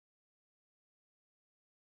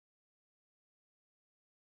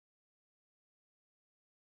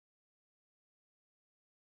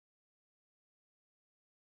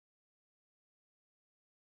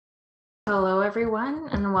Hello, everyone,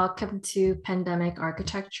 and welcome to Pandemic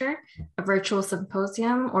Architecture, a virtual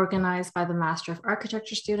symposium organized by the Master of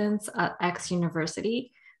Architecture students at X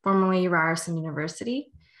University, formerly Ryerson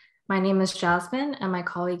University. My name is Jasmine, and my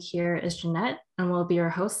colleague here is Jeanette, and we'll be your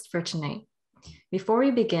hosts for tonight. Before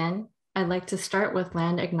we begin, I'd like to start with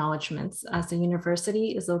land acknowledgements, as the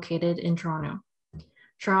university is located in Toronto.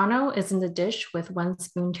 Toronto is in the Dish with One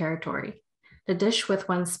Spoon territory. The Dish with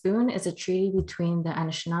One Spoon is a treaty between the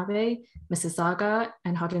Anishinaabe, Mississauga,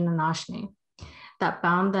 and Haudenosaunee that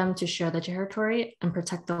bound them to share the territory and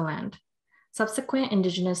protect the land. Subsequent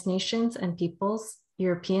Indigenous nations and peoples,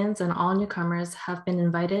 Europeans, and all newcomers have been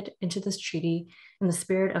invited into this treaty in the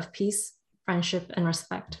spirit of peace, friendship, and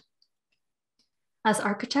respect. As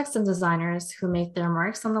architects and designers who make their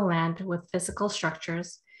marks on the land with physical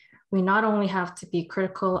structures, we not only have to be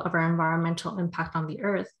critical of our environmental impact on the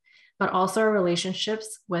earth, but also our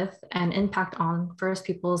relationships with and impact on First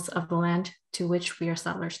Peoples of the land to which we are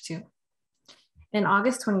settlers to. In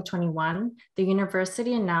August 2021, the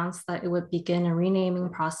university announced that it would begin a renaming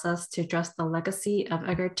process to address the legacy of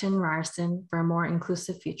Egerton Ryerson for a more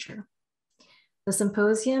inclusive future. The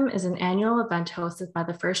Symposium is an annual event hosted by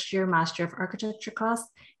the first-year Master of Architecture class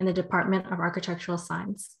in the Department of Architectural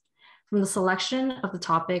Science. From the selection of the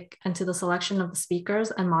topic and to the selection of the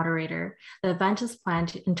speakers and moderator, the event is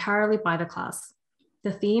planned entirely by the class.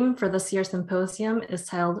 The theme for this year's symposium is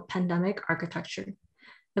titled Pandemic Architecture.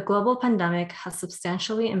 The global pandemic has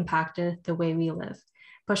substantially impacted the way we live,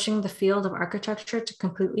 pushing the field of architecture to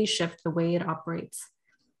completely shift the way it operates.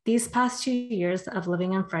 These past 2 years of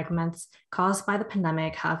living in fragments caused by the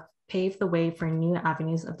pandemic have paved the way for new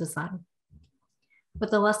avenues of design.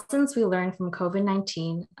 With the lessons we learned from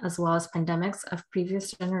COVID-19, as well as pandemics of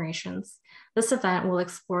previous generations, this event will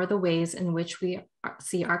explore the ways in which we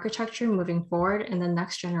see architecture moving forward in the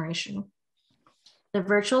next generation. The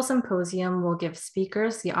virtual symposium will give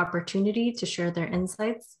speakers the opportunity to share their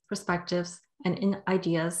insights, perspectives, and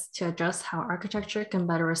ideas to address how architecture can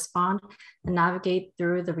better respond and navigate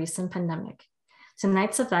through the recent pandemic.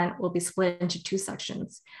 Tonight's event will be split into 2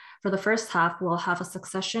 sections. For the first half, we'll have a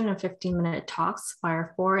succession of 15-minute talks by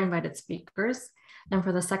our 4 invited speakers. And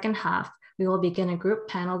for the second half, we will begin a group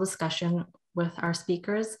panel discussion with our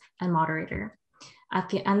speakers and moderator. At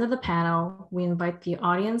the end of the panel, we invite the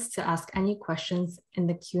audience to ask any questions in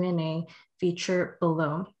the Q&A feature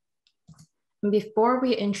below. And before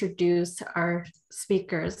we introduce our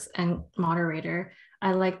speakers and moderator,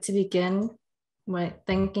 I'd like to begin with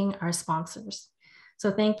thanking our sponsors.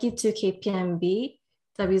 So thank you to KPMB,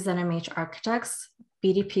 WZMH Architects,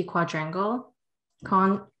 BDP Quadrangle,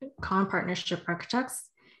 Con Partnership Architects,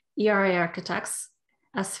 ERA Architects,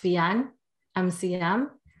 SVN, MCM,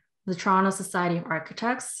 the Toronto Society of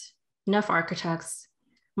Architects, NUF Architects,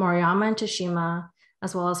 Moriyama and Tashima,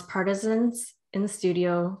 as well as Partisans in the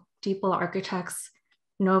Studio, Depot Architects,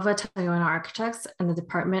 Nova Toyona Architects, and the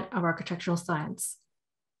Department of Architectural Science.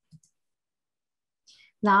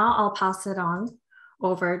 Now I'll pass it on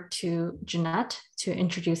over to Jeanette to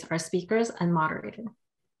introduce our speakers and moderator.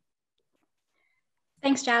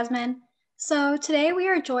 Thanks, Jasmine. So today we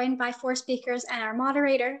are joined by 4 speakers and our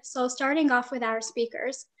moderator. So starting off with our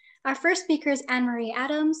speakers. Our first speaker is Anne-Marie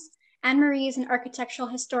Adams. Anne-Marie is an architectural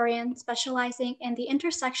historian specializing in the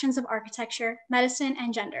intersections of architecture, medicine,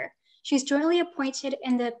 and gender. She's jointly appointed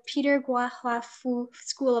in the Peter Guahua Fu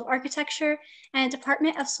School of Architecture and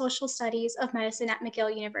Department of Social Studies of Medicine at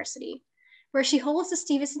McGill University, where she holds the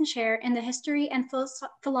Stevenson Chair in the History and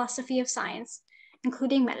Philosophy of Science,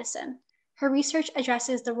 including medicine. Her research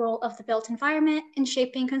addresses the role of the built environment in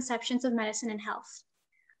shaping conceptions of medicine and health.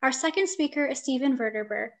 Our second speaker is Stephen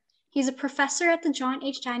Verderber. He's a professor at the John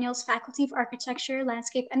H. Daniels Faculty of Architecture,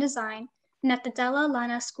 Landscape, and Design, and at the Della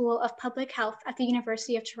Lana School of Public Health at the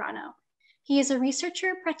University of Toronto. He is a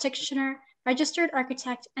researcher, practitioner, registered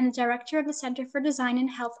architect, and the director of the Center for Design in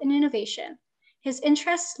Health and Innovation. His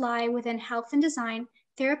interests lie within health and design,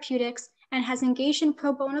 therapeutics, and has engaged in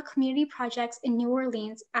pro bono community projects in New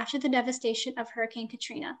Orleans after the devastation of Hurricane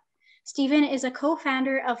Katrina. Stephen is a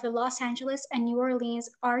co-founder of the Los Angeles and New Orleans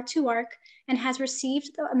R2ARC and has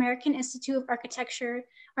received the American Institute of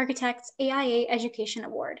Architects AIA Education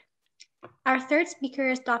Award. Our third speaker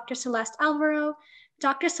is Dr. Celeste Alvaro.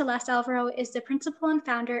 Dr. Celeste Alvaro is the principal and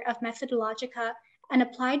founder of Methodologica, an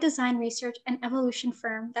applied design research and evolution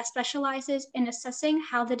firm that specializes in assessing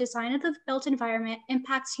how the design of the built environment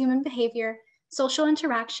impacts human behavior, social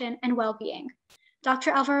interaction, and well-being.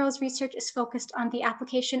 Dr. Alvaro's research is focused on the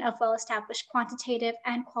application of well-established quantitative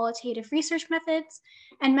and qualitative research methods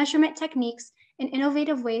and measurement techniques in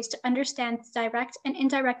innovative ways to understand the direct and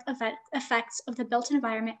indirect effects of the built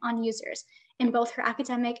environment on users in both her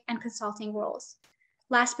academic and consulting roles.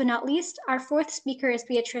 Last but not least, our fourth speaker is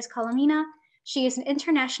Beatriz Colomina. She is an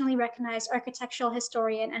internationally recognized architectural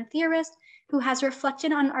historian and theorist who has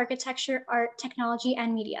reflected on architecture, art, technology,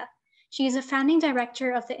 and media. She is a founding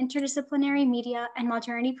director of the Interdisciplinary Media and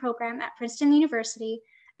Modernity program at Princeton University,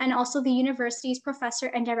 and also the university's professor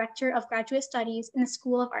and director of graduate studies in the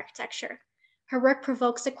School of Architecture. Her work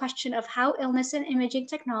provokes the question of how illness and imaging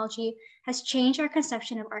technology has changed our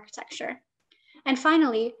conception of architecture. And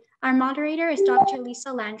finally, our moderator is Dr.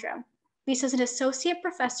 Lisa Landrum. Lisa is an associate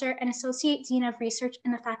professor and associate dean of research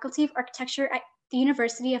in the Faculty of Architecture at the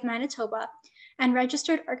University of Manitoba and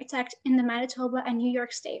registered architect in the Manitoba and New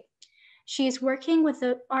York State. She is working with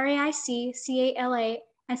the RAIC, CALA,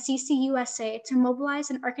 and CCUSA to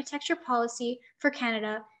mobilize an architecture policy for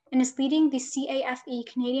Canada and is leading the CAFE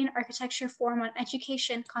Canadian Architecture Forum on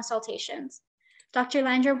Education consultations. Dr.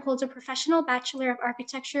 Landrum holds a professional Bachelor of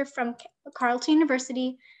Architecture from Carleton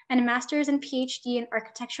University and a master's and PhD in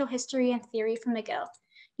Architectural History and Theory from McGill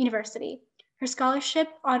University. Her scholarship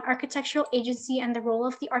on architectural agency and the role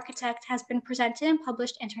of the architect has been presented and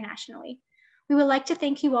published internationally. We would like to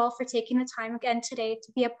thank you all for taking the time again today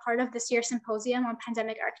to be a part of this year's symposium on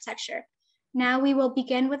pandemic architecture. Now we will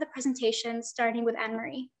begin with the presentation, starting with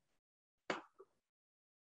Anne-Marie.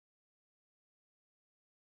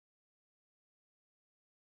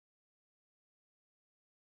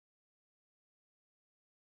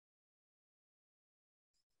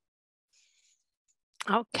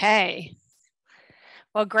 Okay.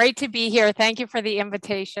 Well, great to be here. Thank you for the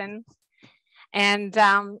invitation. And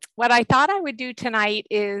what I thought I would do tonight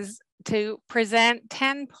is to present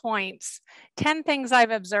 10 points, 10 things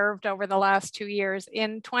I've observed over the last 2 years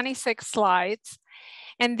in 26 slides.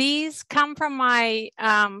 And these come from my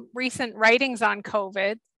recent writings on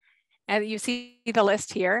COVID. And you see the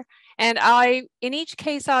list here. And in each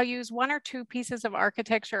case, I'll use 1 or 2 pieces of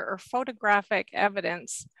architecture or photographic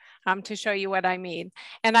evidence to show you what I mean.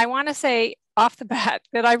 And I want to say off the bat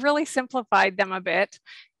that I've really simplified them a bit,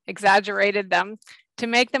 exaggerated them to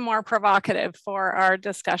make them more provocative for our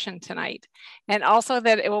discussion tonight. And also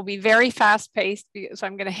that it will be very fast paced because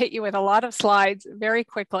I'm going to hit you with a lot of slides very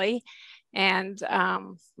quickly. And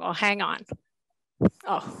well, hang on.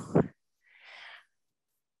 Oh.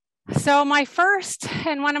 So my first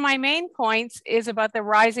and one of my main points is about the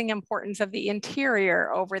rising importance of the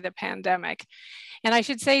interior over the pandemic. And I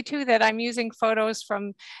should say too that I'm using photos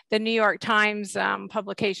from the New York Times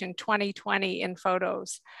publication 2020 in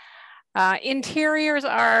photos. Interiors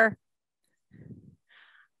have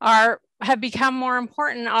become more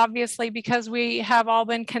important, obviously, because we have all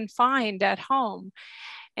been confined at home.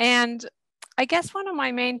 And I guess one of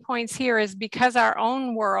my main points here is because our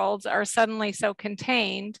own worlds are suddenly so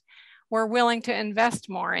contained, we're willing to invest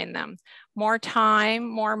more in them. More time,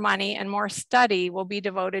 more money, and more study will be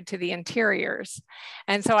devoted to the interiors.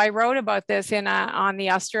 And so I wrote about this on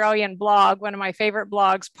the Australian blog, one of my favorite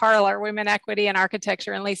blogs, Parlor, Women, Equity, and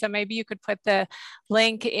Architecture. And Lisa, maybe you could put the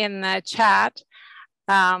link in the chat.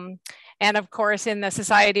 And of course, in the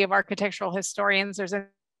Society of Architectural Historians, there's a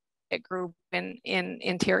group in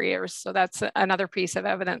interiors. So that's another piece of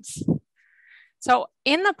evidence. So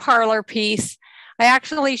in the Parlor piece, I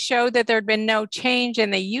actually showed that there'd been no change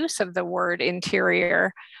in the use of the word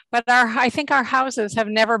interior, but I think our houses have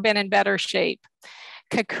never been in better shape.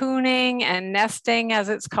 Cocooning and nesting, as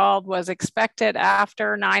it's called, was expected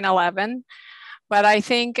after 9/11. But I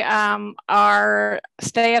think our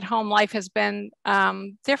stay-at-home life has been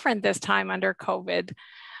different this time under COVID.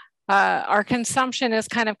 Our consumption is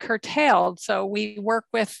kind of curtailed, so we work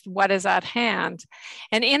with what is at hand.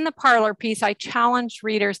 And in the Parlor piece, I challenged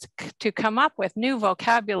readers to come up with new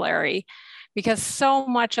vocabulary because so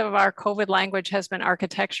much of our COVID language has been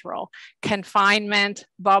architectural. Confinement,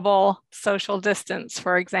 bubble, social distance,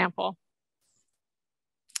 for example.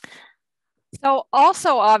 So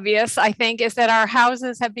also obvious, I think, is that our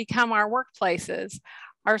houses have become our workplaces,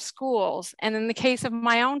 our schools, and in the case of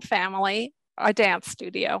my own family, a dance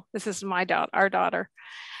studio. This is our daughter.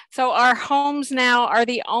 So our homes now are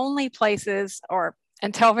the only places, or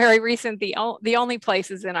until very recent, the only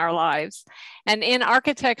places in our lives. And in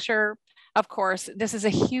architecture, of course, this is a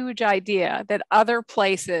huge idea that other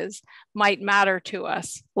places might matter to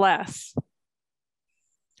us less.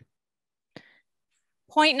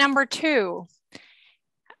 Point number 2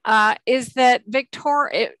 is that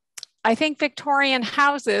I think Victorian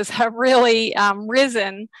houses have really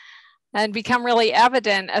risen and become really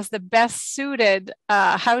evident as the best suited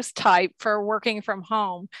house type for working from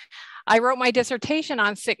home. I wrote my dissertation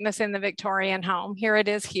on sickness in the Victorian home. Here it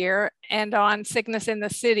is here, and on sickness in the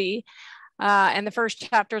city. And the first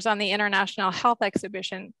chapter is on the International Health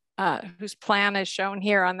Exhibition, whose plan is shown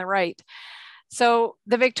here on the right. So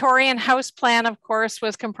the Victorian house plan, of course,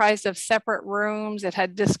 was comprised of separate rooms. It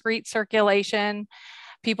had discrete circulation.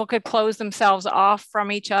 People could close themselves off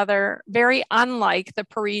from each other, very unlike the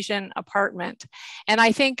Parisian apartment. And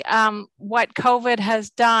I think what COVID has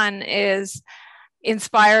done is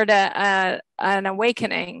inspired an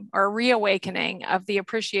awakening or reawakening of the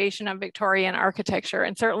appreciation of Victorian architecture.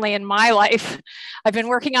 And certainly in my life, I've been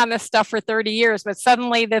working on this stuff for 30 years, but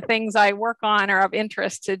suddenly the things I work on are of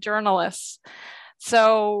interest to journalists.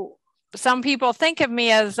 So some people think of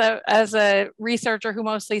me as a researcher who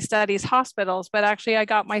mostly studies hospitals, but actually I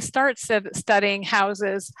got my start studying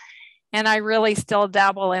houses, and I really still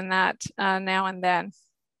dabble in that now and then.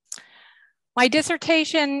 My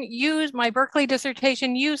Berkeley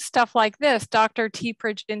dissertation used stuff like this, Dr. T.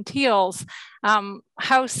 Pridgeon-Teal's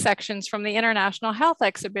house sections from the International Health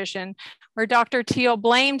Exhibition, where Dr. Teal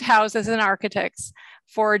blamed houses and architects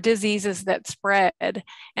for diseases that spread.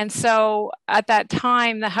 And so at that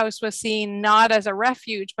time, the house was seen not as a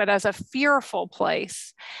refuge, but as a fearful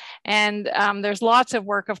place. And there's lots of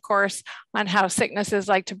work, of course, on how sicknesses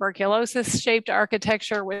like tuberculosis shaped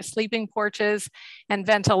architecture with sleeping porches and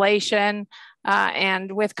ventilation.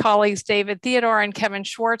 And with colleagues David Theodore and Kevin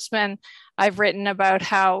Schwartzman, I've written about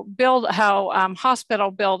how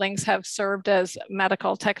hospital buildings have served as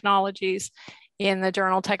medical technologies in the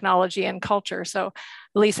journal Technology and Culture. So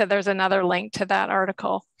Lisa, there's another link to that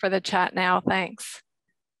article for the chat now, thanks.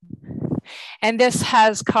 And this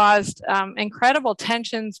has caused incredible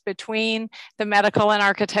tensions between the medical and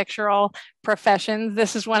architectural professions.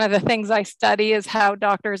 This is one of the things I study, is how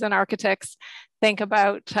doctors and architects think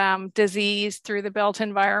about disease through the built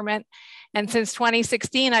environment. And since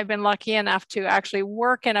 2016, I've been lucky enough to actually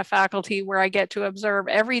work in a faculty where I get to observe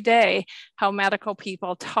every day how medical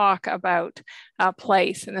people talk about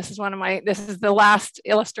place. And this is this is the last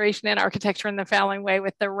illustration in Architecture in the Failing Way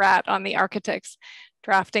with the rat on the architect's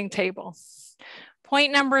drafting table.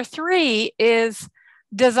 Point number 3 is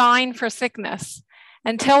design for sickness.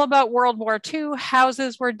 Until about World War II,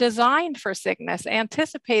 houses were designed for sickness,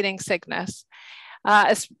 anticipating sickness.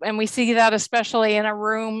 And we see that especially in a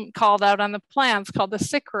room called out on the plans called the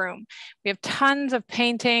sick room. We have tons of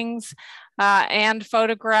paintings and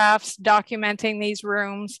photographs documenting these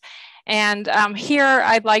rooms. And here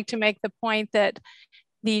I'd like to make the point that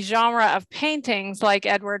the genre of paintings like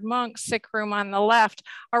Edward Munch's Sick Room on the left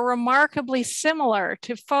are remarkably similar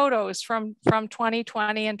to photos from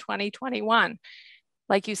 2020 and 2021.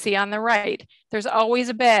 Like you see on the right, there's always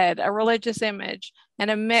a bed, a religious image,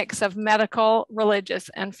 and a mix of medical, religious,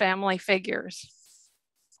 and family figures.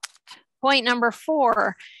 Point number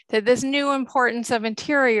 4, that this new importance of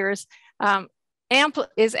interiors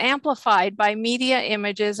is amplified by media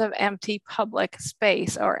images of empty public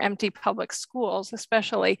space or empty public schools,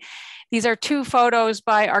 especially. These are 2 photos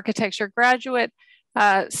by architecture graduate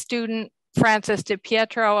student Francis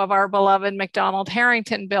DiPietro of our beloved Macdonald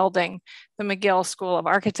Harrington building, the McGill School of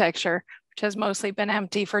Architecture, which has mostly been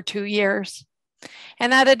empty for 2 years.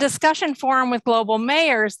 And at a discussion forum with global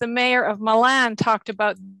mayors, the mayor of Milan talked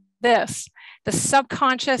about this, the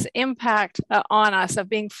subconscious impact on us of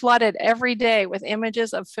being flooded every day with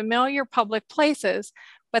images of familiar public places,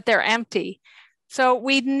 but they're empty. So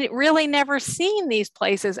we'd really never seen these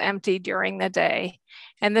places empty during the day.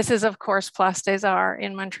 And this is, of course, Place des Arts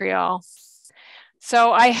in Montreal.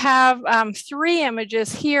 So I have 3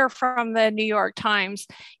 images here from the New York Times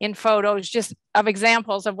in photos, just of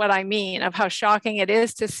examples of what I mean, of how shocking it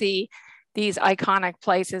is to see these iconic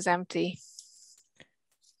places empty.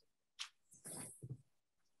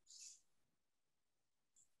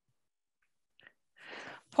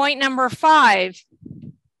 Point number 5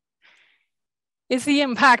 is the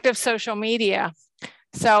impact of social media.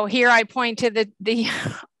 So here I point to the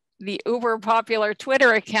uber popular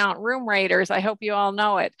Twitter account, Room Raiders. I hope you all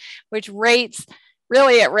know it, which rates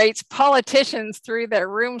politicians through their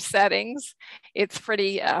room settings. It's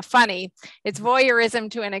pretty funny. It's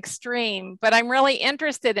voyeurism to an extreme, but I'm really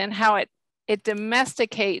interested in how it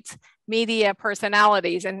domesticates media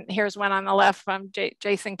personalities. And here's one on the left from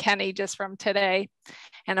Jason Kenney, just from today.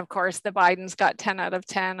 And of course, the Bidens got 10 out of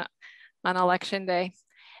 10 on election day.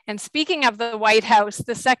 And speaking of the White House,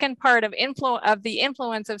 the second part of the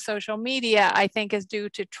influence of social media, I think, is due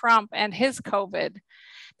to Trump and his COVID.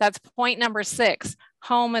 That's point number 6,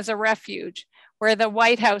 home as a refuge, where the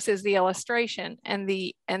White House is the illustration and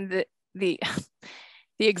the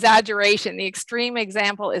the exaggeration, the extreme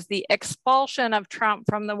example is the expulsion of Trump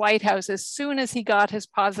from the White House as soon as he got his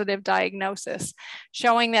positive diagnosis,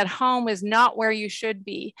 showing that home is not where you should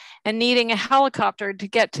be, and needing a helicopter to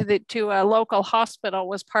get to a local hospital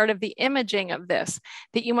was part of the imaging of this,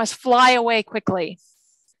 that you must fly away quickly.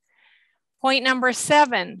 Point number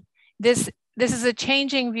 7, this is a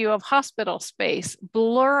changing view of hospital space,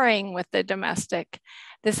 blurring with the domestic.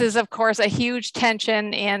 This is, of course, a huge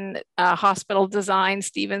tension in hospital design.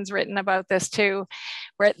 Stephen's written about this too,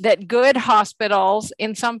 that good hospitals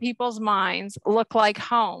in some people's minds look like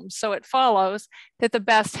homes. So it follows that the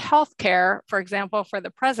best healthcare, for example, for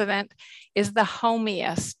the president, is the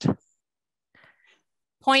homiest.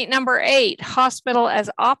 Point number 8, hospital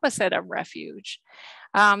as opposite of refuge,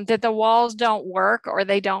 that the walls don't work or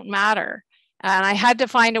they don't matter. And I had to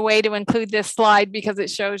find a way to include this slide because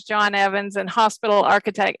it shows John Evans and hospital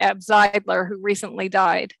architect Eb Zeidler, who recently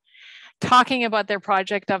died, talking about their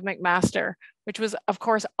project of McMaster, which was, of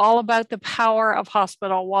course, all about the power of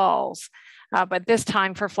hospital walls, but this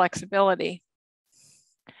time for flexibility.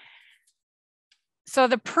 So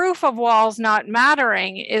the proof of walls not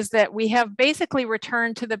mattering is that we have basically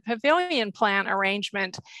returned to the pavilion plan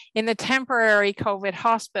arrangement in the temporary COVID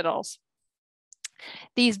hospitals.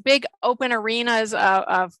 These big open arenas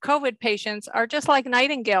of COVID patients are just like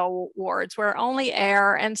Nightingale wards, where only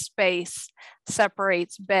air and space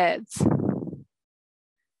separates beds.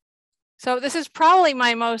 So this is probably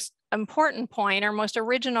my most important point, or most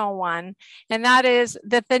original one, and that is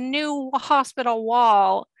that the new hospital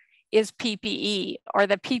wall is PPE, or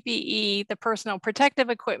the PPE, the personal protective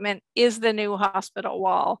equipment, is the new hospital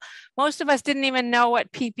wall. Most of us didn't even know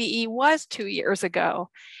what PPE was 2 years ago.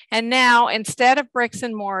 And now, instead of bricks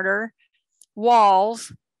and mortar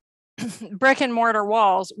walls, brick and mortar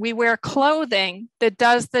walls, we wear clothing that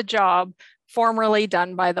does the job formerly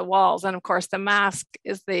done by the walls. And of course, the mask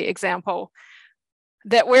is the example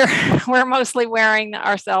that we're mostly wearing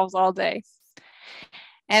ourselves all day.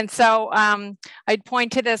 And so I'd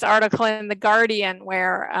point to this article in The Guardian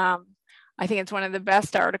where I think it's one of the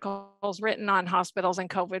best articles written on hospitals and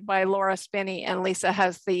COVID by Laura Spinney, and Lisa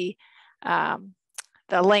has the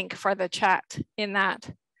link for the chat in that.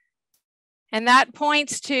 And that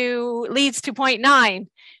leads to point 9,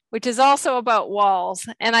 which is also about walls.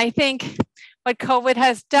 And I think what COVID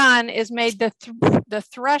has done is made the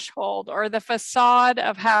threshold, or the facade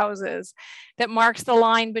of houses that marks the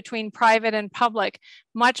line between private and public,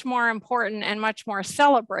 much more important and much more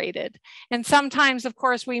celebrated. And sometimes, of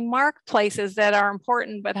course, we mark places that are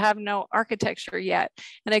important but have no architecture yet.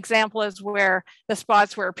 An example is where the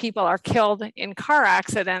spots where people are killed in car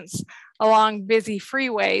accidents along busy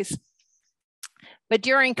freeways. But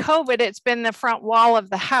during COVID, it's been the front wall of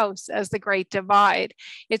the house as the Great Divide.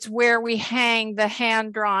 It's where we hang the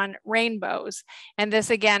hand-drawn rainbows. And this,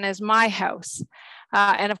 again, is my house.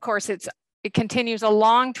 And of course, it continues a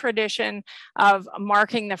long tradition of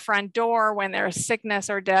marking the front door when there's sickness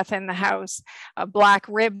or death in the house. Black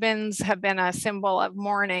ribbons have been a symbol of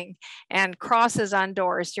mourning, and crosses on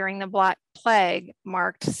doors during the Black Plague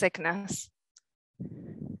marked sickness.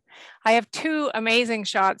 I have 2 amazing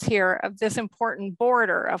shots here of this important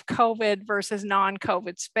border of COVID versus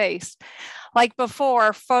non-COVID space. Like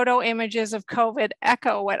before, photo images of COVID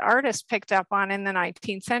echo what artists picked up on in the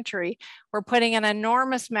 19th century. We're putting an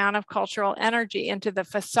enormous amount of cultural energy into the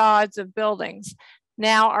facades of buildings,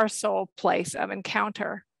 now our sole place of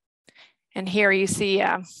encounter. And here you see,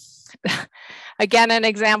 again, an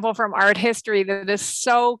example from art history that is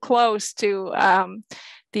so close to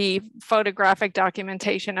the photographic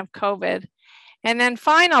documentation of COVID. And then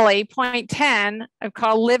finally, point 10, I've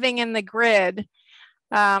called living in the grid.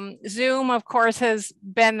 Zoom, of course, has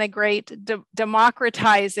been the great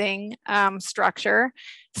democratizing structure.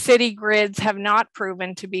 City grids have not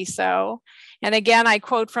proven to be so. And again, I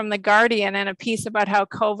quote from The Guardian in a piece about how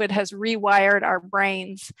COVID has rewired our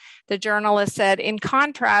brains. The journalist said, in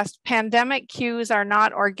contrast, pandemic cues are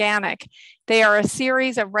not organic. They are a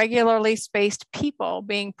series of regularly spaced people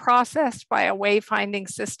being processed by a wayfinding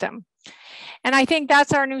system. And I think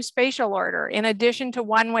that's our new spatial order. In addition to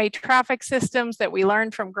one-way traffic systems that we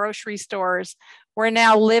learned from grocery stores, we're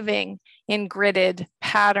now living in gridded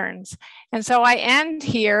patterns. And so I end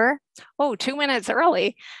here, 2 minutes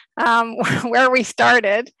early, where we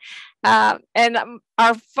started. And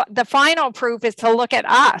the final proof is to look at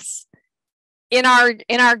us in our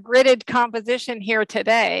gridded composition here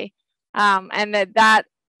today. And that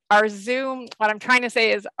our Zoom, what I'm trying to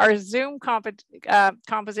say is our Zoom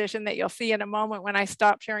composition that you'll see in a moment when I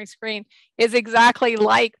stop sharing screen is exactly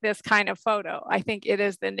like this kind of photo. I think it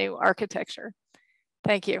is the new architecture.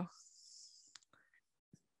 Thank you.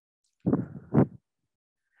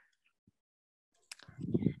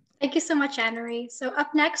 Thank you so much, Anne-Marie. So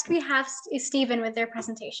up next, we have Stephen with their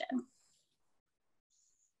presentation.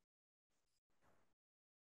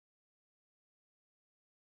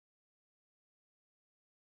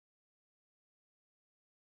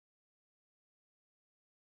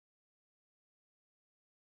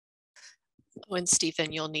 Oh, and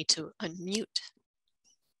Stephen, you'll need to unmute.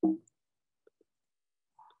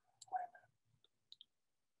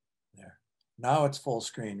 There. Now it's full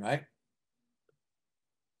screen, right?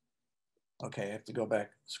 Okay, I have to go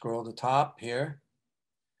back, scroll to the top here.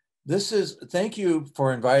 Thank you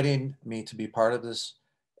for inviting me to be part of this,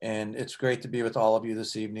 and it's great to be with all of you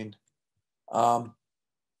this evening.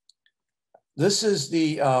 This is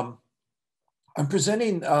the, I'm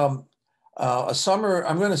presenting a summer,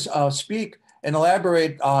 I'm going to speak and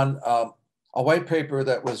elaborate on a white paper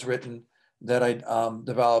that was written that I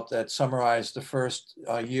developed that summarized the first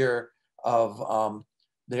year of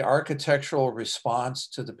the architectural response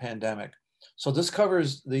to the pandemic. So this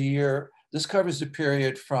covers the year, this covers the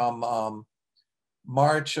period from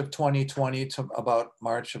March of 2020 to about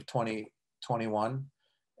March of 2021.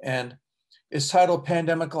 And it's titled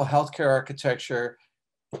Pandemical Healthcare Architecture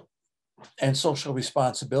and Social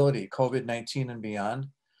Responsibility, COVID-19 and Beyond.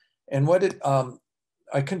 And what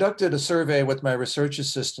I conducted a survey with my research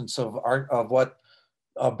assistants of what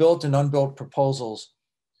built and unbuilt proposals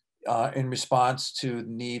in response to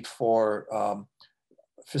the need for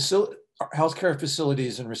healthcare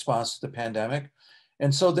facilities in response to the pandemic.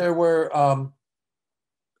 And so there were,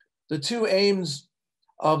 the two aims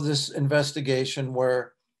of this investigation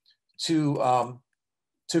were to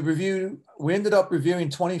review, we ended up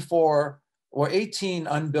reviewing 24 or 18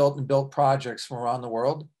 unbuilt and built projects from around the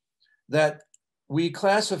world that we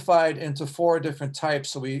classified into 4 different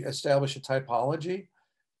types. So we established a typology.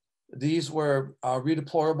 These were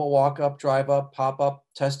redeployable walk-up, drive-up, pop-up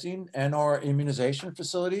testing and or immunization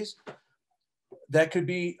facilities that could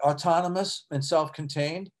be autonomous and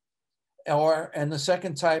self-contained. And the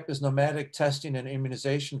second type is nomadic testing and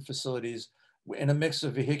immunization facilities in a mix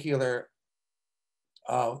of vehicular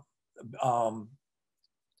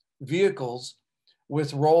vehicles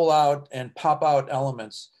with rollout and pop-out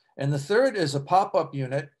elements. And the third is a pop-up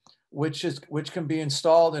unit, which can be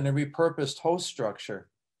installed in a repurposed host structure.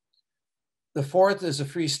 The fourth is a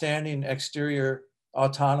freestanding exterior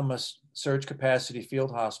autonomous surge capacity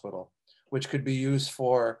field hospital, which could be used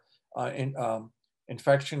for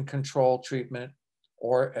infection control treatment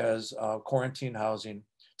or as quarantine housing,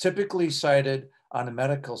 typically sited on a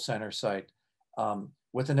medical center site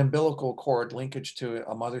with an umbilical cord linkage to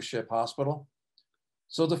a mothership hospital.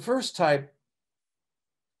 So the first type,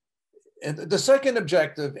 and the second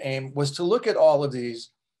objective aim was to look at all of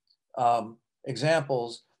these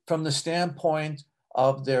examples from the standpoint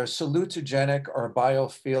of their salutogenic or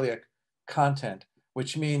biophilic content,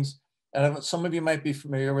 which means, and some of you might be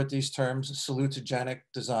familiar with these terms, salutogenic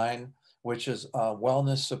design, which is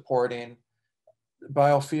wellness supporting.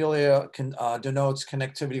 Biophilia denotes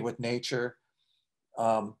connectivity with nature,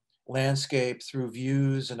 landscape through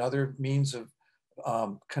views and other means of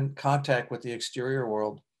contact with the exterior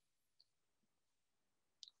world.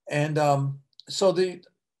 And so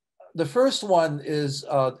the first one is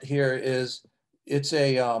here is, it's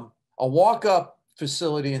a walk-up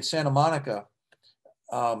facility in Santa Monica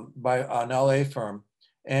by an LA firm.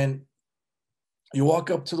 And you walk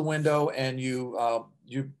up to the window and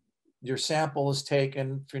your sample is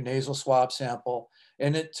taken for your nasal swab sample.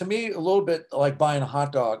 And it, to me, a little bit like buying a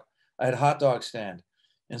hot dog. I had a hot dog stand.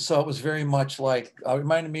 And so it was very much like, it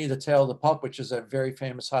reminded me of The Tale of the Pup, which is a very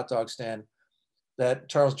famous hot dog stand that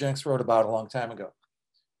Charles Jenks wrote about a long time ago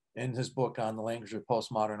in his book on the language of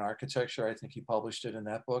postmodern architecture. I think he published it in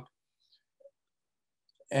that book.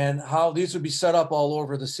 And how these would be set up all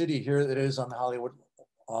over the city. Here it is on the Hollywood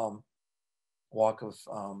Walk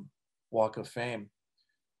of Fame.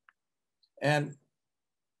 And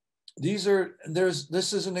this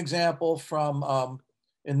is an example from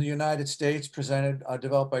in the United States,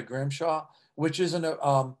 developed by Grimshaw, which is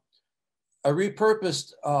a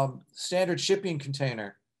repurposed standard shipping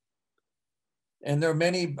container. And there are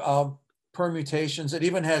many permutations. It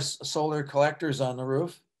even has solar collectors on the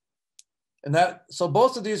roof. And so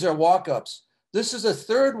both of these are walk-ups. This is a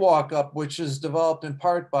third walk-up, which is developed in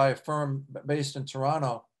part by a firm based in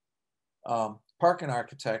Toronto, Parkin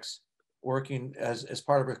Architects, working as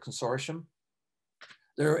part of a consortium.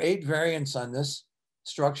 There are 8 variants on this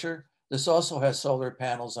structure. This also has solar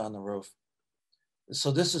panels on the roof. So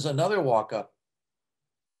this is another walk-up.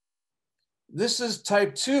 This is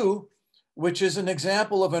type 2, which is an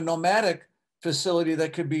example of a nomadic facility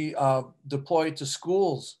that could be deployed to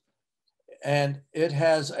schools. And it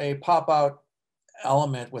has a pop-out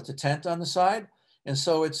element with the tent on the side. And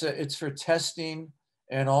so it's for testing,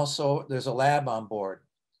 and also there's a lab on board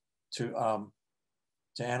to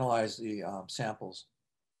analyze the samples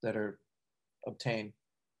that are obtained.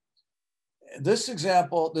 This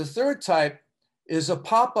example, the third type, is a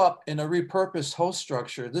pop-up in a repurposed host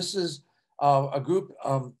structure. This is a group,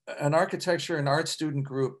 an architecture and art student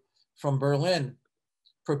group from Berlin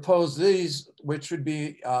proposed these, which would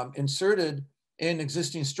be inserted in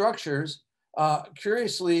existing structures.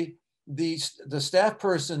 Curiously, the staff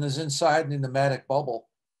person is inside the pneumatic bubble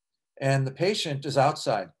and the patient is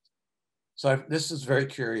outside. So this is very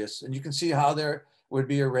curious. And you can see how there would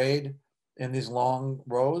be arrayed in these long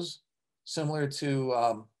rows, similar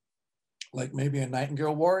to like maybe a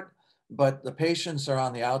Nightingale ward, but the patients are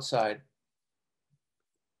on the outside.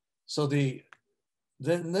 So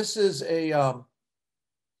then this is an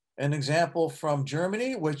example from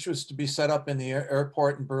Germany, which was to be set up in the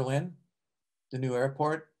airport in Berlin, the new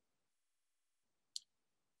airport,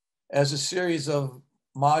 as a series of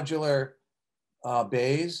modular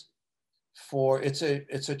bays for, it's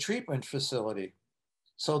a treatment facility.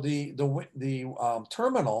 So the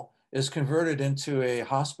terminal is converted into a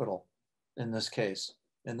hospital in this case,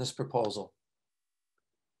 in this proposal.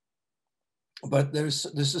 But there's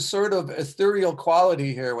a sort of ethereal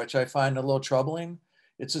quality here, which I find a little troubling.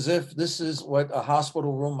 It's as if this is what a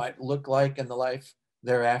hospital room might look like in the life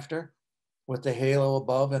thereafter, with the halo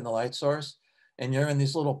above and the light source. And you're in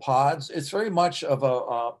these little pods. It's very much of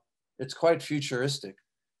it's quite futuristic,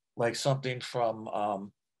 like something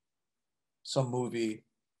from some movie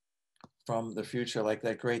from the future, like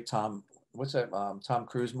that great Tom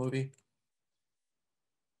Cruise movie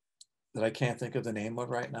that I can't think of the name of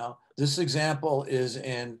right now. This example is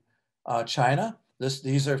in China.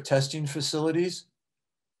 These are testing facilities.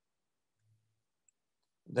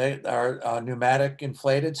 They are pneumatic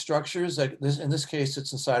inflated structures. Like this, in this case,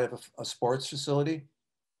 it's inside of a sports facility.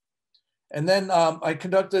 And then I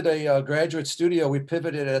conducted a graduate studio. We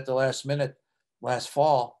pivoted at the last minute last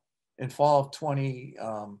fall, in fall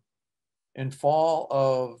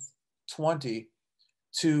of 20,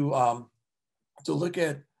 to look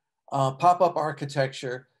at pop-up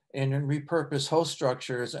architecture and repurpose host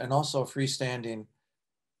structures, and also freestanding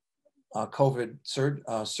COVID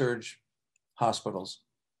surge hospitals,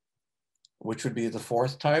 which would be the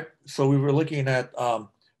fourth type. So we were looking at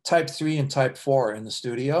type 3 and type 4 in the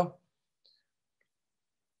studio.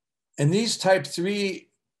 And these type 3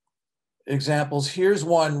 examples, here's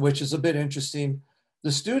one which is a bit interesting.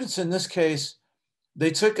 The students in this case,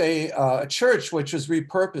 they took a church which was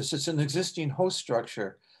repurposed. It's an existing host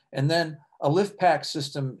structure. And then a lift pack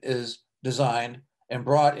system is designed and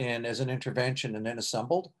brought in as an intervention and then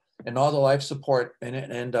assembled. And all the life support and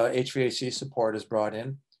HVAC support is brought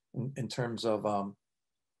in terms of,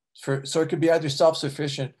 so it could be either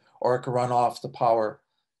self-sufficient or it could run off the power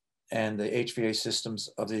and the HVAC systems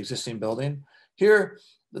of the existing building. Here,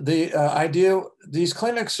 the idea, these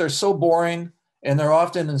clinics are so boring and they're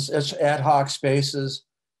often in such ad hoc spaces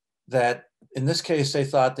that in this case, they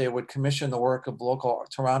thought they would commission the work of local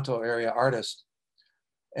Toronto area artists.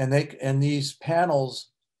 And these panels,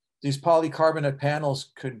 these polycarbonate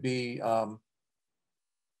panels could be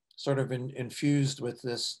sort of infused with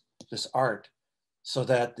this art so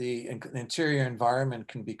that the interior environment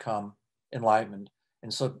can become enlivened.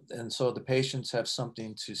 And so the patients have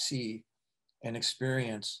something to see and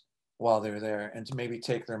experience while they're there, and to maybe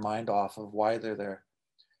take their mind off of why they're there.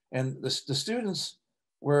 And the students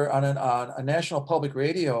were on a national public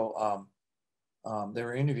radio, they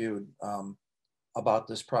were interviewed about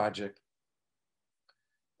this project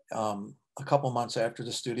a couple months after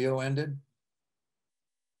the studio ended.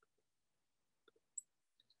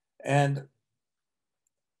 And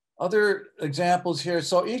other examples here.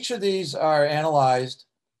 So each of these are analyzed.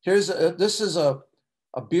 This is a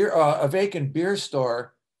vacant beer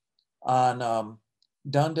store on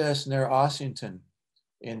Dundas near Ossington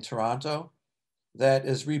in Toronto that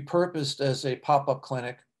is repurposed as a pop-up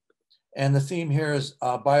clinic. And the theme here is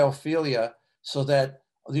biophilia, so that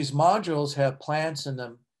these modules have plants in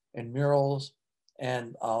them and murals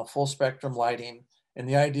and full spectrum lighting. And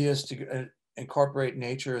the idea is to incorporate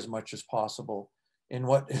nature as much as possible in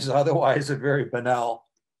what is otherwise a very banal,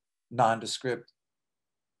 nondescript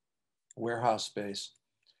warehouse space.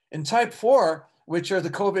 In type 4, which are the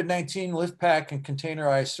COVID-19 lift pack and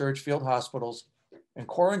containerized surge field hospitals and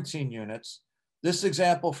quarantine units, this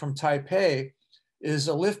example from Taipei is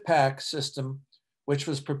a lift pack system which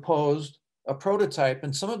was proposed, a prototype,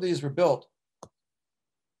 and some of these were built.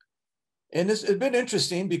 And it's been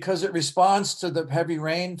interesting because it responds to the heavy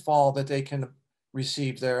rainfall that they can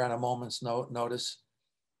receive there on a moment's notice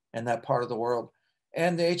in that part of the world.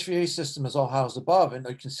 and the HVAC system is all housed above, and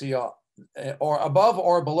you can see or above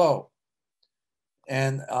or below.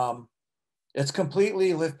 And it's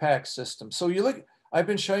completely lift pack system. So you look, I've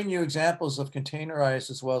been showing you examples of containerized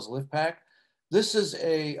as well as lift pack. This is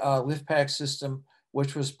a lift pack system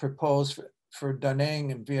which was proposed for Da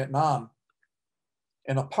Nang in Vietnam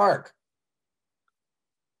in a park.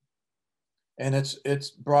 And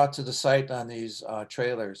it's brought to the site on these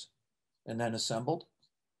trailers and then assembled.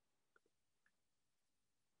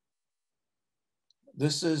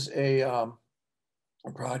 This is a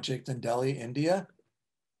project in Delhi, India,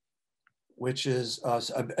 which is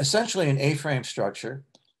essentially an A-frame structure.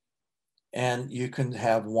 And you can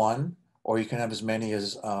have one, or you can have as many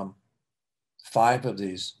as 5 of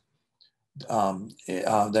these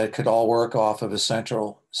that could all work off of a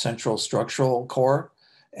central structural core.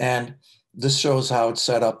 And this shows how it's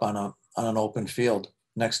set up on an open field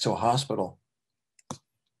next to a hospital.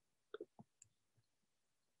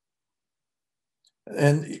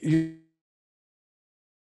 And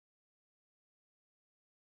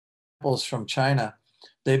from China,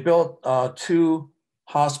 they built 2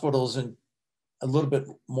 hospitals in a little bit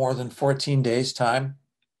more than 14 days time.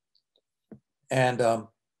 And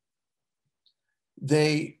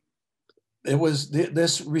this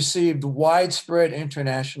received widespread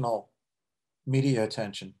international media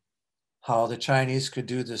attention, how the Chinese could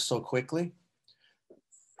do this so quickly.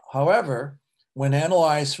 However, when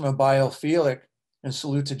analyzed from a biophilic and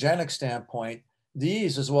salutogenic standpoint,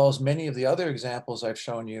 these, as well as many of the other examples I've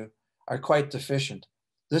shown you, are quite deficient.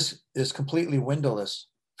 This is completely windowless,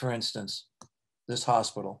 for instance, this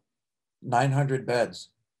hospital, 900 beds.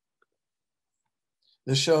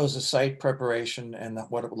 This shows the site preparation and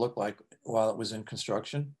what it would look like while it was in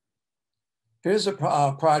construction. Here's a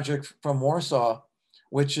project from Warsaw,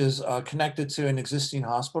 which is connected to an existing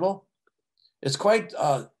hospital. It's quite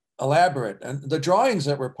elaborate. And the drawings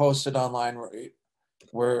that were posted online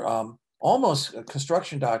were almost a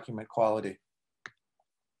construction document quality.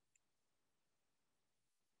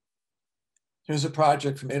 Here's a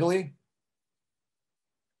project from Italy,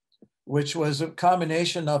 which was a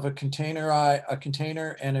combination of a container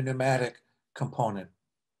and a pneumatic component.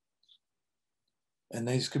 And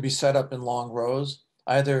these could be set up in long rows,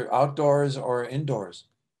 either outdoors or indoors.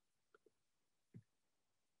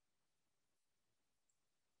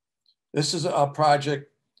 This is a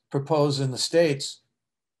project proposed in the States,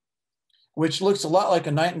 which looks a lot like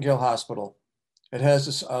a Nightingale hospital. It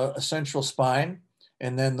has a central spine,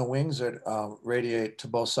 and then the wings that radiate to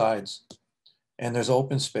both sides. And there's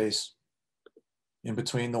open space in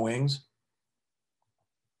between the wings.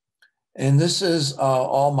 And this is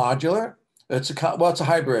all modular. It's a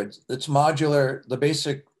hybrid. It's modular. The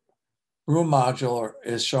basic room module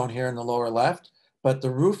is shown here in the lower left, but the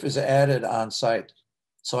roof is added on site.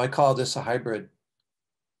 So I call this a hybrid.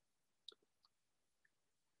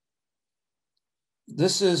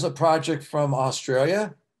 This is a project from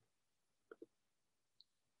Australia,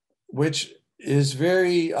 which is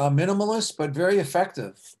very minimalist, but very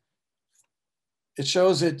effective. It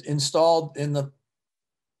shows it installed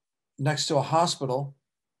next to a hospital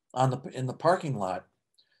in the parking lot.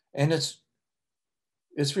 And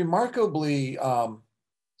it's remarkably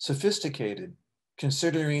sophisticated,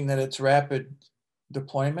 considering that it's rapid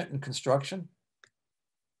deployment and construction.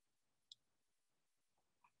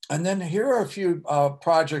 And then here are a few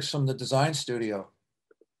projects from the design studio.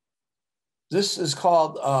 This is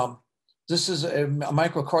called, this is a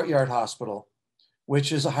micro courtyard hospital,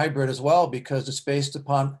 which is a hybrid as well, because it's based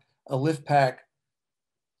upon a lift pack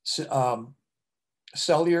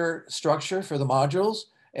cellular structure for the modules.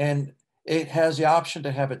 And it has the option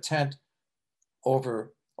to have a tent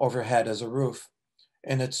overhead as a roof.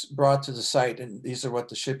 And it's brought to the site. And these are what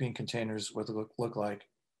the shipping containers would look like.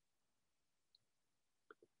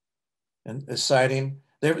 And the siting,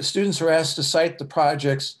 students were asked to site the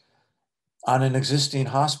projects on an existing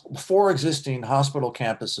hospital, 4 existing hospital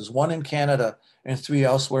campuses, 1 in Canada and 3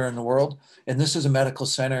 elsewhere in the world. And this is a medical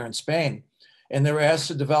center in Spain. And they were asked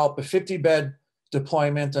to develop a 50-bed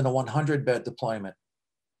deployment and a 100-bed deployment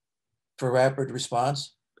for rapid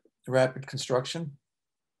response, rapid construction.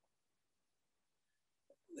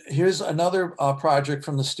 Here's another project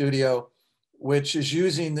from the studio, which is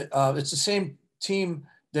using, it's the same team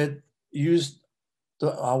that used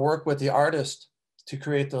the work with the artist to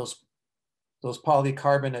create those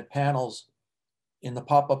polycarbonate panels in the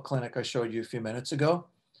pop-up clinic I showed you a few minutes ago.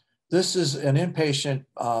 This is an inpatient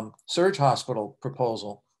surge hospital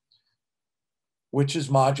proposal, which is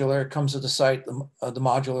modular. It comes to the site. The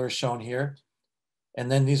modular is shown here.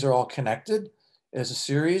 And then these are all connected as a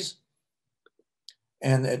series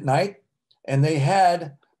and at night. And they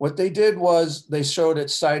had What they did was they showed it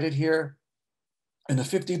cited here in the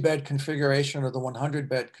 50-bed configuration or the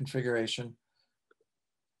 100-bed configuration.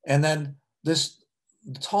 And then the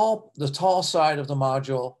tall side of the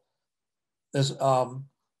module is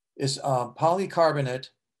polycarbonate,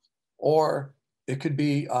 or it could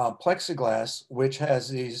be plexiglass, which has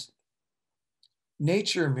these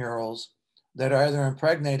nature murals that are either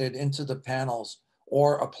impregnated into the panels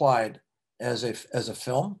or applied as a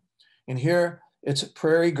film. And here it's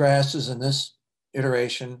prairie grasses in this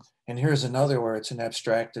iteration. And here's another where it's an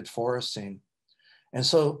abstracted forest scene. And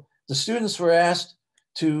so the students were asked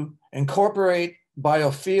to incorporate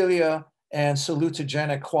biophilia and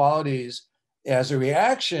salutogenic qualities as a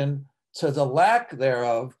reaction to the lack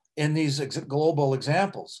thereof in these global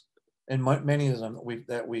examples, and many of them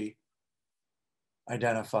that we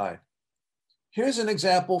identified. Here's an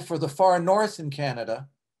example for the far north in Canada.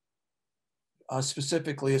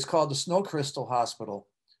 Specifically, it's called the Snow Crystal Hospital.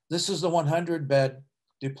 This is the 100-bed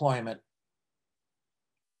deployment.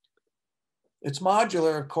 It's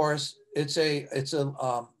modular, of course. It's a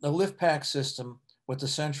lift pack system with the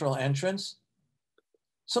central entrance.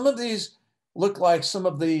 Some of these look like some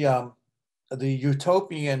of the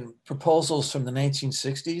utopian proposals from the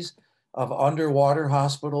 1960s of underwater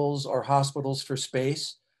hospitals or hospitals for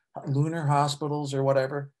space, lunar hospitals or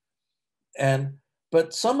whatever.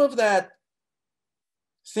 But some of that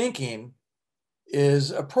thinking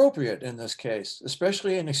is appropriate in this case,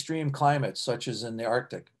 especially in extreme climates, such as in the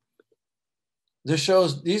Arctic. This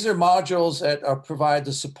shows, these are modules that provide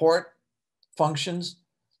the support functions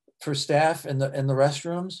for staff in the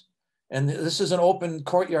restrooms. And this is an open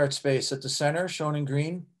courtyard space at the center, shown in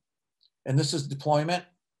green. And this is deployment.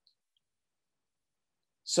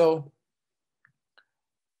 So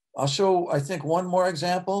I'll show, I think, one more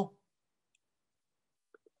example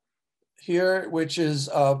here, which is,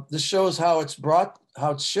 this shows how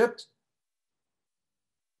it's shipped.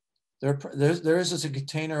 There is a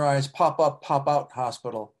containerized pop-up, pop-out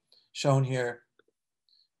hospital shown here.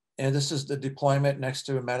 And this is the deployment next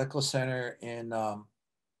to a medical center in,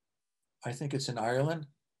 I think it's in Ireland.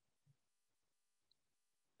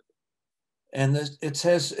 And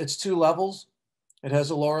it's 2 levels. It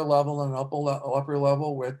has a lower level and an upper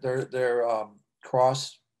level where they're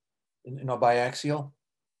crossed, biaxial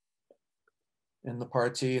in the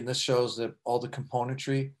partee. And this shows that all the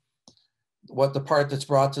componentry, what the part that's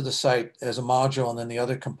brought to the site as a module, and then the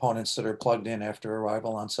other components that are plugged in after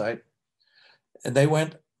arrival on site. And they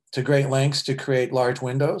went to great lengths to create large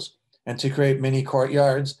windows and to create mini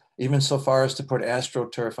courtyards, even so far as to put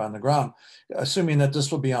astroturf on the ground, assuming that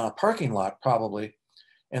this will be on a parking lot probably.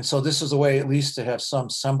 And so this is a way at least to have some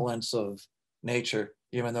semblance of nature,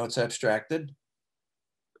 even though it's abstracted.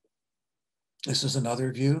 This is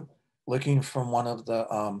another view looking from one of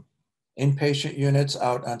the inpatient units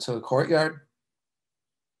out onto the courtyard.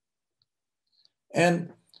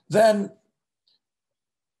 And then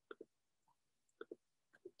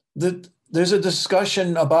there's a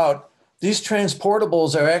discussion about these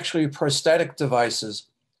transportables are actually prosthetic devices.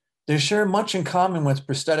 They share much in common with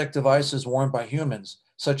prosthetic devices worn by humans,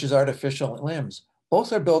 such as artificial limbs.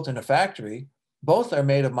 Both are built in a factory. Both are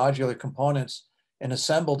made of modular components and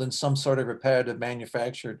assembled in some sort of repetitive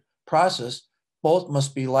manufactured process. Both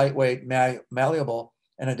must be lightweight, malleable,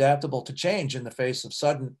 and adaptable to change in the face of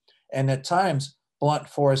sudden and at times blunt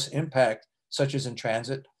force impact, such as in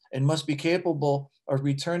transit, and must be capable of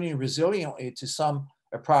returning resiliently to some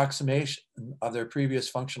approximation of their previous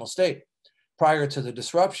functional state prior to the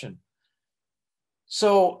disruption.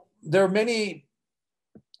 So there are many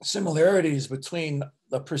similarities between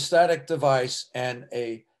the prosthetic device and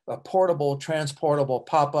a portable, transportable,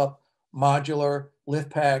 pop-up, modular, lift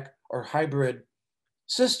pack, or hybrid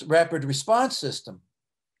rapid response system.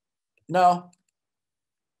 Now,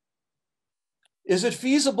 is it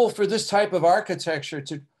feasible for this type of architecture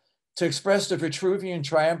to express the Vitruvian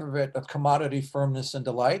triumvirate of commodity, firmness, and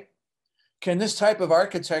delight? Can this type of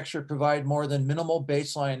architecture provide more than minimal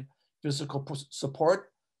baseline physical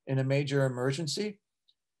support in a major emergency?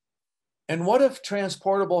 And what if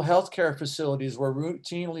transportable healthcare facilities were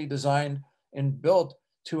routinely designed and built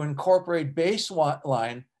to incorporate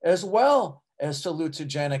baseline as well as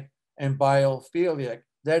salutogenic and biophilic,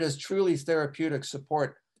 that is truly therapeutic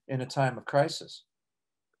support in a time of crisis?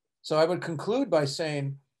 So I would conclude by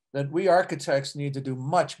saying that we architects need to do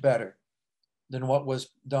much better than what was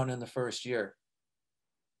done in the first year.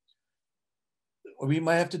 We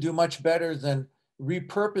might have to do much better than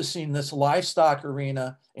repurposing this livestock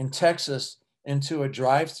arena in Texas into a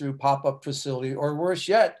drive-through pop-up facility, or worse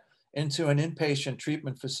yet, into an inpatient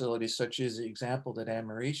treatment facility, such as the example that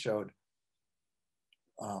Anne-Marie showed,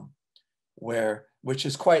 where which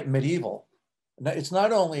is quite medieval. It's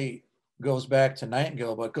not only goes back to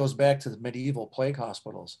Nightingale, but it goes back to the medieval plague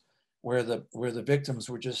hospitals, where the victims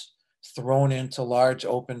were just thrown into large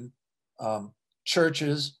open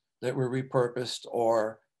churches that were repurposed,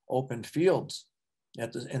 or open fields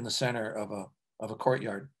in the center of a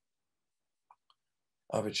courtyard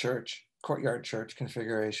of a church, courtyard church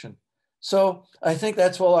configuration. So I think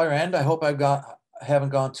that's where I'll end. I hope I haven't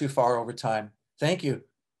gone too far over time. Thank you.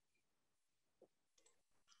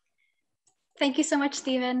 Thank you so much,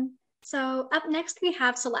 Stephen. So up next, we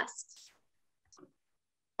have Celeste.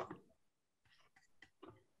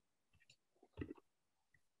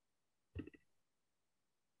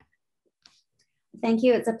 Thank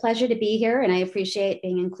you. It's a pleasure to be here, and I appreciate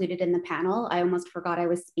being included in the panel. I almost forgot I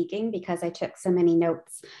was speaking because I took so many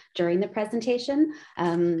notes during the presentation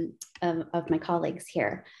of my colleagues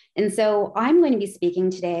here. And so I'm going to be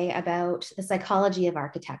speaking today about the psychology of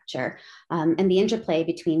architecture and the interplay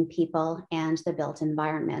between people and the built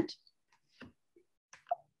environment.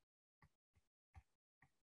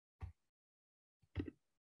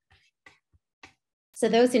 So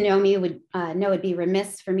those who know me would know it'd be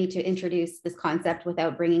remiss for me to introduce this concept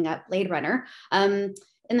without bringing up Blade Runner. In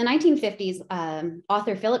the 1950s,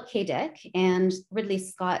 author Philip K. Dick and Ridley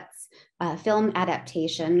Scott's film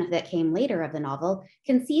adaptation that came later of the novel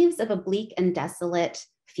conceives of a bleak and desolate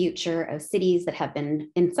future of cities that have been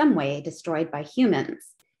in some way destroyed by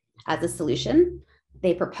humans. As a solution,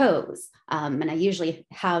 they propose, and I usually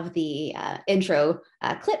have the intro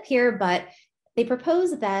clip here, but they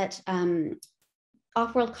propose that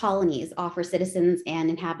off-world colonies offer citizens and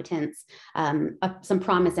inhabitants some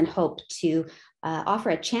promise and hope to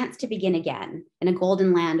offer a chance to begin again in a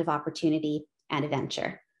golden land of opportunity and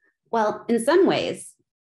adventure. Well, in some ways,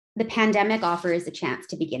 the pandemic offers a chance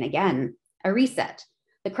to begin again, a reset.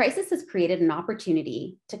 The crisis has created an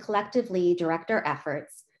opportunity to collectively direct our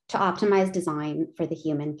efforts to optimize design for the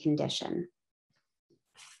human condition.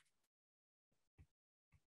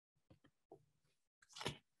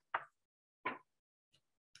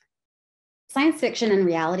 Science fiction and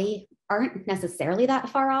reality aren't necessarily that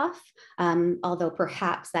far off, although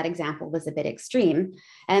perhaps that example was a bit extreme.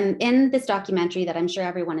 And in this documentary that I'm sure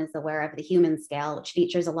everyone is aware of, The Human Scale, which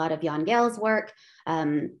features a lot of Jan Gehl's work,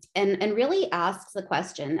 and really asks the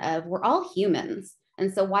question of, we're all humans,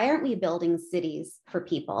 and so why aren't we building cities for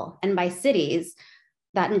people? And by cities,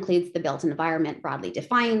 that includes the built environment broadly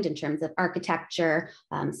defined in terms of architecture,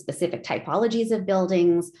 specific typologies of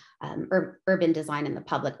buildings, urban design in the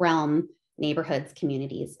public realm, neighborhoods,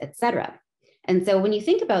 communities, et cetera. And so when you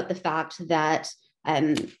think about the fact that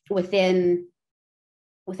within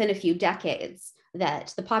a few decades,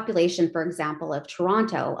 that the population, for example, of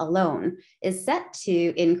Toronto alone is set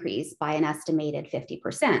to increase by an estimated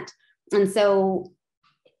 50%. And so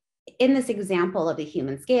in this example of The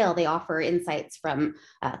Human Scale, they offer insights from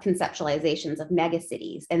conceptualizations of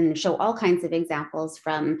megacities and show all kinds of examples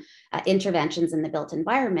from interventions in the built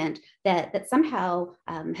environment that somehow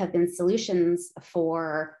have been solutions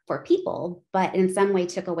for people, but in some way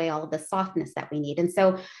took away all of the softness that we need. And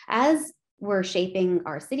so as we're shaping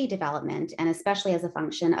our city development, and especially as a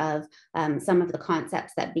function of some of the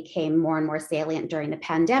concepts that became more and more salient during the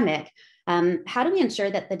pandemic, how do we ensure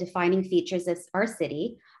that the defining features of our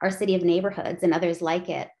city of neighborhoods and others like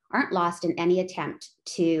it aren't lost in any attempt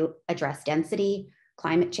to address density,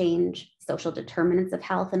 climate change, social determinants of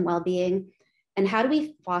health and well-being? And how do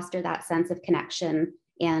we foster that sense of connection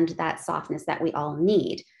and that softness that we all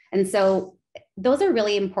need? And so those are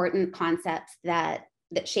really important concepts that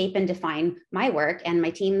shape and define my work and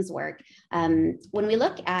my team's work. When we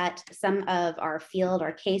look at some of our field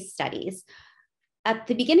or case studies, at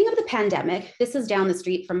the beginning of the pandemic, this is down the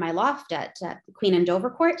street from my loft at Queen and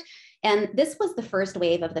Dovercourt, and this was the first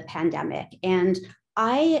wave of the pandemic. And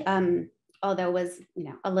I, although was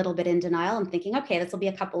a little bit in denial, I'm thinking, okay, this will be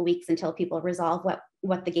a couple of weeks until people resolve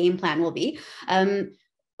what the game plan will be.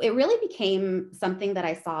 It really became something that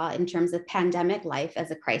I saw in terms of pandemic life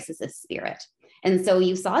as a crisis of spirit. And so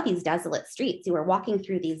you saw these desolate streets. You were walking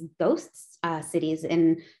through these ghost cities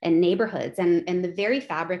and neighborhoods, and the very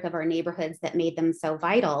fabric of our neighborhoods that made them so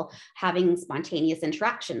vital, having spontaneous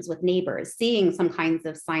interactions with neighbors, seeing some kinds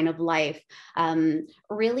of sign of life,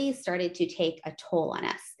 really started to take a toll on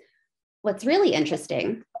us. What's really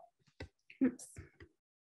interesting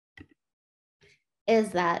is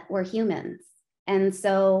that we're humans. And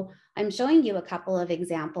so I'm showing you a couple of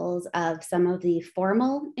examples of some of the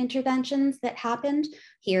formal interventions that happened.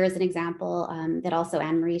 Here is an example that also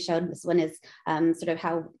Anne-Marie showed. This one is sort of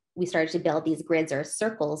how we started to build these grids or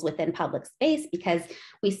circles within public space because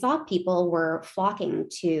we saw people were flocking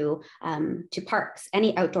to parks,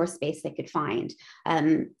 any outdoor space they could find.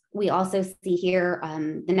 We also see here,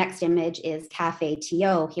 the next image is Cafe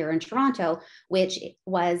TO here in Toronto, which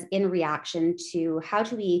was in reaction to how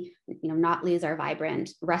do we not lose our vibrant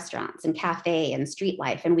restaurants and cafe and street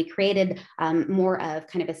life. And we created more of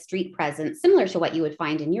kind of a street presence, similar to what you would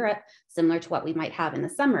find in Europe, similar to what we might have in the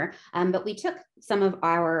summer. But we took some of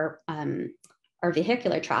our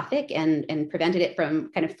vehicular traffic and prevented it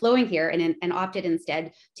from kind of flowing here and opted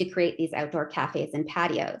instead to create these outdoor cafes and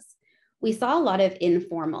patios. We saw a lot of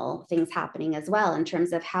informal things happening as well in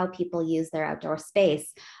terms of how people use their outdoor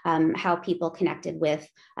space, how people connected with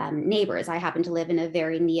neighbors. I happen to live in a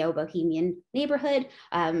very neo-bohemian neighborhood.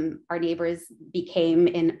 Our neighbors became,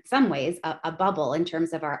 in some ways, a bubble in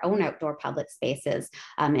terms of our own outdoor public spaces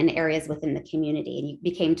and areas within the community. And you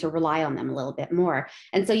became to rely on them a little bit more.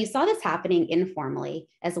 And so you saw this happening informally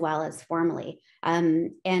as well as formally.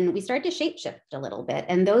 And we started to shapeshift a little bit.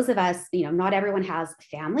 And those of us, not everyone has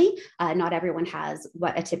family, not everyone has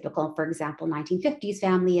what a typical, for example, 1950s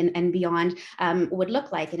family and beyond would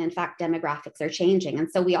look like. And in fact, demographics are changing.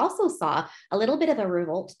 And so we also saw a little bit of a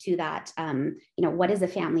revolt to that, what is a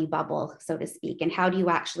family bubble, so to speak, and how do you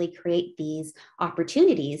actually create these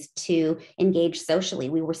opportunities to engage socially?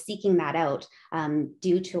 We were seeking that out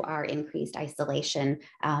due to our increased isolation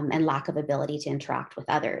and lack of ability to interact with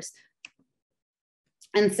others.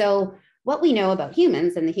 And so what we know about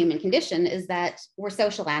humans and the human condition is that we're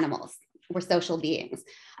social animals, we're social beings,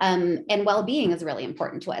 and well-being is really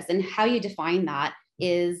important to us. And how you define that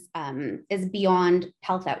is beyond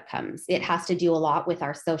health outcomes. It has to do a lot with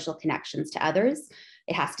our social connections to others.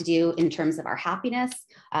 It has to do in terms of our happiness,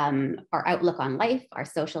 our outlook on life, our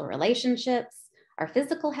social relationships, our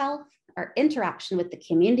physical health, our interaction with the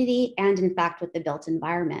community, and in fact with the built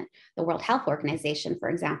environment. The World Health Organization, for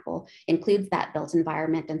example, includes that built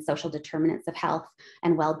environment and social determinants of health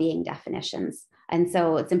and well-being definitions. And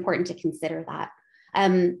so it's important to consider that.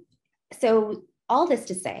 So all this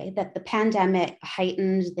to say that the pandemic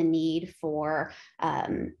heightened the need for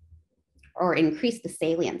or increased the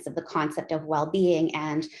salience of the concept of well-being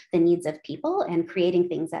and the needs of people and creating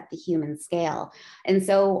things at the human scale. And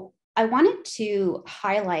so I wanted to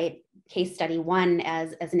highlight case study one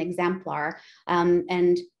as an exemplar,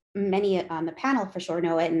 and many on the panel for sure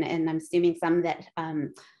know it, and I'm assuming some that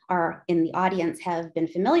are in the audience have been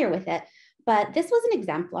familiar with it. But this was an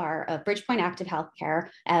exemplar of Bridgepoint Active Healthcare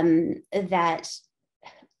that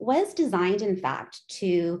was designed, in fact,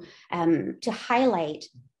 to highlight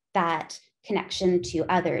that connection to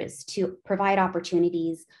others, to provide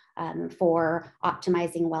opportunities for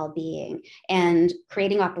optimizing well-being and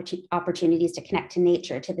creating opportunities to connect to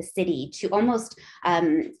nature, to the city, to almost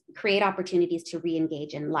create opportunities to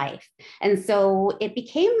re-engage in life. And so it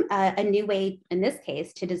became a new way, in this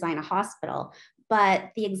case, to design a hospital.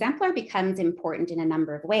 But the exemplar becomes important in a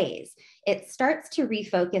number of ways. It starts to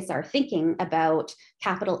refocus our thinking about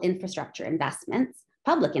capital infrastructure investments,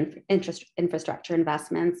 public infrastructure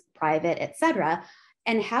investments, private, et cetera,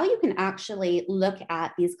 and how you can actually look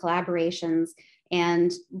at these collaborations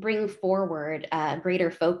and bring forward a greater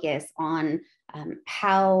focus on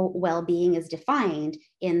how well-being is defined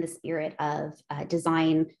in the spirit of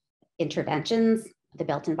design interventions, the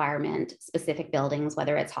built environment, specific buildings,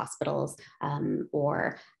 whether it's hospitals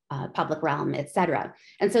or public realm, et cetera.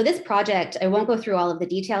 And so this project, I won't go through all of the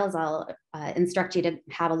details. I'll instruct you to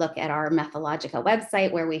have a look at our Methodologica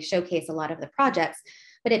website where we showcase a lot of the projects,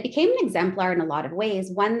 but it became an exemplar in a lot of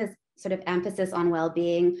ways. One, this sort of emphasis on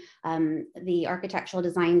well-being, the architectural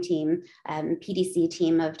design team, PDC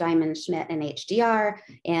team of Diamond, Schmidt, and HDR,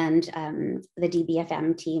 and the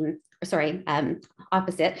DBFM team,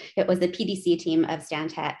 opposite, it was the PDC team of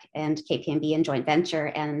Stantec and KPMB and joint venture,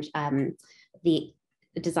 and the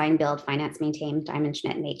design, build, finance, maintain, Diamond,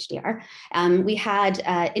 Schmidt, and HDR. We had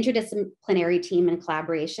interdisciplinary team in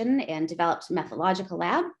collaboration and developed methodological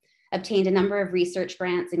lab, obtained a number of research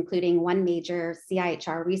grants, including one major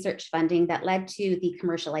CIHR research funding that led to the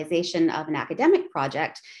commercialization of an academic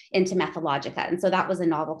project into Methodologica. And so that was a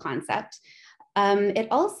novel concept. It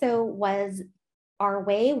also was our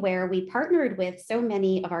way where we partnered with so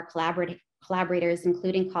many of our collaborators,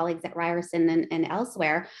 including colleagues at Ryerson and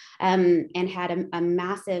elsewhere, and had a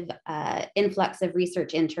massive influx of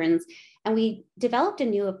research interns. And we developed a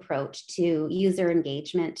new approach to user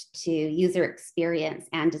engagement, to user experience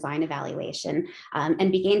and design evaluation,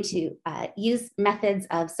 and began to use methods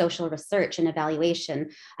of social research and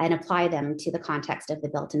evaluation and apply them to the context of the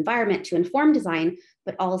built environment to inform design,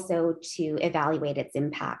 but also to evaluate its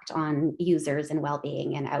impact on users and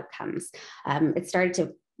well-being and outcomes. It started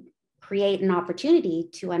to create an opportunity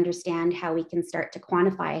to understand how we can start to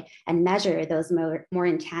quantify and measure those more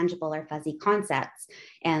intangible or fuzzy concepts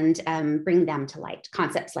and bring them to light.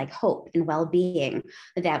 Concepts like hope and well-being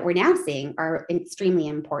that we're now seeing are extremely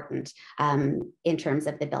important in terms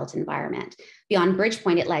of the built environment. Beyond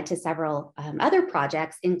Bridgepoint, it led to several other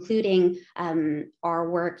projects, including our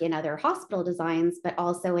work in other hospital designs, but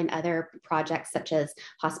also in other projects such as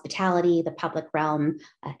hospitality, the public realm,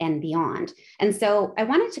 and beyond. And so I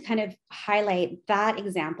wanted to kind of highlight that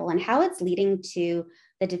example and how it's leading to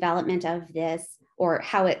the development of this, or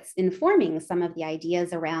how it's informing some of the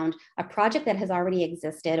ideas around a project that has already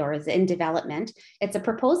existed or is in development. It's a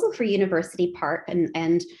proposal for University Park,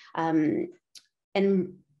 and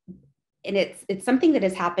it's something that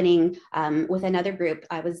is happening with another group.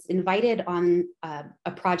 I was invited on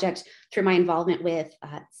a project through my involvement with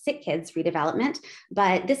Sick Kids Redevelopment,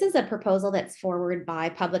 but this is a proposal that's forwarded by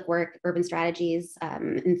Public Work, Urban Strategies,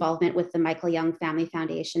 involvement with the Michael Young Family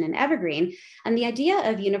Foundation and Evergreen. And the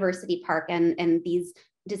idea of University Park and these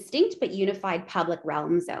distinct but unified public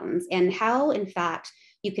realm zones, and how in fact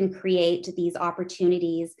you can create these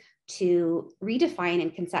opportunities to redefine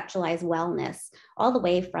and conceptualize wellness all the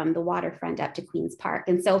way from the waterfront up to Queen's Park.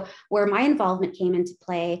 And so where my involvement came into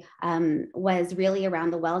play was really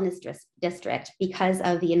around the wellness district, because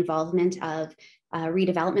of the involvement of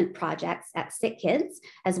redevelopment projects at Sick Kids,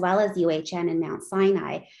 as well as UHN and Mount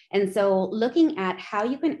Sinai. And so looking at how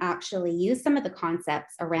you can actually use some of the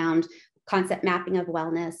concepts around concept mapping of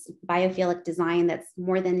wellness, biophilic design that's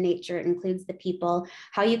more than nature, it includes the people,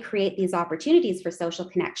 how you create these opportunities for social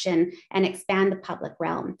connection and expand the public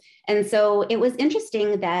realm. And so it was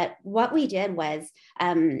interesting that what we did was,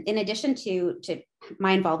 in addition to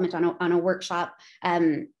my involvement on a workshop,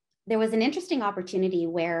 there was an interesting opportunity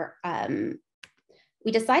where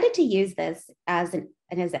we decided to use this as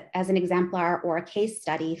an exemplar or a case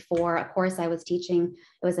study for a course I was teaching.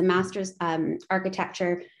 It was a master's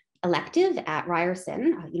architecture elective at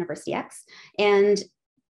Ryerson, University X. And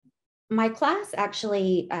my class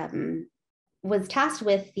actually was tasked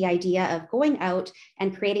with the idea of going out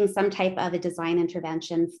and creating some type of a design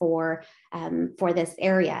intervention for this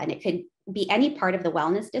area. And it could be any part of the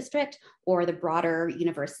wellness district or the broader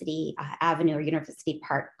University Avenue or University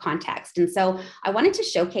Park context. And so I wanted to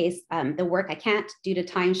showcase the work. I can't, due to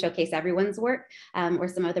time, showcase everyone's work or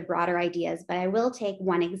some of the broader ideas, but I will take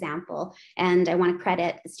one example. And I want to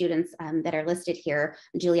credit the students that are listed here: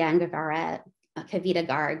 Julianne Guevara, Kavita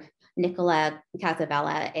Garg, Nicola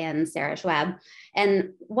Casabella, and Sarah Schwab.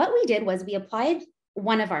 And what we did was we applied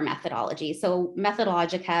one of our methodologies. So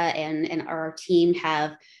Methodologica and our team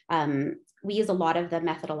have, we use a lot of the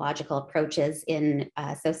methodological approaches in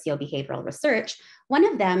socio-behavioral research. One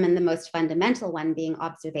of them, and the most fundamental one, being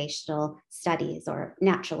observational studies or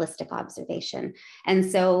naturalistic observation. And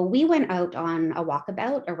so we went out on a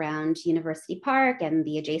walkabout around University Park and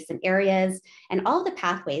the adjacent areas and all the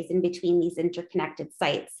pathways in between these interconnected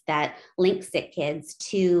sites that link Sick Kids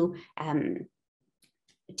to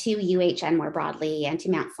UHN more broadly and to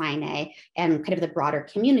Mount Sinai and kind of the broader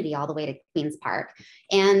community all the way to Queen's Park.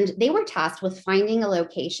 And they were tasked with finding a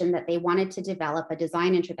location that they wanted to develop a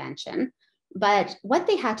design intervention. But what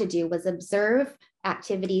they had to do was observe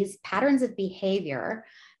activities, patterns of behavior,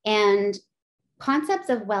 and concepts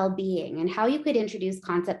of well-being and how you could introduce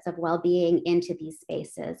concepts of well-being into these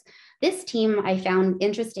spaces. This team I found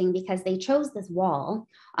interesting because they chose this wall.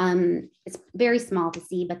 It's very small to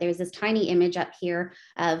see, but there's this tiny image up here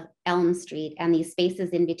of Elm Street and these spaces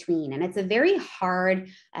in between. And it's a very hard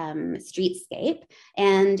streetscape,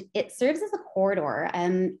 and it serves as a corridor.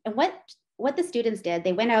 And what the students did,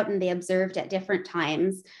 they went out and they observed at different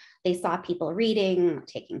times. They saw people reading,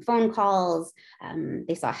 taking phone calls.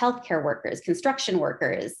 They saw healthcare workers, construction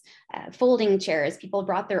workers, folding chairs. People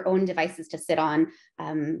brought their own devices to sit on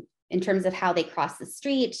in terms of how they crossed the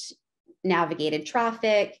street, navigated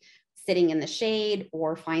traffic, sitting in the shade,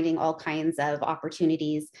 or finding all kinds of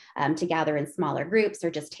opportunities to gather in smaller groups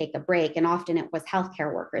or just take a break. And often it was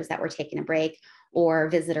healthcare workers that were taking a break or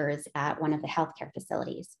visitors at one of the healthcare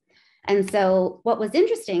facilities. And so what was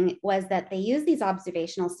interesting was that they used these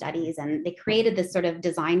observational studies and they created this sort of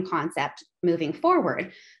design concept moving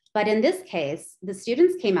forward. But in this case, the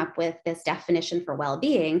students came up with this definition for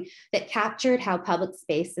well-being that captured how public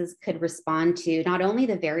spaces could respond to not only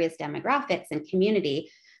the various demographics and community,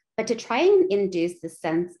 but to try and induce the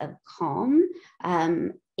sense of calm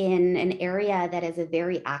in an area that is a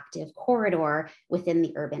very active corridor within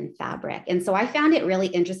the urban fabric. And so I found it really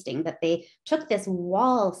interesting that they took this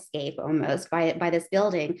wallscape almost by this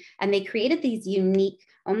building, and they created these unique,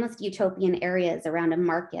 almost utopian areas around a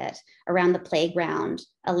market, around the playground,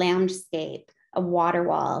 a loungescape, a water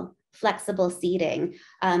wall, flexible seating,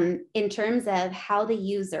 in terms of how the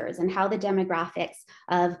users and how the demographics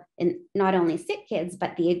of not only sick kids,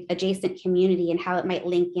 but the adjacent community and how it might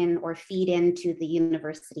link in or feed into the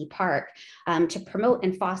university park, to promote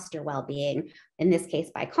and foster well-being, in this case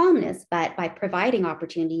by calmness, but by providing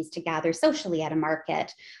opportunities to gather socially at a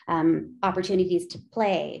market, opportunities to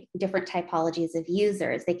play, different typologies of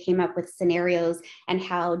users. They came up with scenarios and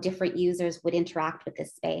how different users would interact with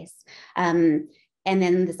this space. And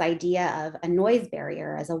then this idea of a noise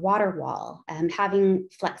barrier as a water wall, having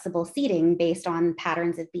flexible seating based on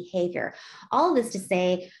patterns of behavior. All this to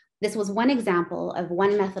say, this was one example of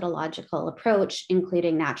one methodological approach,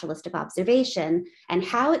 including naturalistic observation, and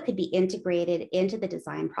how it could be integrated into the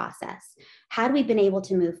design process. Had we been able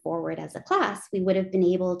to move forward as a class, we would have been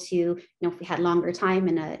able to, if we had longer time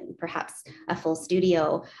and perhaps a full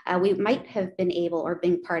studio, we might have been able, or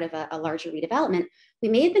being part of a larger redevelopment, we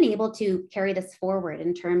may have been able to carry this forward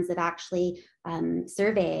in terms of actually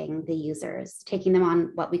surveying the users, taking them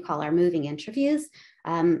on what we call our moving interviews,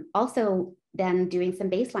 also then doing some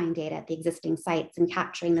baseline data at the existing sites and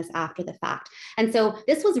capturing this after the fact. And so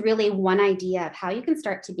this was really one idea of how you can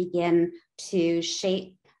start to begin to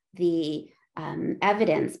shape the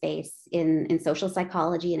evidence base in social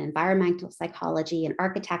psychology and environmental psychology and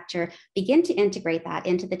architecture, begin to integrate that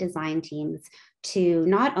into the design teams to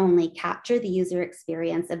not only capture the user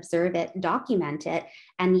experience, observe it, document it,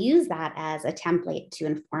 and use that as a template to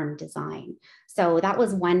inform design. So that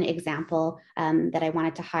was one example that I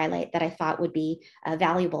wanted to highlight that I thought would be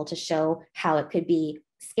valuable to show how it could be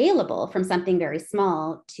scalable from something very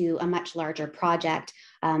small to a much larger project,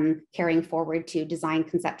 carrying forward to design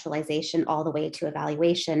conceptualization all the way to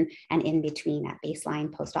evaluation and in between at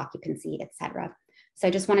baseline, post-occupancy, et cetera. So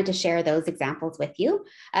I just wanted to share those examples with you.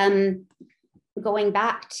 Going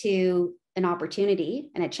back to an opportunity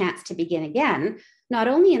and a chance to begin again, not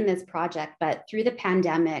only in this project, but through the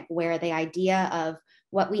pandemic, where the idea of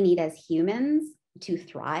what we need as humans to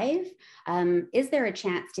thrive, is there a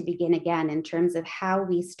chance to begin again in terms of how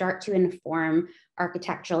we start to inform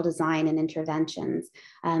architectural design and interventions,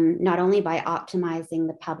 not only by optimizing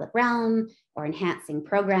the public realm or enhancing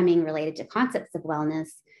programming related to concepts of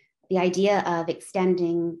wellness, the idea of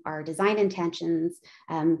extending our design intentions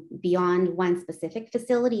beyond one specific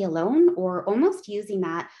facility alone, or almost using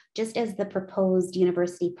that just as the proposed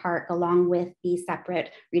university park along with the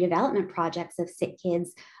separate redevelopment projects of Sick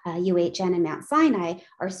Kids, UHN and Mount Sinai,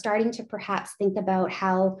 are starting to perhaps think about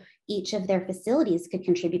how each of their facilities could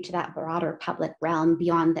contribute to that broader public realm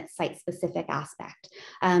beyond that site-specific aspect.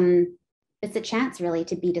 It's a chance really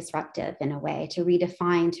to be disruptive in a way, to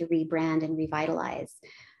redefine, to rebrand and revitalize.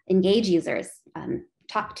 Engage users,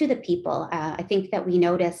 talk to the people. I think that we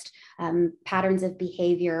noticed patterns of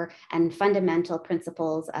behavior and fundamental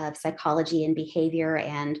principles of psychology and behavior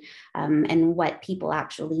and what people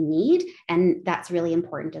actually need. And that's really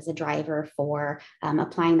important as a driver for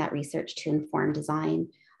applying that research to inform design,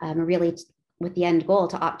 really with the end goal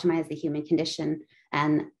to optimize the human condition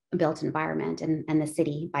and built environment and the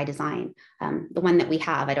city by design. The one that we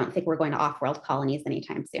have, I don't think we're going to off-world colonies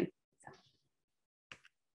anytime soon.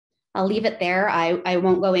 I'll leave it there. I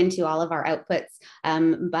won't go into all of our outputs,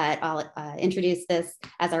 but I'll introduce this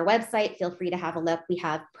as our website. Feel free to have a look. We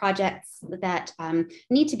have projects that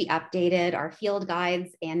need to be updated, our field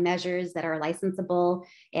guides and measures that are licensable,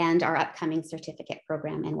 and our upcoming certificate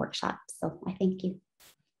program and workshops. So I thank you.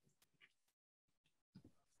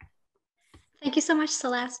 Thank you so much,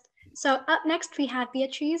 Celeste. So up next, we have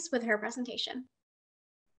Beatrice with her presentation.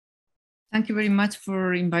 Thank you very much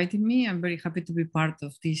for inviting me. I'm very happy to be part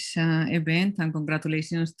of this event, and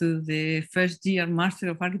congratulations to the first year Master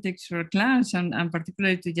of Architecture class, and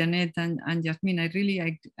particularly to Janet and Jasmine.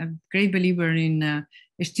 I'm a great believer in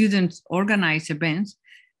students organized events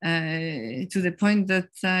to the point that,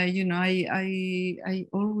 I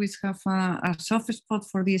always have a soft spot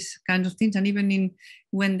for these kinds of things. And even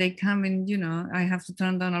when they come in, I have to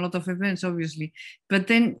turn down a lot of events, obviously. But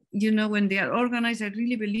then, when they are organized, I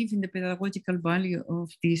really believe in the pedagogical value of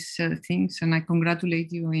these things. And I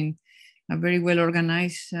congratulate you in a very well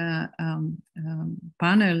organized panel.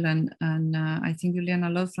 And I think you learn a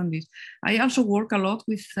lot from this. I also work a lot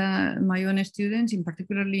with my own students, in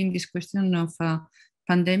particularly in this question of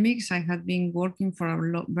pandemics. I had been working for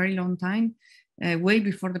a very long time, way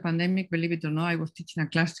before the pandemic, believe it or not. I was teaching a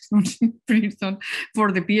class in Princeton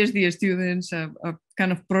for the PhD students, a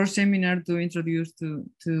kind of pro-seminar to introduce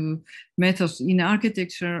to methods in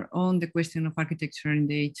architecture on the question of architecture in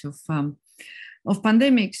the age of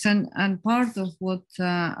pandemics. And part of what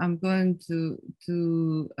I'm going to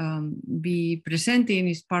be presenting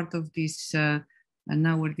is part of this, and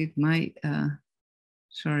now where did my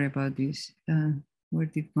Sorry about this. Where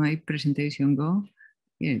did my presentation go?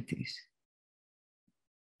 Here it is.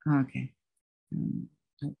 Okay. I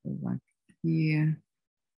go back here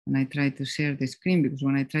and I try to share the screen, because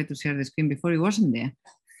when I tried to share the screen before, it wasn't there.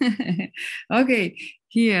 Okay,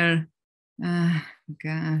 here.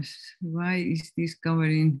 Gosh, why is this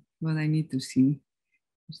covering what I need to see?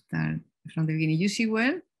 Start from the beginning. You see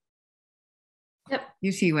well? Yep.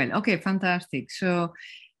 You see well. Okay, fantastic. So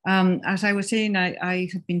as I was saying, I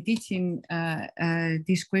have been teaching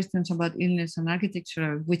these questions about illness and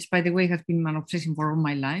architecture, which, by the way, has been my obsession for all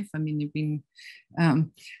my life. I mean, it's been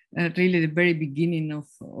really the very beginning of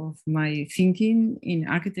my thinking in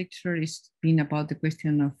architecture. It's been about the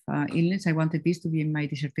question of illness. I wanted this to be in my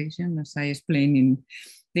dissertation, as I explained in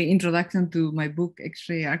the introduction to my book,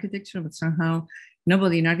 X-ray Architecture, but somehow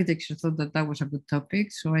nobody in architecture thought that that was a good topic.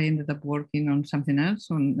 So I ended up working on something else,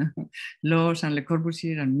 on laws and Le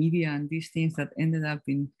Corbusier and media and these things that ended up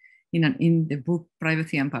in the book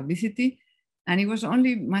Privacy and Publicity. And it was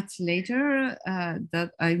only much later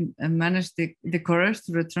that I managed the courage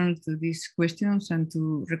to return to these questions and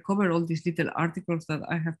to recover all these little articles that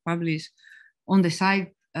I have published on the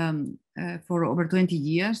site for over 20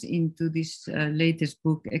 years into this latest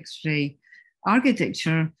book, X-ray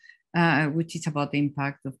Architecture, which is about the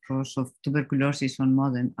impact, of course, of tuberculosis on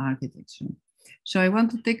modern architecture. So I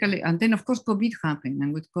want to take a look, and then of course COVID happened,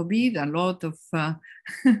 and with COVID a lot of,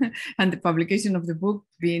 and the publication of the book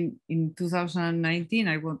being in 2019,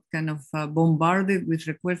 I was kind of bombarded with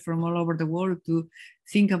requests from all over the world to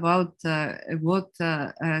think about what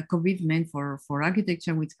COVID meant for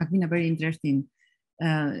architecture, which has been a very interesting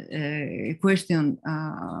question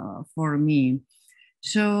for me.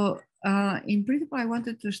 So in principle, I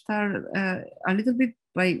wanted to start a little bit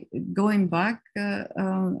by going back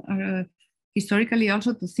historically,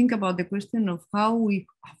 also to think about the question of how we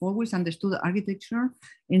have always understood architecture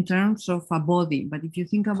in terms of a body. But if you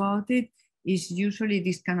think about it, it's usually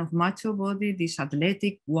this kind of macho body, this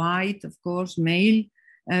athletic, white, of course, male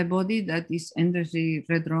body that is endlessly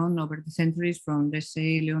redrawn over the centuries from, let's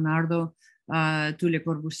say, Leonardo to Le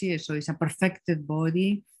Corbusier. So it's a perfected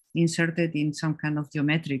body inserted in some kind of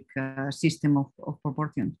geometric system of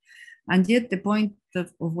proportions. And yet the point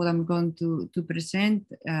of what I'm going to present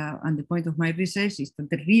and the point of my research is that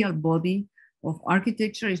the real body of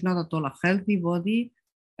architecture is not at all a healthy body,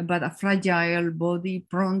 but a fragile body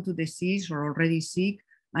prone to disease or already sick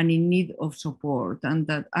and in need of support. And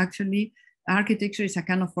that actually architecture is a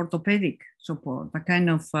kind of orthopedic support, a kind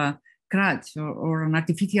of crutch or an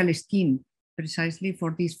artificial skin precisely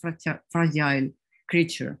for this fragile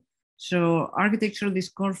creature. So architectural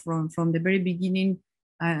discourse from the very beginning,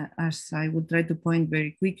 as I would try to point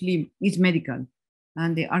very quickly, is medical.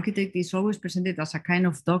 And the architect is always presented as a kind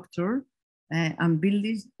of doctor and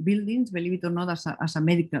buildings, believe it or not, as a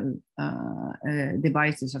medical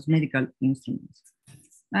devices, as medical instruments.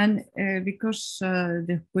 And because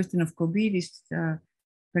the question of COVID is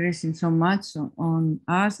pressing so much on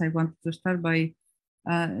us, I wanted to start by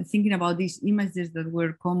thinking about these images that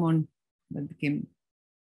were common, that became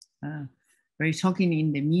very shocking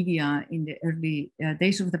in the media in the early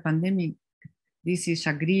days of the pandemic. This is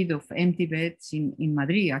a grid of empty beds in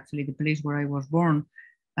Madrid, actually the place where I was born,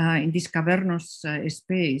 in this cavernous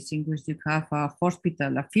space in which you have a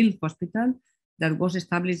hospital, a field hospital that was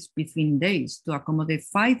established between days to accommodate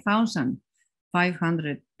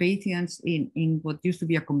 5,500 patients in what used to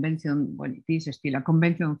be a convention, well, it is still a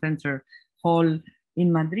convention center hall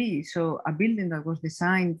in Madrid. So a building that was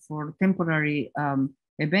designed for temporary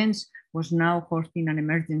events was now hosting an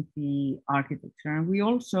emergency architecture. And we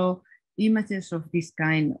also images of this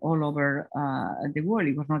kind all over the world.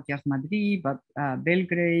 It was not just Madrid, but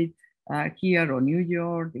Belgrade, here or New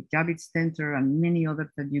York, the Javits Center, and many others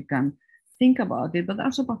that you can think about it, but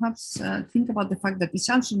also perhaps think about the fact that it's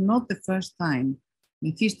also not the first time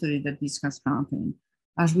in history that this has happened.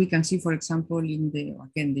 As we can see, for example, in the,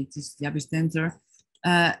 again, this is Javits Center,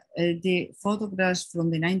 the photographs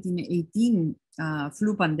from the 1918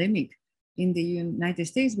 flu pandemic in the United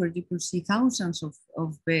States, where you could see thousands of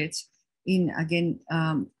beds in, again,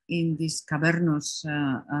 in these cavernous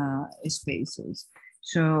spaces.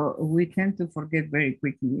 So we tend to forget very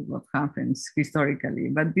quickly what happens historically,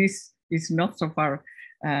 but this is not so far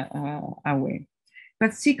away.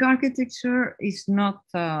 But sick architecture is not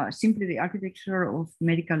simply the architecture of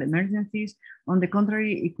medical emergencies. On the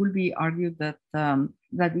contrary, it could be argued that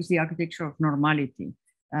that is the architecture of normality,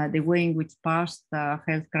 the way in which past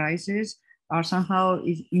health crises are somehow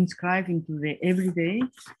inscribed into the everyday,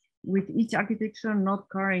 with each architecture not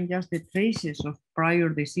carrying just the traces of prior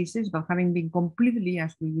diseases, but having been completely,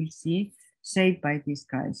 as we will see, saved by this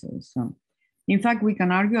crisis. So In fact, we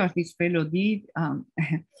can argue, as this fellow did,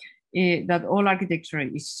 that all architecture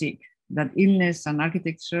is sick, that illness and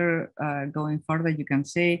architecture, going further, you can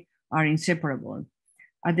say, are inseparable.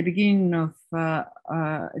 At the beginning of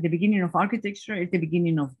architecture is the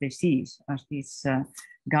beginning of disease, as this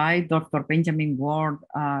guy, Dr. Benjamin Ward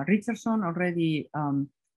Richardson, already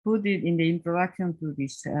put it in the introduction to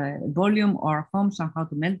this volume, Our Homes and How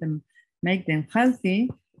to Make them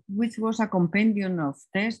Healthy, which was a compendium of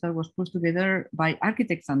tests that was put together by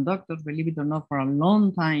architects and doctors. Believe it or not, for a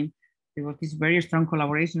long time, there was this very strong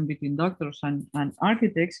collaboration between doctors and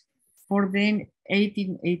architects for the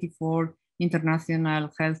 1884 International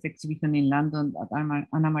Health Exhibition in London that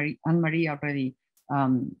Anne-Marie already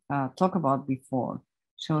talked about before.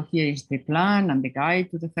 So here is the plan and the guide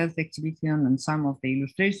to the health exhibition and some of the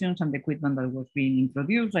illustrations and the equipment that was being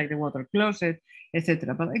introduced, like the water closet,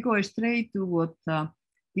 etc. But I go straight to what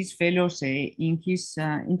this fellow say in his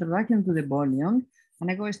introduction to the volume,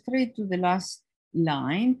 and I go straight to the last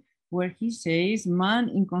line where he says, man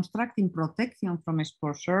in constructing protection from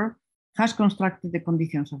exposure has constructed the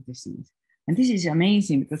conditions of disease. And this is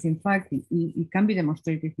amazing because in fact, it can be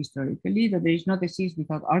demonstrated historically that there is no disease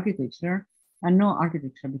without architecture and no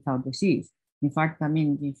architecture without disease. In fact, I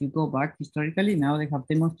mean, if you go back historically, now they have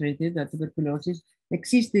demonstrated that tuberculosis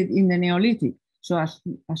existed in the Neolithic. So as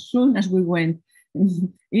soon as we went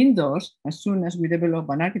indoors, as soon as we developed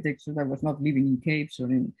an architecture that was not living in caves or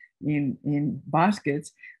in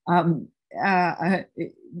baskets,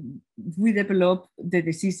 we developed the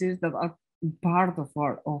diseases that are part of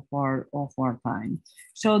our time.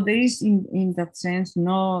 So there is in that sense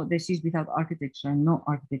no disease without architecture, no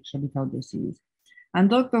architecture without disease. And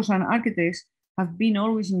doctors and architects have been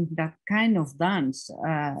always in that kind of dance,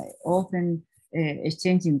 often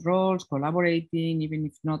exchanging roles, collaborating, even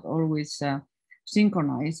if not always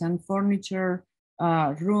synchronized. And furniture,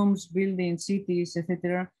 rooms, buildings, cities,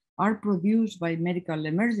 etc., are produced by medical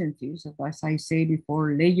emergencies, as I say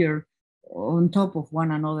before, layered on top of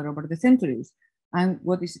one another over the centuries. And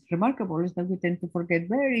what is remarkable is that we tend to forget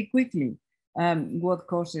very quickly what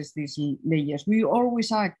causes these layers. We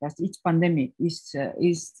always act as each pandemic each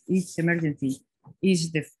emergency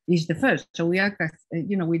is the first. So we act as,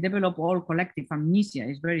 we develop all collective amnesia.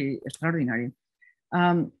 It's very extraordinary.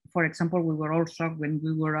 For example, we were all shocked when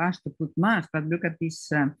we were asked to put masks, but look at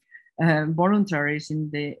these voluntaries in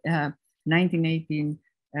the 1918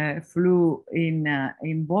 flu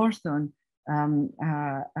in Boston,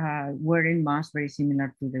 wearing masks very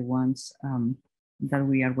similar to the ones that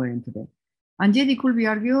we are wearing today. And yet it could be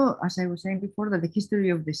argued, as I was saying before, that the history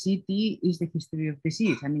of the city is the history of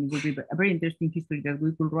disease. I mean, it would be a very interesting history that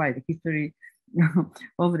we could write, the history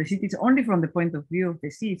of the cities only from the point of view of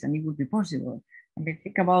disease, and it would be possible. And I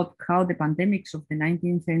think about how the pandemics of the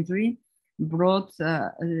 19th century brought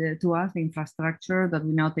to us the infrastructure that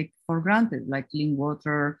we now take for granted, like clean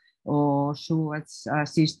water or sewage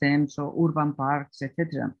systems or urban parks,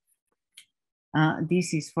 etc.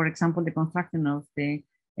 This is, for example, the construction of the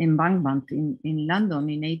embankment in London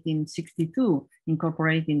in 1862,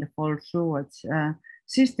 incorporating the whole sewage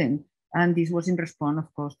system. And this was in response,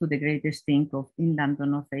 of course, to the Great Stink in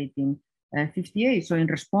London of 1858. So in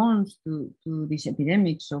response to these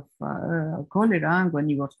epidemics of cholera, when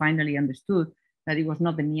it was finally understood that it was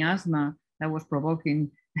not the miasma that was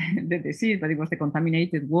provoking the disease, but it was the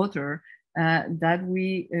contaminated water, that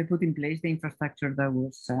we put in place the infrastructure that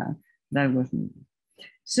was needed.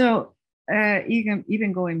 So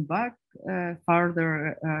even going back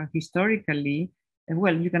further historically,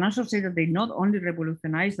 well, you can also say that they not only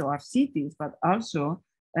revolutionized our cities, but also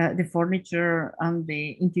the furniture and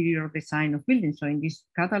the interior design of buildings. So in this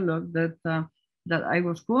catalog that I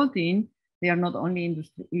was quoting, they are not only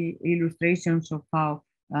illustrations of how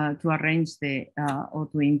to arrange or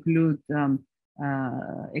to include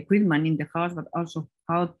equipment in the house, but also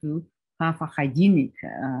how to have a hygienic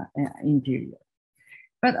interior.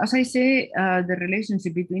 But as I say, the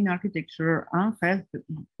relationship between architecture and health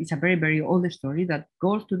is a very, very old story that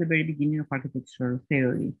goes to the very beginning of architecture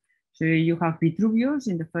theory. So you have Vitruvius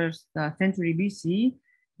in the first century BC,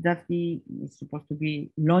 that he is supposed to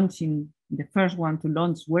be launching, the first one to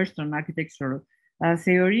launch Western architecture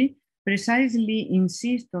theory, precisely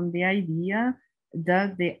insist on the idea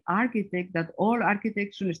that that all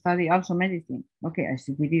architects should study also medicine. Okay, I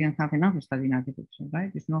see we didn't have enough studying architecture,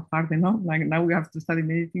 right? It's not hard enough, like now we have to study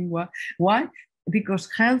medicine. Why? Because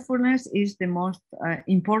healthfulness is the most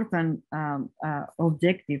important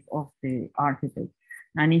objective of the architect.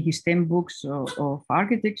 And in his 10 books of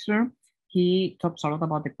architecture, he talks a lot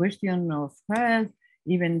about the question of health,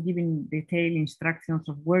 even giving detailed instructions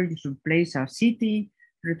of where you should place a city,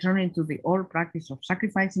 returning to the old practice of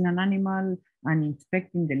sacrificing an animal and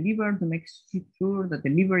inspecting the liver to make sure that the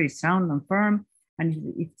liver is sound and firm. And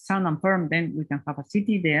if it's sound and firm, then we can have a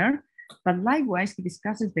city there. But likewise, he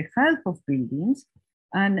discusses the health of buildings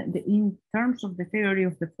and in terms of the theory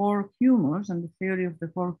of the four humors, and the theory of the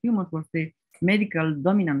four humors was the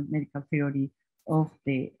dominant medical theory of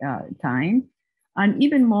the time. And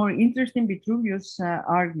even more interesting, Vitruvius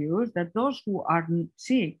argues that those who are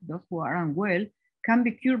sick, those who are unwell, can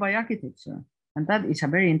be cured by architecture. And that is a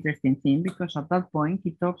very interesting thing, because at that point,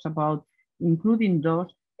 he talks about including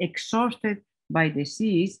those exhausted by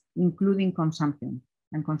disease, including consumption.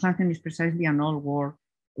 And consumption is precisely an old word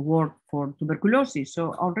for tuberculosis.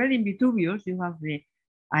 So already in Vitruvius, you have the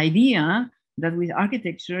idea that with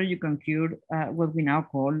architecture, you can cure what we now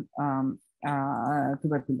call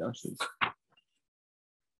tuberculosis.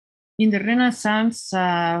 In the Renaissance,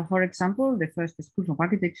 for example, the first schools of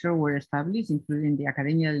architecture were established, including the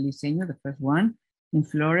Accademia del Disegno, the first one, in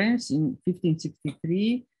Florence in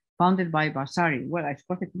 1563, founded by Vasari. Well, I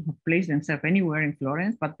suppose they could have placed themselves anywhere in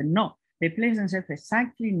Florence, but no, they placed themselves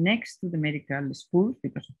exactly next to the medical schools,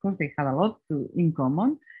 because of course they had a lot in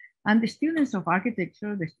common. And the students of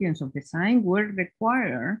architecture, the students of design, were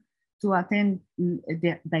required to attend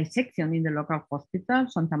the dissection in the local hospital,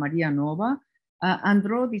 Santa Maria Nuova, and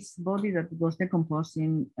draw this body that was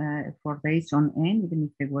decomposing for days on end, even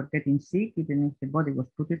if they were getting sick, even if the body was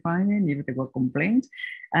putrefying, if there were complaints.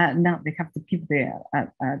 Now they have to keep there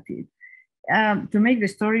at it. To make the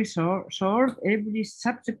story short, every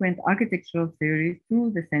subsequent architectural theory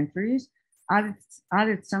through the centuries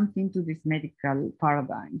added something to this medical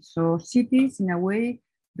paradigm. So cities, in a way,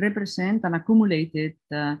 represent an accumulated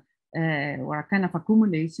or a kind of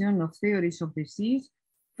accumulation of theories of disease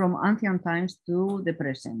from ancient times to the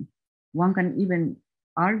present. One can even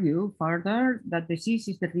argue further that disease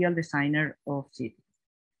is the real designer of cities.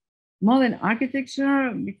 Modern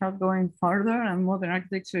architecture, without going further, and modern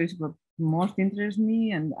architecture is what most interests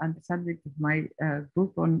me and the subject of my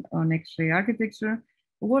book on X-ray architecture,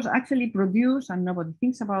 was actually produced, and nobody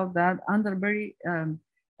thinks about that, under very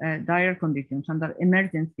dire conditions, under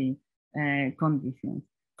emergency conditions.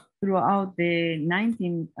 Throughout the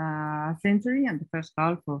 19th century and the first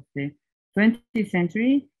half of the 20th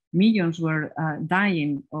century, millions were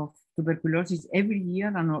dying of tuberculosis every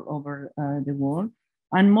year and all over the world.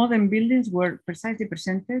 And modern buildings were precisely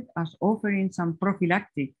presented as offering some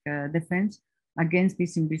prophylactic defense against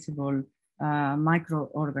this invisible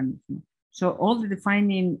microorganism. So all the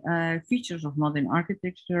defining features of modern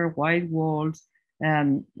architecture, wide walls,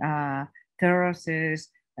 terraces,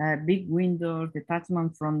 big windows,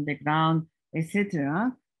 detachment from the ground,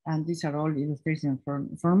 etc. And these are all illustrations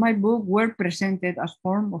from my book, were presented as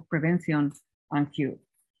form of prevention and cure.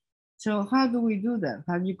 So how do we do that?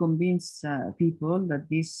 How do you convince people that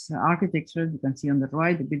this architecture, you can see on the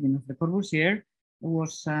right, the building of Le Corbusier,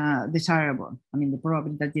 was desirable? I mean,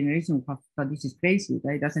 probably that generation thought this is crazy,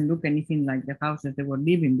 right? It doesn't look anything like the houses they were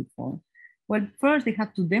living before. Well, first they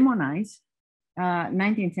had to demonize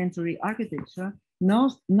 19th century architecture,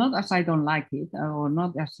 not as I don't like it, or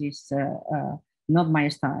not as is not my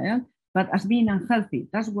style, but as being unhealthy.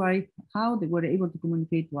 That's how they were able to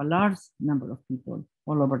communicate to a large number of people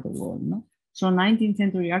all over the world. No? So 19th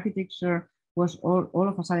century architecture was all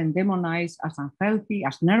of a sudden demonized as unhealthy,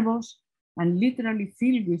 as nervous, and literally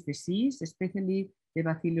filled with disease, especially the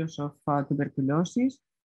bacillus of tuberculosis.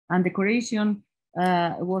 And decoration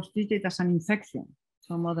was treated as an infection.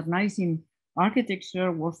 So modernizing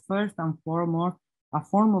architecture was first and foremost a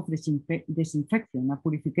form of disinfection, a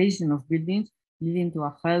purification of buildings, leading to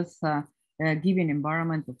a health-giving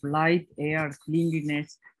environment of light, air,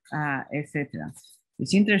 cleanliness, etc.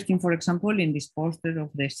 It's interesting, for example, in this poster of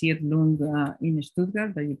the Siedlung in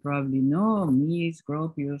Stuttgart that you probably know, Mies,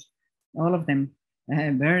 Gropius, all of them,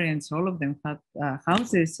 variants, all of them had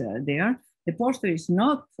houses there. The poster is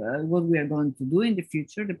not what we are going to do in the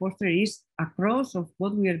future. The poster is a cross of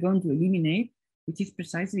what we are going to eliminate, which is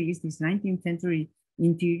precisely this 19th century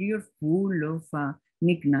interior full of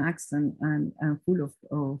knickknacks and full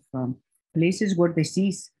of places where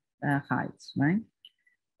disease hides, right?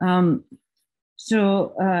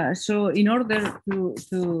 So in order to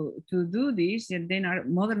do this, and then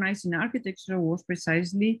modernizing architecture was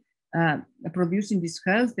precisely producing this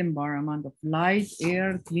health environment of light,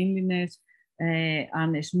 air, cleanliness,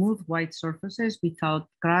 and smooth white surfaces without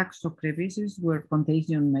cracks or crevices where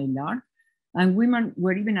contagion may lurk. And women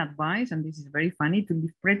were even advised, and this is very funny, to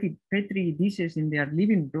leave petri dishes in their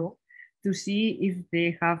living room to see if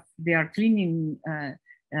their cleaning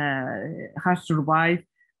has survived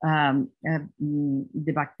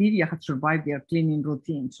the bacteria had survived their cleaning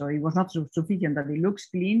routine. So it was not sufficient that it looks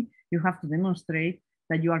clean. You have to demonstrate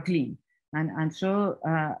that you are clean. And so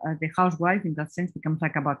the housewife, in that sense, becomes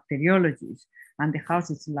like a bacteriologist, and the house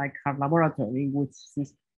is like her laboratory, which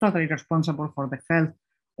is totally responsible for the health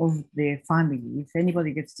of the family. If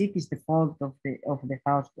anybody gets sick, it's the fault of the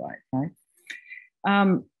housewife, right?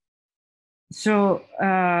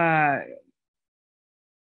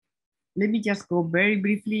 Let me just go very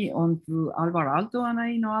briefly on to Alvar Aalto and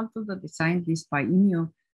Aino Aalto, that designed this Paimio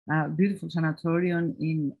beautiful sanatorium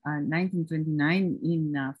in 1929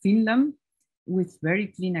 in Finland, with very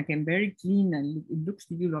clean, again, very clean, and it looks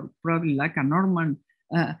to you probably like a Norman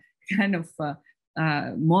kind of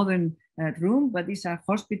modern room, but it's a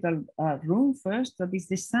hospital room first that is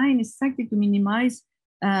designed exactly to minimize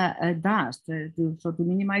dust, to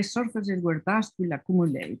minimize surfaces where dust will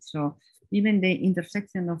accumulate. So even the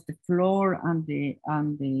intersection of the floor and the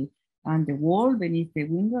wall beneath the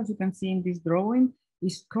window, as you can see in this drawing,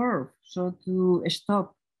 is curved, so to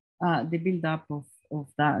stop the buildup of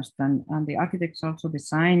dust. And the architects also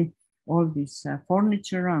design all this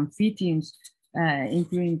furniture and fittings,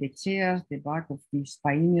 including the chairs. The back of these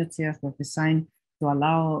Paimio chairs was designed to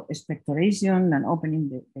allow expectoration and opening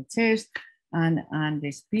the chest, and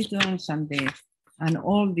the spitons and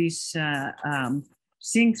all these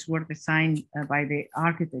sinks were designed by the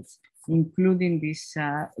architects, including these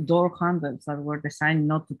door handles that were designed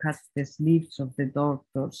not to cut the sleeves of the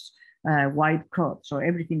doctor's white coat. So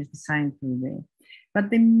everything is designed to the. But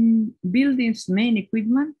the building's main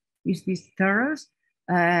equipment is this terrace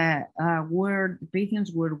where the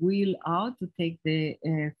patients were wheeled out to take the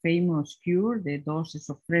famous cure, the doses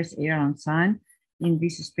of fresh air and sun, in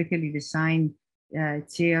these specially designed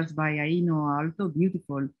chairs by Aino Aalto,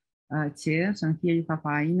 beautiful chairs. And here you have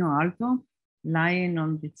Aino Aalto lying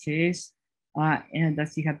on the chairs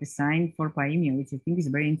that she had designed for Paimio, which I think is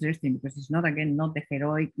very interesting, because it's not, again, not the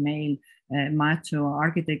heroic male macho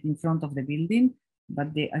architect in front of the building,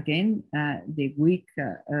 but the weak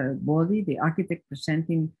body, the architect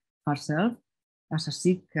presenting herself as a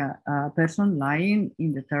sick person lying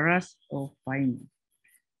in the terrace of Paimio.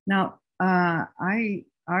 Now, I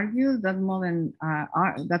argue that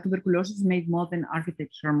that tuberculosis made modern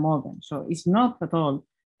architecture modern. So it's not at all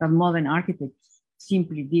that modern architects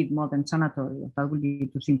simply did modern sanatoriums. That would be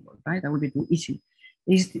too simple, right? That would be too easy.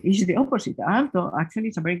 It's the opposite. Aalto actually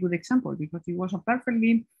is a very good example, because he was a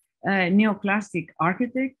perfectly neoclassic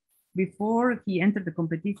architect before he entered the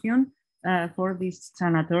competition for this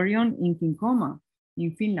sanatorium in Kinkoma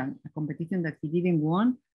in Finland, a competition that he didn't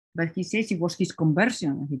win, but he says it was his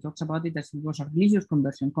conversion. He talks about it as it was a religious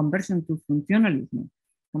conversion to functionalism,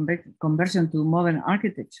 conversion to modern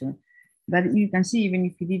architecture. But you can see, even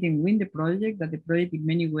if he didn't win the project, that the project in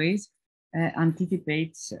many ways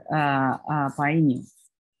anticipates Paimio.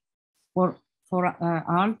 For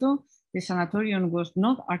Aalto, the sanatorium was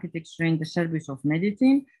not architecture in the service of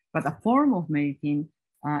medicine, but a form of medicine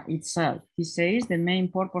itself. He says the main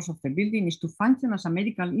purpose of the building is to function as a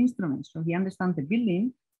medical instrument. So he understands the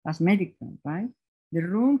building as medical, right? The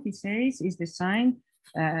room, he says, is designed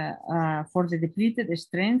for the depleted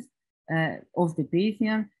strength of the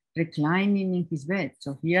patient reclining in his bed.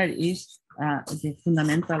 So here is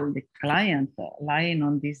the client lying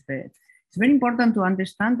on this bed. It's very important to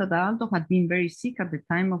understand that Aalto had been very sick at the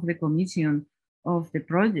time of the commission of the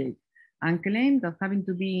project, and claimed that having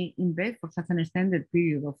to be in bed for such an extended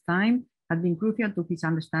period of time had been crucial to his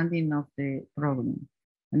understanding of the problem.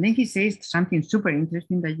 And then he says something super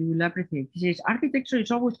interesting that you will appreciate. He says, architecture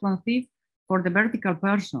is always conceived for the vertical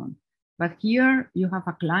person, but here you have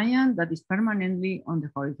a client that is permanently on the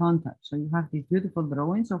horizontal. So you have these beautiful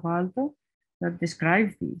drawings of Aalto that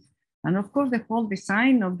describe this. And of course, the whole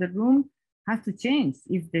design of the room has to change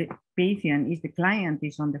if the patient, if the client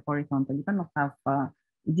is on the horizontal. You cannot have,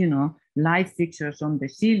 light fixtures on the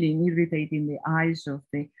ceiling irritating the eyes of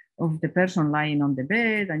the person lying on the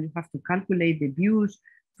bed, and you have to calculate the views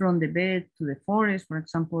from the bed to the forest. For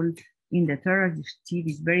example, in the terrace, you see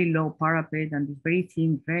this very low parapet and this very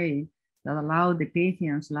thin rail that allow the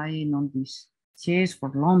patients lying on these chairs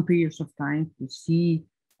for long periods of time to see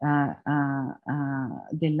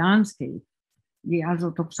the landscape. He also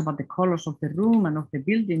talks about the colors of the room and of the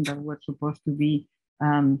building that were supposed to be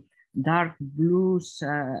dark blues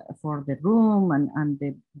for the room, and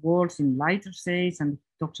the walls in lighter shades, and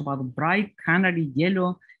talks about bright canary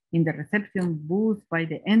yellow in the reception booth by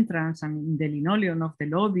the entrance and in the linoleum of the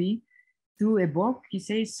lobby, to evoke, he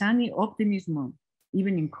says, sunny optimism,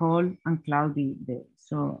 even in cold and cloudy days.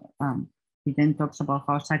 So he then talks about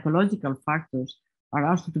how psychological factors are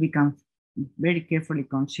also to become very carefully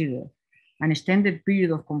considered. An extended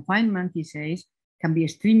period of confinement, he says, can be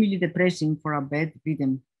extremely depressing for a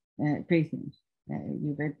bedridden patient.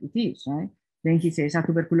 You bet it is, right? Then he says a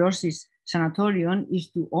tuberculosis sanatorium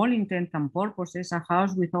is to all intents and purposes a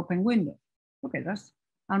house with open windows. Okay, that's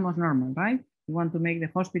almost normal, right? You want to make the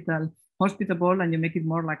hospital hospitable and you make it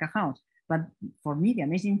more like a house. But for me, the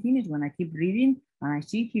amazing thing is when I keep reading and I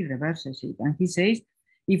see he reverses it. And he says,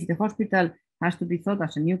 if the hospital has to be thought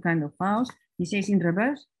as a new kind of house, he says in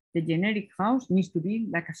reverse, the generic house needs to be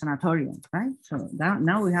like a sanatorium, right? So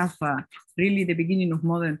now we have really the beginning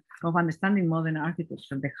of understanding modern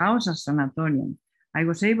architecture, the house as sanatorium. I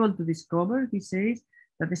was able to discover, he says,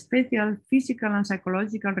 that the special physical and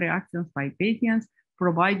psychological reactions by patients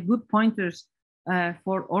provide good pointers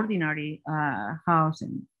for ordinary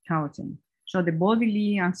housing. So the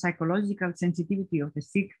bodily and psychological sensitivity of the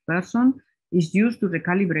sick person is used to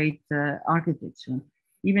recalibrate architecture.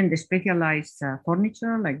 Even the specialized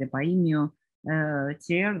furniture, like the Paino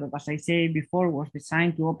chair, that, as I said before, was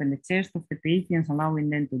designed to open the chest of the patients, allowing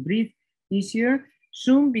them to breathe easier,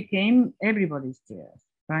 soon became everybody's chairs,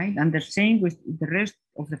 right? And the same with the rest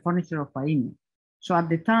of the furniture of Paino. So at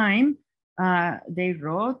the time, they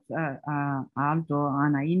wrote, Alvar Aalto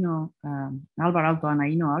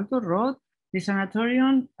Anaino wrote, the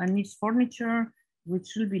sanatorium and its furniture, which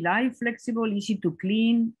should be light, flexible, easy to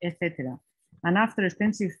clean, etc. And after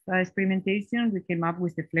extensive experimentation, we came up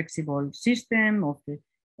with the flexible system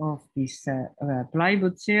of these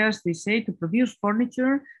plywood chairs, they say, to produce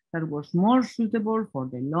furniture that was more suitable for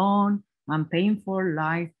the long and painful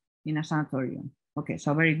life in a sanatorium. Okay,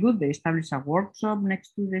 so very good. They established a workshop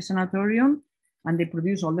next to the sanatorium and they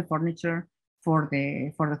produce all the furniture for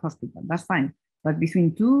the hospital. That's fine. But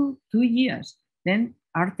between two years, then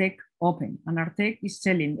Artec opened, and Artec is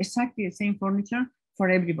selling exactly the same furniture for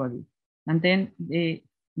everybody. And then the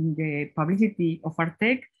publicity of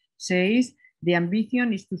Artec says the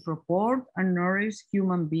ambition is to support and nourish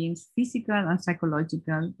human beings' physical and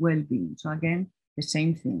psychological well-being. So again, the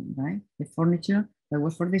same thing, right? The furniture that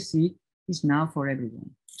was for the sick is now for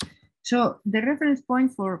everyone. So the reference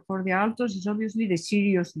point for the Aaltos is obviously the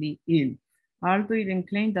seriously ill. Aalto even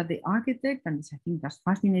claimed that the architect, and I think that's a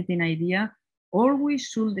fascinating idea, always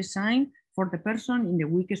should design for the person in the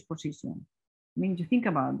weakest position. I mean, you think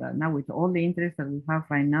about that now with all the interest that we have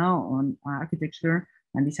right now on architecture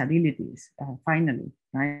and disabilities, finally,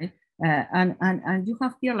 right? And you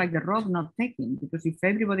have here like the road not taken, because if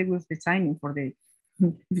everybody was designing for if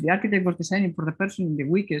the architect was designing for the person in the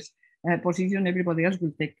weakest position, everybody else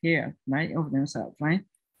will take care, right, of themselves, right?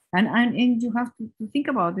 And you have to think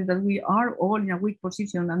about it, that we are all in a weak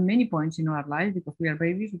position at many points in our life, because we are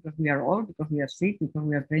babies, because we are old, because we are sick, because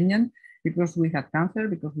we are pregnant, because we have cancer,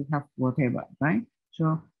 because we have whatever, right?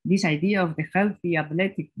 So this idea of the healthy,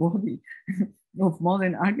 athletic body of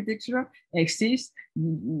modern architecture exists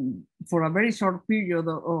for a very short period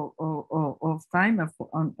of time,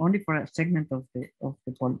 only for a segment of the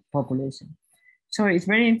population. So it's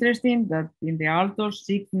very interesting that in the Aaltos,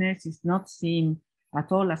 sickness is not seen at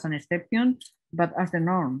all as an exception, but as the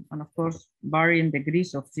norm. And of course, varying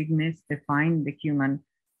degrees of sickness define the human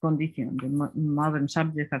condition. The modern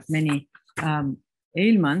subject has many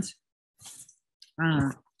ailments,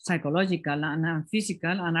 psychological and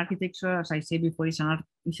physical, and architecture, as I said before, is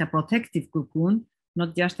a protective cocoon,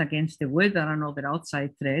 not just against the weather and other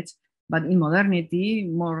outside threats, but in modernity,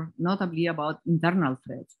 more notably about internal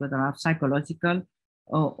threats, whether psychological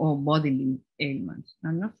or bodily ailments.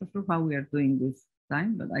 I'm not so sure how we are doing this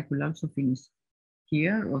time, but I could also finish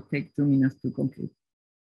here or take 2 minutes to conclude.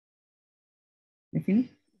 I finish?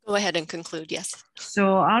 Go ahead and conclude, yes. So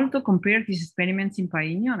Aalto compared his experiments in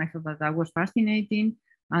Paino, and I thought that was fascinating,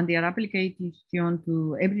 and their application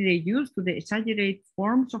to everyday use, to the exaggerated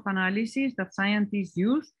forms of analysis that scientists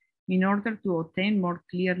use in order to obtain more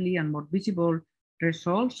clearly and more visible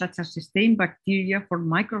results, such as sustained bacteria for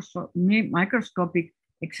microscopic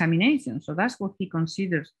examination. So that's what he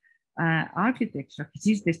considers architecture. He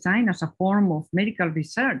sees design as a form of medical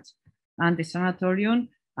research, and the sanatorium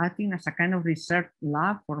acting as a kind of research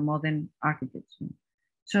lab for modern architecture.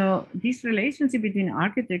 So this relationship between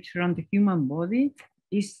architecture and the human body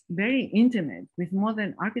is very intimate. With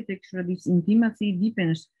modern architecture, this intimacy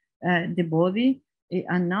deepens the body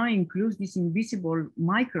and now includes these invisible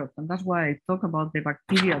microbes. And that's why I talk about the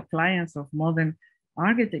bacterial clients of modern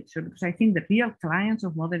architecture, because I think the real clients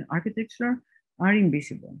of modern architecture are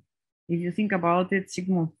invisible. If you think about it,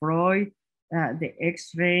 Sigmund Freud, the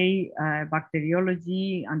X-ray,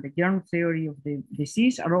 bacteriology, and the germ theory of the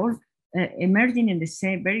disease are all emerging in the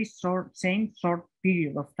same short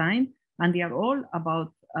period of time, and they are all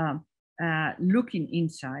about looking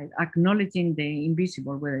inside, acknowledging the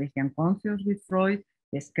invisible, whether it's the unconscious with Freud,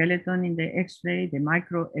 the skeleton in the X-ray, the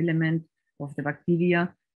micro element of the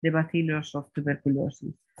bacteria, the bacillus of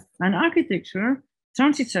tuberculosis. And architecture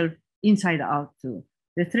turns itself inside out too.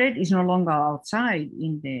 The thread is no longer outside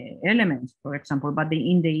in the elements, for example, but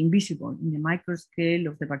in the invisible, in the micro scale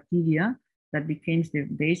of the bacteria that becomes the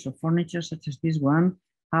base of furniture such as this one,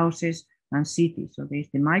 houses and cities. So there's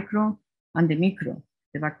the micro and the micro,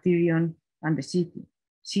 the bacterium and the city.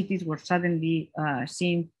 Cities were suddenly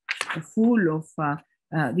seen full of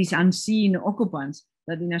these unseen occupants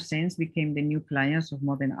that in a sense became the new clients of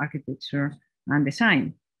modern architecture and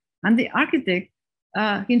design. And the architect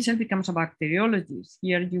himself becomes a bacteriologist.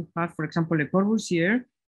 Here you have, for example, Le Corbusier,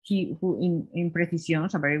 who in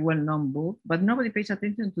Precisions, a very well-known book, but nobody pays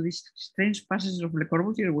attention to these strange passages of Le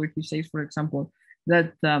Corbusier where he says, for example,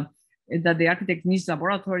 that the architect needs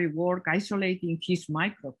laboratory work isolating his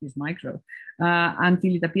microbe,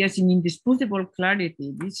 until it appears in indisputable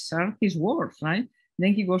clarity. These are his words, right?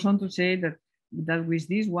 Then he goes on to say that with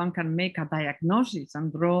this one can make a diagnosis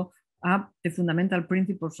and draw up the fundamental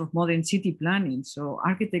principles of modern city planning. So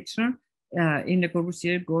architecture in Le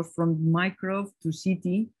Corbusier goes from microbe to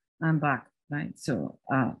city and back, right? So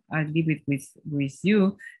I'll leave it with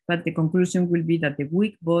you, but the conclusion will be that the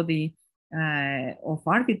weak body of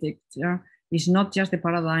architecture is not just the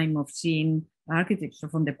paradigm of seeing architecture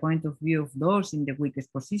from the point of view of those in the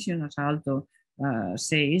weakest position, as Alto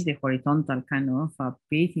says, the horizontal kind of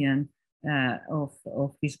Pathian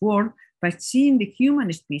of his work, but seeing the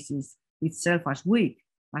human species itself as weak,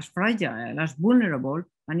 as fragile, as vulnerable,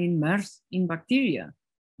 and immersed in bacteria.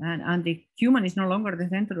 And the human is no longer the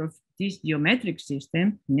center of this geometric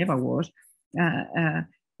system, never was.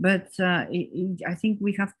 But I think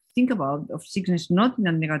we have to think about of sickness not in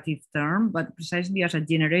a negative term, but precisely as a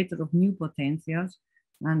generator of new potentials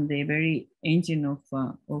and the very engine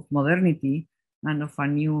of modernity and of a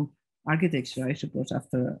new architecture, I suppose,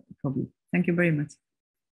 after COVID. Thank you very much.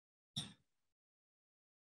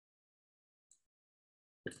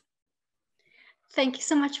 Thank you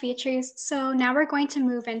so much, Beatriz. So now we're going to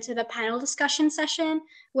move into the panel discussion session,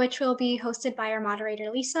 which will be hosted by our moderator,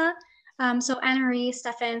 Lisa. So Anne-Marie,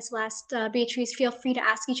 Stefan, Celeste, Beatriz, feel free to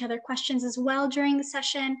ask each other questions as well during the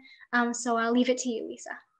session. So I'll leave it to you,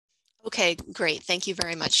 Lisa. Okay, great. Thank you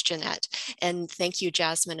very much, Jeanette. And thank you,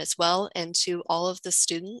 Jasmine, as well. And to all of the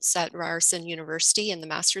students at Ryerson University in the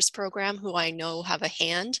master's program who I know have a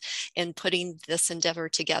hand in putting this endeavor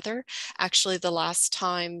together. Actually, the last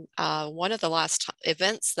time, one of the last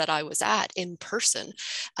events that I was at in person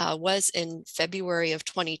was in February of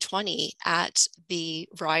 2020 at the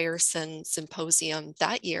Ryerson Symposium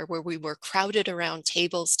that year, where we were crowded around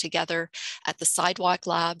tables together at the Sidewalk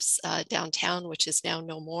Labs downtown, which is now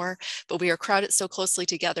no more. But we are crowded so closely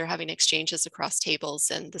together, having exchanges across tables,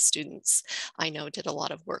 and the students I know did a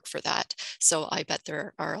lot of work for that. So I bet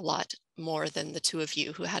there are a lot more than the two of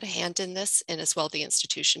you who had a hand in this, and as well the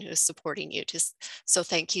institution who is supporting you. So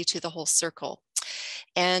thank you to the whole circle.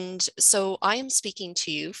 And so I am speaking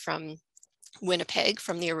to you from Winnipeg,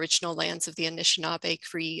 from the original lands of the Anishinaabe,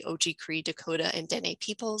 Cree, Oji-Cree, Dakota, and Dene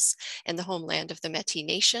peoples, and the homeland of the Métis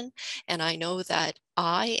Nation. And I know that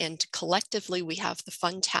I and collectively we have the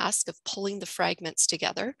fun task of pulling the fragments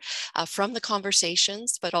together from the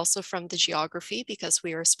conversations, but also from the geography, because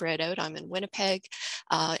we are spread out. I'm in Winnipeg,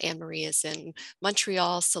 Anne-Marie is in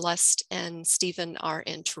Montreal, Celeste and Stephen are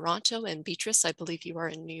in Toronto, and Beatrice, I believe you are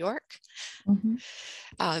in New York.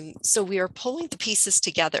 Mm-hmm. So we are pulling the pieces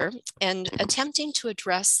together and attempting to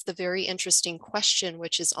address the very interesting question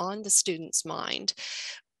which is on the student's mind,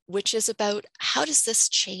 which is about how does this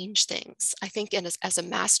change things? I think as a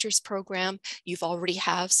master's program, you've already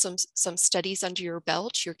have some studies under your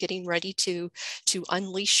belt. You're getting ready to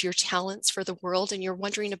unleash your talents for the world, and you're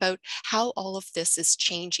wondering about how all of this is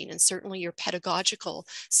changing. And certainly your pedagogical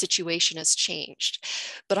situation has changed.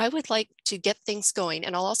 But I would like to get things going.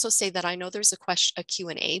 And I'll also say that I know there's a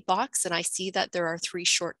Q&A box, and I see that there are 3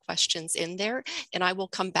 short questions in there, and I will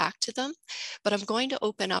come back to them. But I'm going to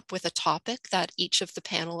open up with a topic that each of the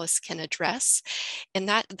panelists can address. And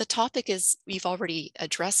that the topic is, we've already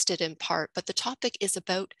addressed it in part, but the topic is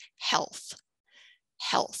about health,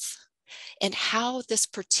 and how this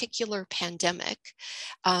particular pandemic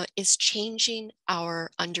is changing our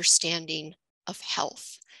understanding of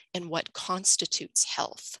health and what constitutes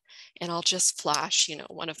health. And I'll just flash,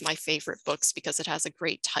 one of my favorite books because it has a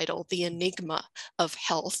great title, The Enigma of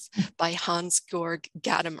Health by Hans-Georg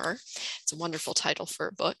Gadamer. It's a wonderful title for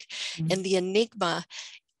a book. Mm-hmm. And the enigma,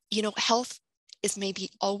 health is maybe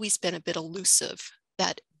always been a bit elusive,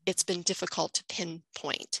 that it's been difficult to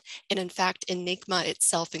pinpoint. And in fact, enigma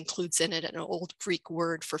itself includes in it an old Greek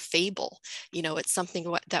word for fable. You know, it's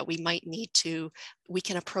something that we might need to, we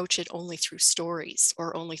can approach it only through stories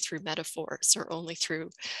or only through metaphors or only through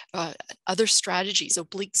other strategies,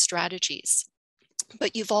 oblique strategies.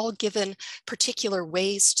 But you've all given particular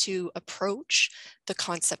ways to approach the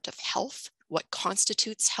concept of health, what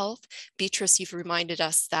constitutes health. Beatrice, you've reminded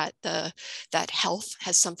us that that health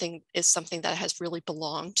is something that has really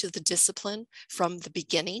belonged to the discipline from the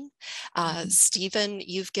beginning. Stephen,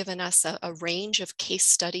 you've given us a range of case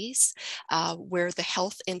studies where the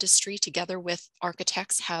health industry, together with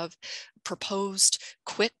architects, have proposed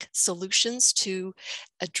quick solutions to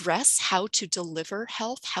address how to deliver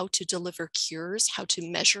health, how to deliver cures, how to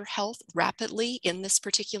measure health rapidly in this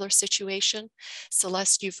particular situation.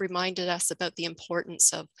 Celeste, you've reminded us about the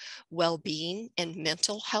importance of well-being and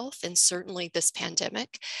mental health, and certainly this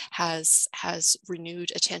pandemic has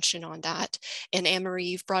renewed attention on that. And Anne-Marie,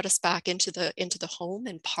 you've brought us back into the home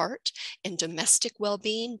in part, and domestic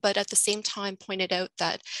well-being, but at the same time pointed out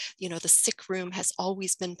that, you know, the sick room has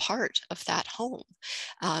always been part of that home.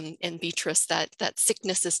 And Beatrice, that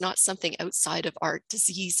sickness is not something outside of art.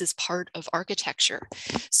 Disease is part of architecture.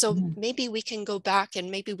 So maybe we can go back,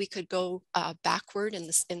 and maybe we could go backward in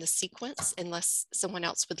the sequence, unless someone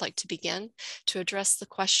else would like to begin, to address the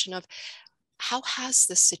question of how has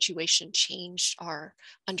this situation changed our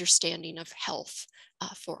understanding of health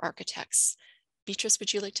for architects? Beatrice,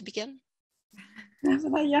 would you like to begin?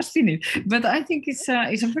 I just finished, but I think it's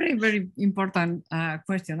a very, very important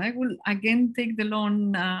question. I will again take the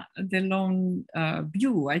long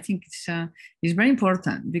view. I think it's very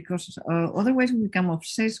important, because otherwise we become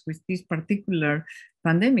obsessed with this particular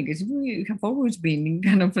pandemic. We have always been in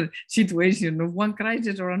kind of a situation of one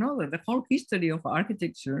crisis or another. The whole history of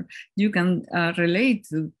architecture, you can relate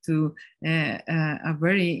to a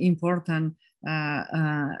very important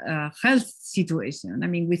health situation. I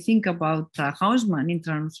mean, we think about Haussmann in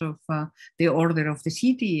terms of the order of the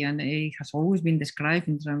city, and it has always been described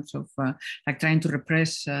in terms of like trying to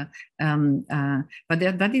repress, but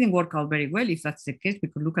that didn't work out very well, if that's the case,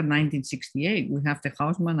 because look at 1968, we have the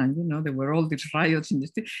Haussmann, and you know, there were all these riots in the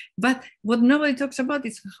street. But what nobody talks about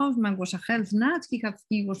is Haussmann was a health nut.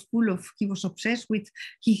 He was obsessed with,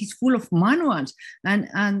 he's full of manuals, and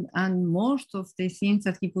most of the things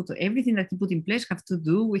that he put, everything that he put in place have to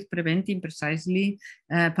do with preventing precisely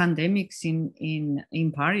pandemics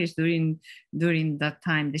in Paris during that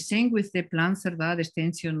time. The same with the Plan Cerdà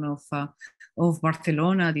extension of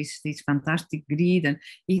Barcelona, this fantastic grid, and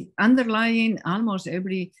it underlying almost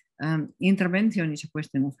every intervention is a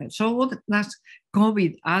question of health. So what does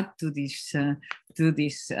COVID add to this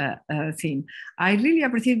theme? I really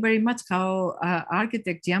appreciate very much how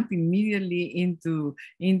architects jump immediately into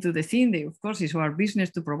the theme. Of course, it's our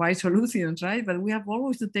business to provide solutions, right? But we have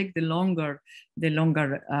always to take the longer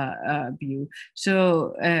view.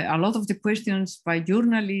 So a lot of the questions by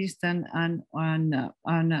journalists and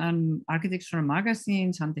architectural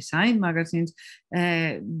magazines and design magazines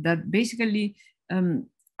that basically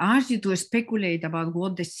ask you to speculate about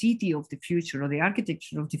what the city of the future or the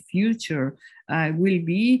architecture of the future will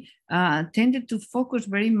be, tended to focus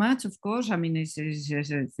very much, of course, I mean, it's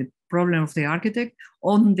the problem of the architect,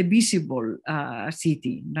 on the visible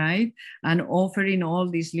city, right? And offering all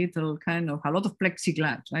these little kind of, a lot of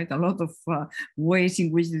plexiglass, right? A lot of ways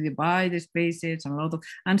in which they divide the spaces,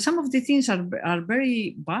 and some of the things are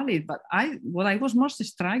very valid, but what I was most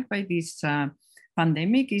struck by this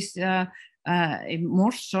pandemic is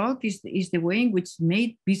more shock is the way in which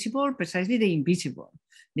made visible precisely the invisible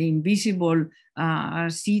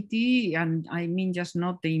city, and I mean just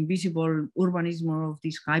not the invisible urbanism of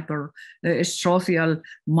these hyper social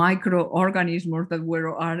microorganisms that were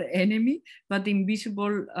our enemy, but the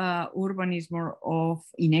invisible urbanism of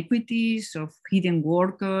inequities, of hidden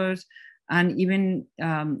workers, and even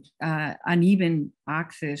uneven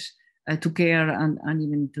access to care and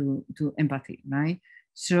even to empathy, right?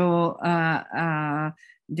 So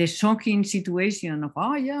the shocking situation of,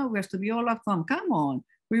 oh yeah, we have to be all at home. Come on,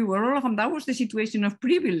 we were all at home. That was the situation of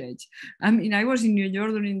privilege. I mean, I was in New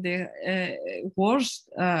York during the worst,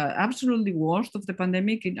 absolutely worst of the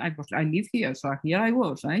pandemic. I live here, so here I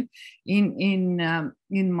was, right? In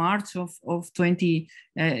in March of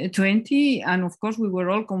 2020. And of course, we were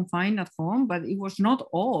all confined at home, but it was not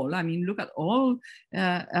all. I mean, look at all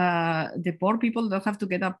the poor people that have to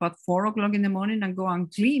get up at 4 o'clock in the morning and go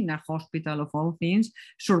and clean a hospital, of all things,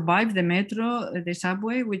 survive the metro, the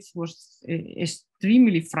subway, which was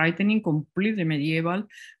extremely frightening, completely medieval,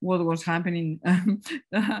 what was happening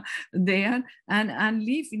there, and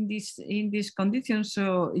live in these conditions.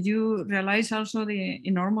 So you realize also the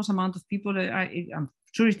enormous amount of people. I'm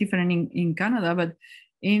sure it's different in Canada, but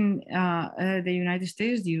in the United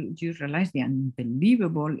States, you realize the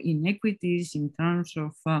unbelievable inequities in terms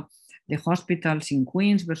of the hospitals in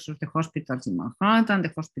Queens versus the hospitals in Manhattan,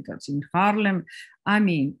 the hospitals in Harlem. I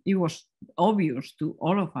mean, it was obvious to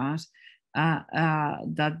all of us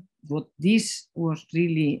that what this was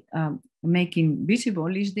really making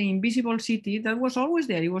visible is the invisible city that was always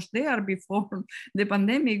there. It was there before the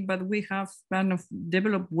pandemic, but we have kind of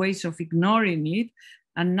developed ways of ignoring it.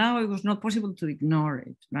 And now it was not possible to ignore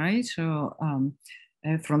it, right? So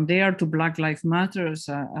from there to Black Lives Matters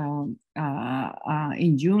in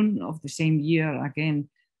June of the same year, again,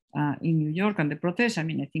 in New York, and the protests, I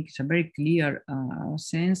mean, I think it's a very clear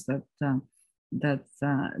sense that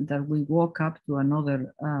that we woke up to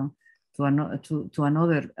another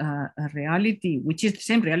reality, which is the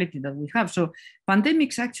same reality that we have. So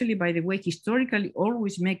pandemics actually, by the way, historically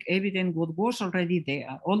always make evident what was already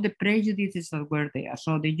there, all the prejudices that were there.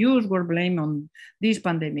 So the Jews were blamed on this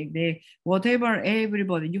pandemic,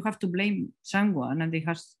 everybody, you have to blame someone, and there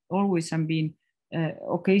has always been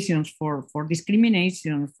occasions for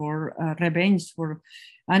discrimination, for revenge,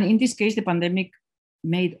 and in this case, the pandemic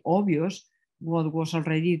made obvious what was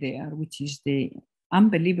already there, which is the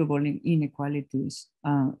unbelievable inequalities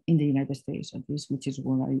in the United States, at least, which is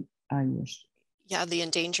what I was. Yeah, the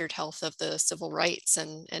endangered health of the civil rights.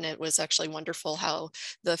 And it was actually wonderful how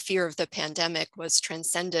the fear of the pandemic was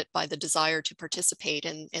transcended by the desire to participate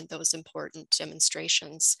in those important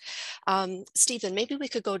demonstrations. Stephen, maybe we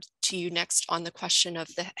could go to you next on the question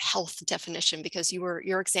of the health definition, because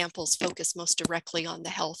your examples focus most directly on the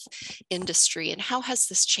health industry. And how has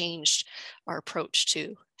this changed our approach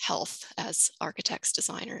to health as architects,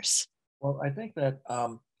 designers? Well, I think that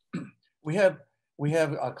we have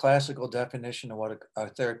a classical definition of what a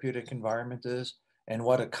therapeutic environment is and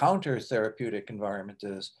what a counter-therapeutic environment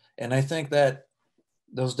is. And I think that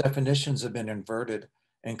those definitions have been inverted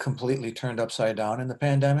and completely turned upside down in the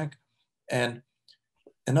pandemic. And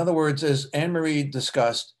in other words, as Anne-Marie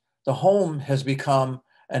discussed, the home has become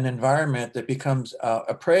an environment that becomes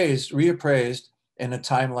reappraised in a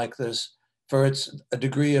time like this for a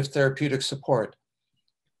degree of therapeutic support.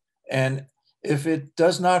 And if it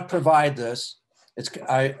does not provide this,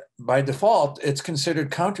 by default, it's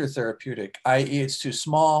considered counter-therapeutic, i.e. it's too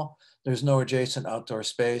small, there's no adjacent outdoor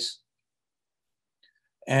space.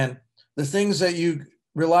 And the things that you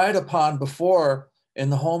relied upon before in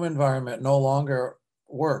the home environment no longer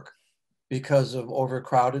work because of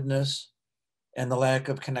overcrowdedness and the lack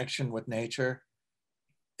of connection with nature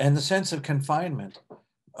and the sense of confinement.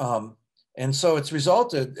 And so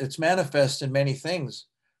it's manifest in many things,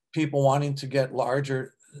 people wanting to get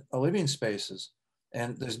larger living spaces.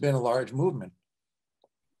 And there's been a large movement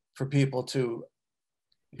for people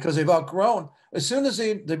because they've outgrown, as soon as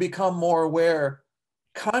they become more aware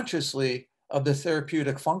consciously of the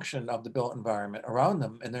therapeutic function of the built environment around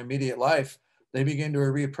them in their immediate life, they begin to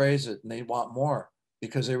reappraise it and they want more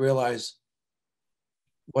because they realize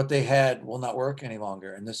what they had will not work any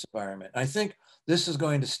longer in this environment. And I think this is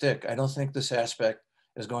going to stick. I don't think this aspect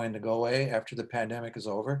is going to go away after the pandemic is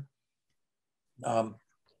over.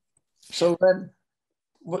 So then,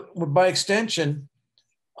 by extension,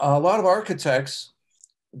 a lot of architects,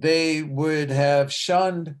 they would have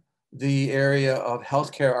shunned the area of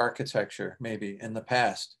healthcare architecture maybe in the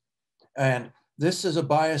past. And this is a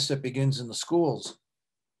bias that begins in the schools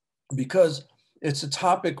because it's a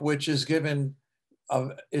topic which is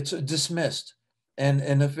it's dismissed.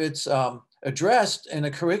 And if it's addressed in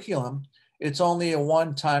a curriculum, it's only a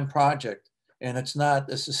one-time project and it's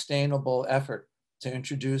not a sustainable effort to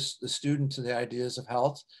introduce the student to the ideas of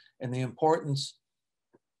health and the importance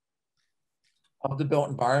of the built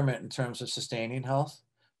environment in terms of sustaining health,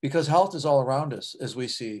 because health is all around us, as we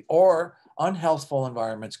see, or unhealthful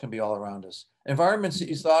environments can be all around us. Environments that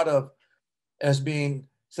you thought of as being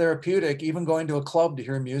therapeutic, even going to a club to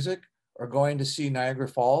hear music or going to see Niagara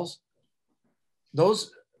Falls, well,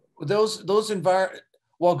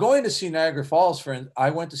 going to see Niagara Falls,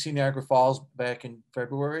 I went to see Niagara Falls back in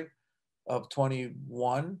February of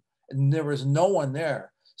 21, and there was no one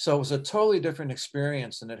there. So it was a totally different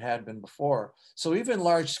experience than it had been before. So even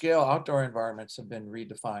large scale outdoor environments have been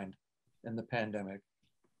redefined in the pandemic.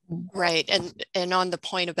 Right. And on the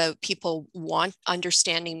point about people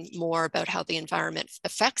understanding more about how the environment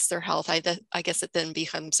affects their health, I guess it then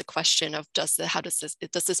becomes a question of does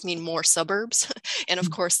this mean more suburbs? And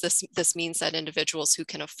of course, this means that individuals who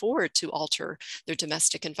can afford to alter their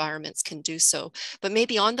domestic environments can do so. But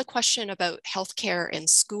maybe on the question about healthcare and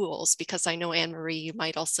schools, because I know Anne-Marie, you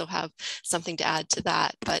might also have something to add to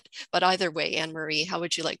that. But either way, Anne-Marie, how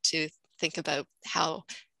would you like to think about how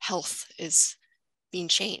health is being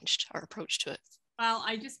changed, our approach to it? Well,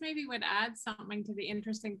 I just maybe would add something to the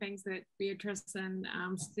interesting things that Beatrice and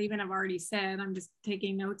Stephen have already said. I'm just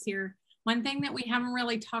taking notes here. One thing that we haven't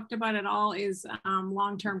really talked about at all is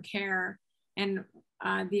long-term care and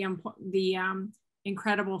the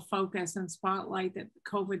incredible focus and spotlight that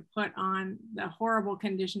COVID put on the horrible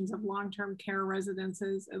conditions of long-term care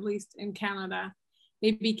residences, at least in Canada.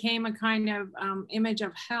 They became a kind of image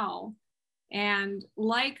of hell. And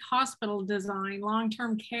like hospital design,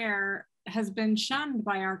 long-term care has been shunned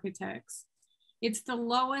by architects. It's the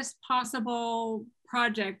lowest possible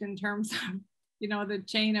project in terms of, the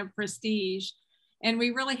chain of prestige. And we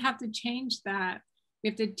really have to change that. We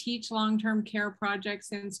have to teach long-term care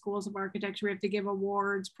projects in schools of architecture. We have to give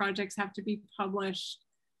awards. Projects have to be published.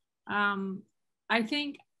 I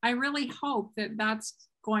really hope that that's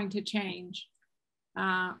going to change.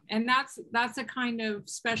 And that's a kind of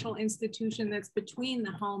special institution that's between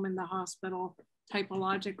the home and the hospital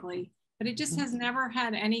typologically, but it just has never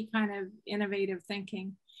had any kind of innovative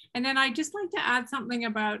thinking. And then I'd just like to add something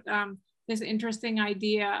about this interesting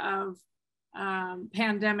idea of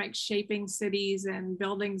pandemics shaping cities and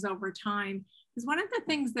buildings over time. Because one of the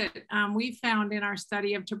things that we found in our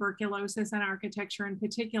study of tuberculosis and architecture in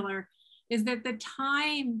particular is that the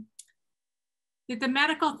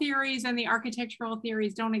medical theories and the architectural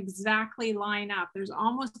theories don't exactly line up. There's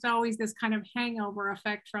almost always this kind of hangover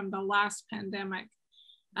effect from the last pandemic.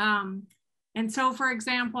 And so, for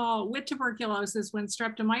example, with tuberculosis, when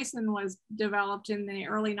streptomycin was developed in the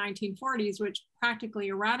early 1940s, which practically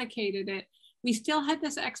eradicated it, we still had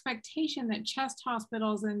this expectation that chest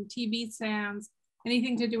hospitals and TB stands,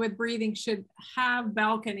 anything to do with breathing, should have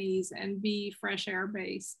balconies and be fresh air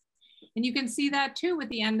based. And you can see that too with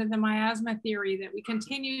the end of the miasma theory, that we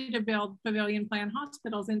continue to build pavilion plan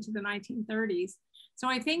hospitals into the 1930s. So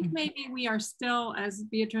I think maybe we are still, as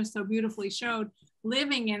Beatrice so beautifully showed,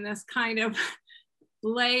 living in this kind of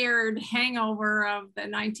layered hangover of the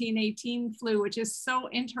 1918 flu, which is so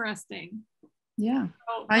interesting. Yeah,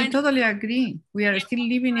 I totally agree. We are still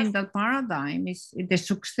living in that paradigm. It's the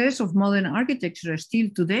success of modern architecture still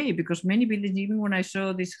today, because many buildings, even when I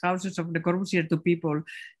show these houses of Le Corbusier to people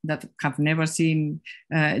that have never seen,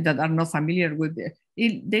 that are not familiar with it,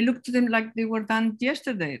 they look to them like they were done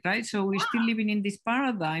yesterday, right? So we're still living in this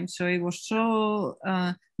paradigm. So it was so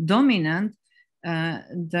dominant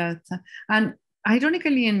that, and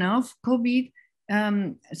ironically enough, COVID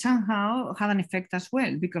somehow had an effect as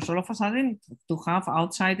well, because all of a sudden to have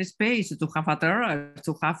outside space, to have a terrace,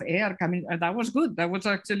 to have air coming, that was good. That was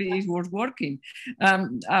actually, it was working.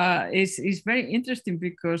 It's very interesting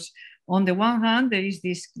because on the one hand, there is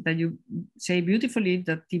this that you say beautifully,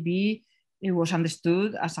 that TB, it was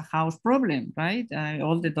understood as a house problem, right?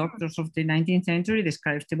 All the doctors of the 19th century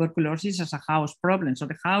described tuberculosis as a house problem. So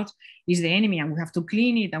the house is the enemy, and we have to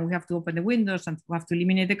clean it, and we have to open the windows, and we have to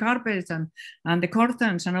eliminate the carpets and the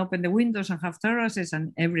curtains, and open the windows and have terraces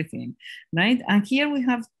and everything, right? And here we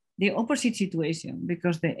have the opposite situation,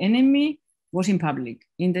 because the enemy was in public,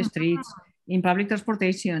 in the streets, in public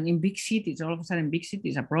transportation, in big cities. All of a sudden, big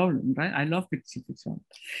cities are a problem, right? I love big cities. So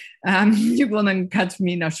you wouldn't catch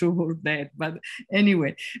me in a suburb dead, but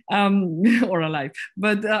anyway, or alive.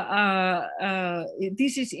 But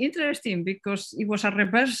this is interesting because it was a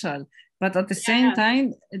reversal. But at the same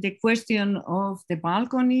time, the question of the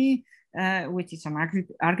balcony, which is an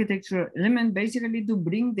architectural element, basically to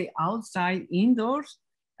bring the outside indoors,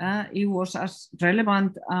 it was as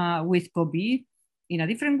relevant with COVID, in a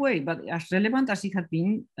different way, but as relevant as it had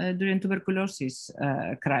been during tuberculosis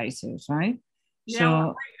crisis, right? Yeah, so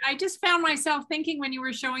well, I just found myself thinking when you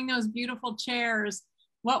were showing those beautiful chairs,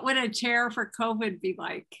 what would a chair for COVID be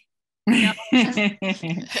like? You know?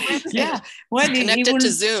 Yeah, well, connected to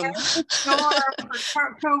Zoom.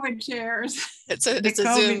 For COVID chairs. It's a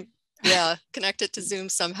Zoom. Yeah, connected to Zoom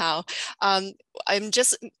somehow. I'm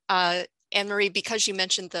just Anne-Marie, because you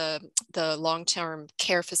mentioned the long-term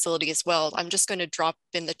care facility as well, I'm just going to drop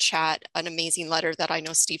in the chat an amazing letter that I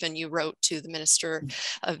know, Stephen, you wrote to the Minister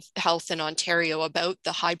of Health in Ontario about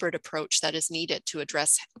the hybrid approach that is needed to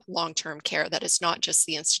address long-term care. That is not just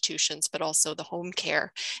the institutions, but also the home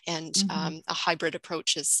care, and a hybrid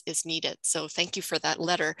approach is needed. So thank you for that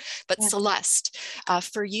letter. But yeah. Celeste,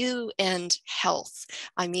 for you and health,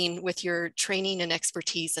 I mean, with your training and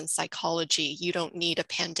expertise in psychology, you don't need a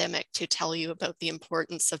pandemic to tell you about the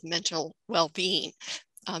importance of mental well-being,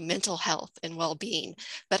 mental health and well-being.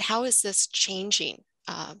 But how is this changing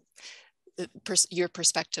your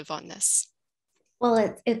perspective on this?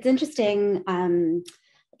 Well, it's interesting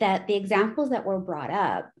that the examples that were brought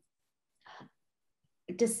up,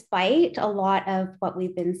 despite a lot of what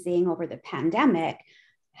we've been seeing over the pandemic,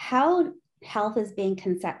 how health is being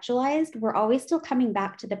conceptualized, we're always still coming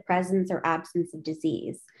back to the presence or absence of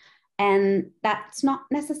disease. And that's not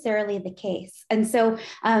necessarily the case. And so,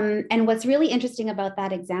 and what's really interesting about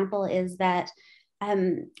that example is that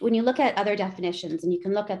when you look at other definitions, and you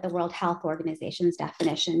can look at the World Health Organization's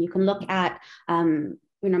definition, you can look at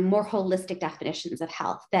more holistic definitions of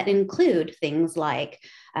health that include things like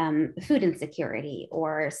food insecurity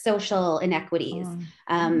or social inequities,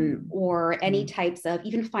 or any types of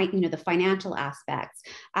even the financial aspects,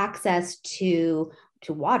 access to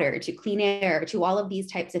water, to clean air, to all of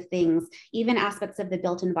these types of things, even aspects of the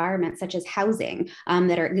built environment, such as housing,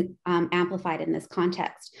 that are amplified in this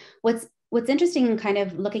context. What's interesting in kind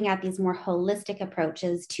of looking at these more holistic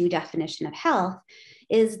approaches to definition of health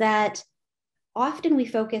is that often we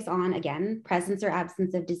focus on, again, presence or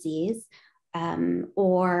absence of disease,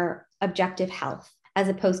 or objective health, as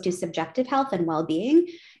opposed to subjective health and well-being.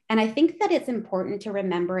 And I think that it's important to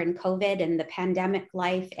remember in COVID and the pandemic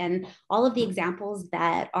life and all of the examples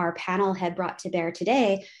that our panel had brought to bear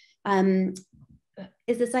today,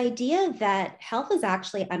 is this idea that health is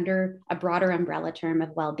actually under a broader umbrella term of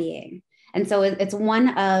well-being. And so it's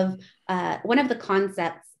one of the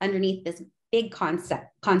concepts underneath this big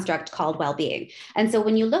construct called well-being. And so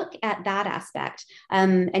when you look at that aspect,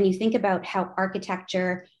 and you think about how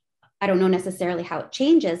architecture, I don't know necessarily how it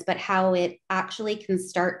changes, but how it actually can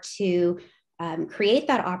start to create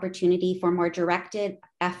that opportunity for more directed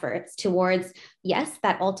efforts towards, yes,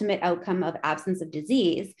 that ultimate outcome of absence of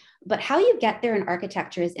disease, but how you get there in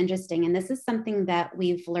architecture is interesting. And this is something that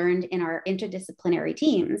we've learned in our interdisciplinary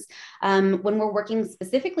teams when we're working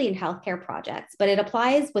specifically in healthcare projects, but it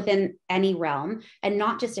applies within any realm, and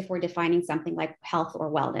not just if we're defining something like health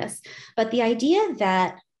or wellness, but the idea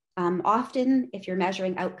that often, if you're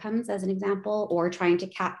measuring outcomes, as an example, or trying to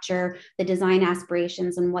capture the design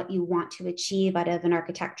aspirations and what you want to achieve out of an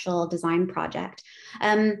architectural design project,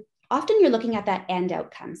 often you're looking at that end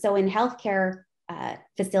outcome. So in healthcare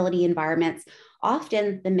facility environments,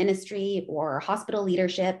 often the ministry or hospital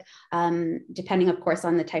leadership, depending, of course,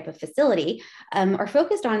 on the type of facility, are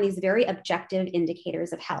focused on these very objective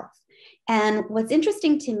indicators of health. And what's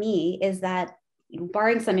interesting to me is that,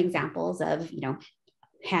 barring some examples of,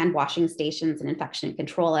 hand washing stations and infection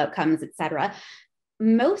control outcomes, et cetera,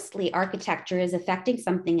 mostly architecture is affecting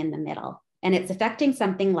something in the middle. And it's affecting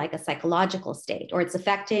something like a psychological state, or it's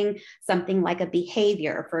affecting something like a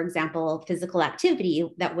behavior, for example, physical activity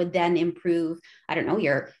that would then improve, I don't know,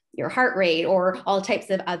 your heart rate, or all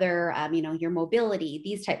types of other, your mobility,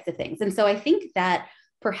 these types of things. And so I think that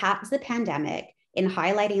perhaps the pandemic, in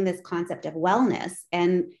highlighting this concept of wellness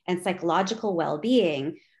and psychological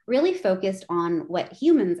well-being, really focused on what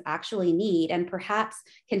humans actually need, and perhaps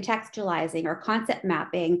contextualizing or concept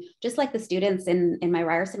mapping, just like the students in my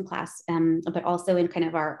Ryerson class, but also in kind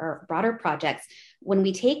of our broader projects, when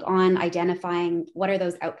we take on identifying what are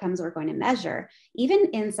those outcomes we're going to measure, even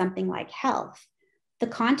in something like health, the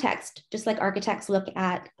context, just like architects look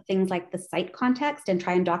at things like the site context and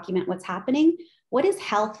try and document what's happening, what is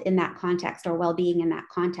health in that context, or well-being in that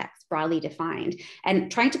context, broadly defined,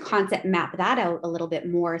 and trying to concept map that out a little bit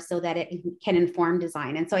more so that it can inform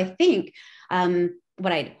design. And so I think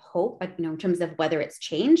what I'd hope, in terms of whether it's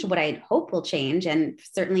changed, what I'd hope will change, and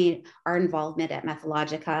certainly our involvement at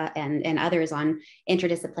Methodologica and others on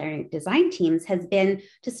interdisciplinary design teams, has been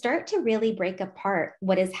to start to really break apart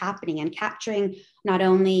what is happening and capturing not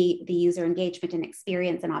only the user engagement and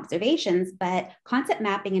experience and observations, but concept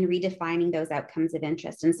mapping and redefining those outcomes of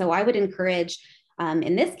interest. And so I would encourage,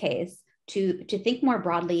 in this case, to think more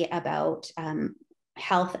broadly about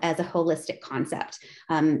health as a holistic concept,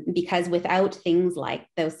 because without things like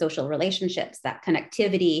those social relationships, that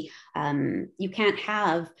connectivity, you can't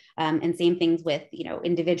have, and same things with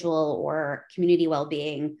individual or community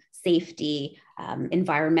well-being, safety,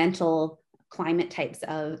 environmental climate types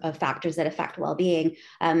of factors that affect well-being,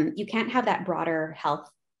 you can't have that broader health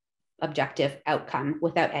objective outcome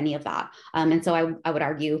without any of that. And so I would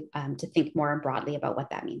argue to think more broadly about what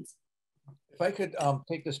that means. If I could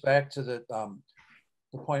take this back to the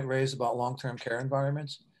point raised about long-term care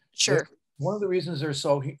environments. Sure. One of the reasons they're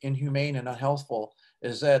so inhumane and unhealthful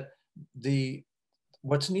is that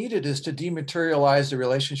what's needed is to dematerialize the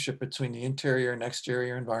relationship between the interior and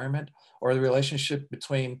exterior environment, or the relationship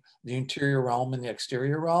between the interior realm and the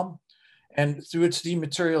exterior realm. And through its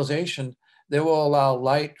dematerialization, they will allow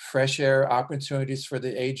light, fresh air, opportunities for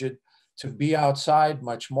the aged to be outside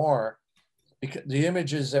much more. Because the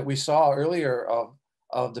images that we saw earlier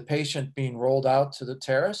of the patient being rolled out to the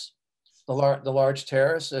terrace, the large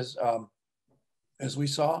terrace, as we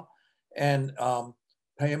saw, and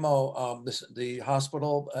Pamo, the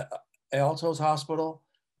hospital, Altos Hospital,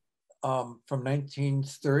 from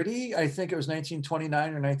 1930, I think it was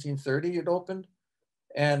 1929 or 1930 it opened,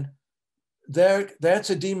 and that's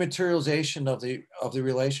a dematerialization of the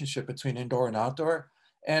relationship between indoor and outdoor.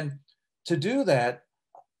 And to do that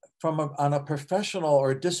on a professional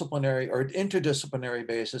or disciplinary or interdisciplinary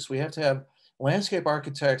basis, we have to have landscape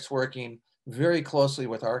architects working very closely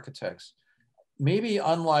with architects, maybe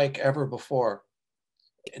unlike ever before.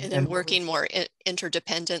 And working more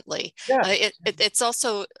interdependently. Yeah. It's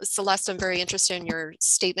also, Celeste, I'm very interested in your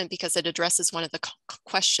statement because it addresses one of the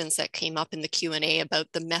questions that came up in the Q&A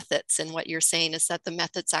about the methods, and what you're saying is that the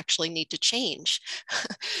methods actually need to change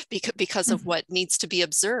because of what needs to be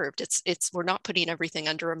observed. We're not putting everything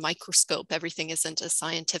under a microscope. Everything isn't a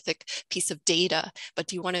scientific piece of data.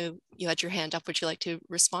 But you had your hand up. Would you like to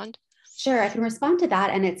respond? Sure, I can respond to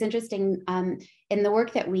that. And it's interesting in the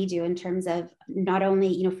work that we do in terms of not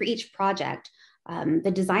only, for each project,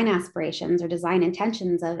 the design aspirations or design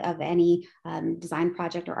intentions of any design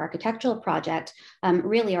project or architectural project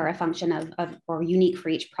really are a function of or unique for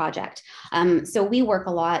each project. So we work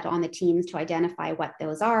a lot on the teams to identify what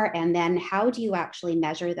those are, and then how do you actually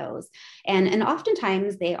measure those? And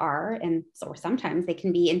oftentimes they are, or sometimes they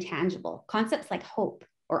can be intangible concepts like hope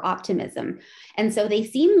or optimism. And so they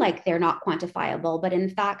seem like they're not quantifiable, but in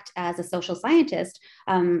fact, as a social scientist,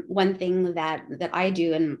 one thing that I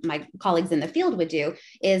do and my colleagues in the field would do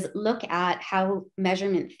is look at how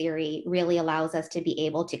measurement theory really allows us to be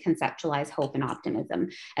able to conceptualize hope and optimism.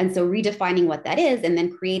 And so redefining what that is, and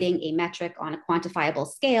then creating a metric on a quantifiable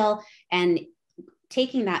scale, and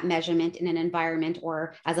taking that measurement in an environment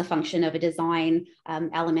or as a function of a design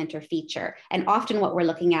element or feature. And often what we're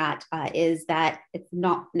looking at is that it's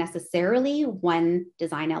not necessarily one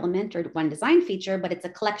design element or one design feature, but it's a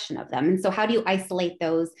collection of them. And so how do you isolate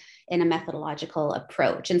those in a methodological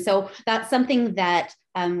approach? And so that's something that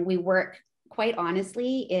we work quite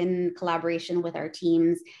honestly in collaboration with our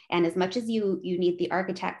teams. And as much as you need the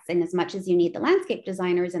architects and as much as you need the landscape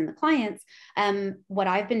designers and the clients, what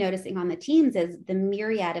I've been noticing on the teams is the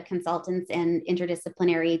myriad of consultants and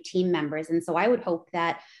interdisciplinary team members. And so I would hope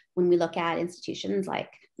that when we look at institutions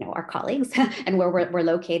like our colleagues and where we're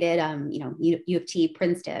located, U of T,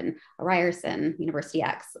 Princeton, Ryerson, University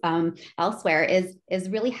X, elsewhere, is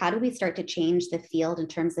really how do we start to change the field in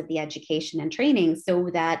terms of the education and training so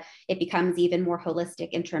that it becomes even more holistic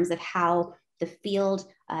in terms of how the field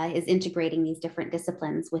is integrating these different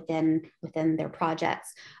disciplines within their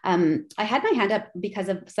projects. I had my hand up because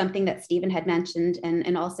of something that Stephen had mentioned,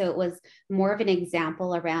 and also it was more of an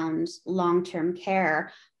example around long-term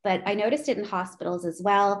care, but I noticed it in hospitals as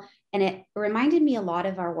well. And it reminded me a lot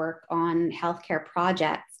of our work on healthcare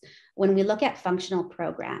projects when we look at functional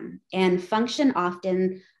program. And function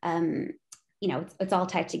often, it's all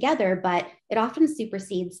tied together, but it often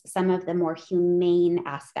supersedes some of the more humane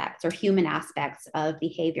aspects or human aspects of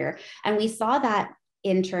behavior. And we saw that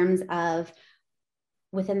in terms of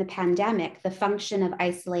within the pandemic, the function of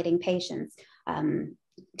isolating patients,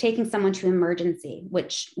 taking someone to emergency,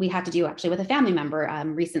 which we had to do actually with a family member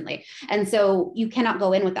recently. And so you cannot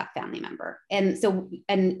go in with that family member. And so,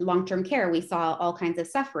 and long-term care, we saw all kinds of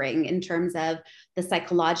suffering in terms of the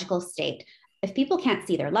psychological state. If people can't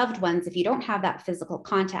see their loved ones, if you don't have that physical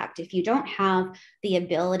contact, if you don't have the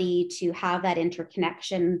ability to have that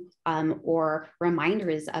interconnection or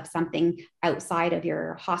reminders of something outside of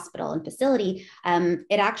your hospital and facility,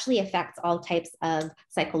 it actually affects all types of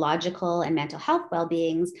psychological and mental health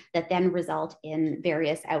well-beings that then result in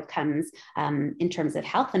various outcomes in terms of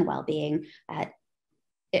health and well-being.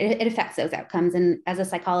 It affects those outcomes. And as a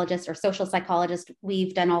psychologist or social psychologist,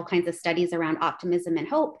 we've done all kinds of studies around optimism and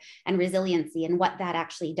hope and resiliency and what that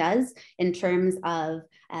actually does in terms of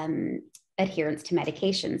adherence to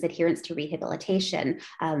medications, adherence to rehabilitation,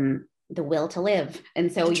 the will to live.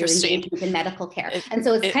 And so your engagement in medical care. And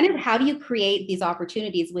so it's kind of how do you create these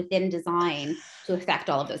opportunities within design to affect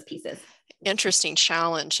all of those pieces? Interesting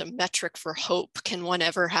challenge, a metric for hope. Can one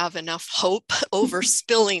ever have enough hope over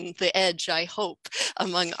spilling the edge, I hope,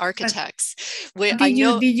 among architects?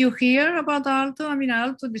 Did you hear about Alto? I mean,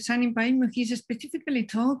 Alto designing Paimio, he's specifically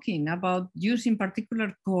talking about using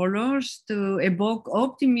particular colors to evoke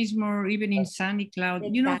optimism or even in sunny cloud.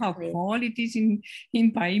 Exactly. You know how cold it is in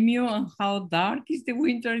Paimio and how dark is the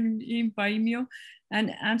winter in Paimio.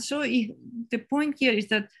 And so the point here is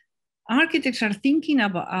that architects are thinking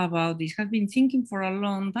about this, have been thinking for a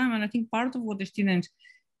long time. And I think part of what the students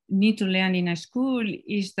need to learn in a school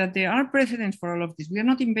is that there are precedents for all of this. We are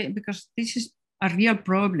not because this is a real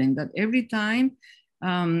problem that every time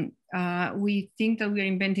we think that we are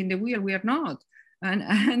inventing the wheel, we are not.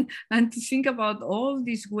 And to think about all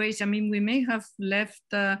these ways, I mean, we may have left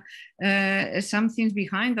some things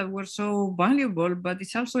behind that were so valuable, but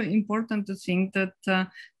it's also important to think that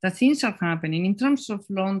that things are happening in terms of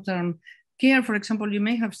long-term care. For example, you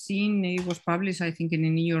may have seen, it was published, I think, in the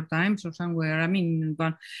New York Times or somewhere. I mean,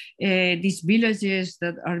 but these villages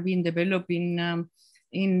that are being developed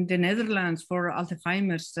in the Netherlands for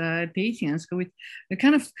Alzheimer's patients, with a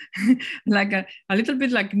kind of like a little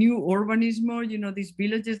bit like new urbanism, you know, these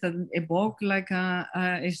villages that evoke like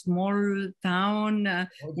a small town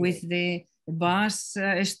with the bus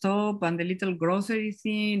stop and the little grocery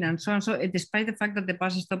thing and so on. So despite the fact that the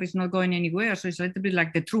bus stop is not going anywhere, so it's a little bit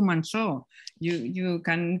like the Truman Show. You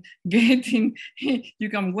can get in, you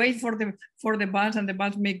can wait for the bus and the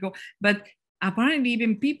bus may go, but apparently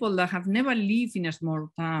even people that have never lived in a small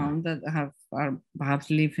town, that are perhaps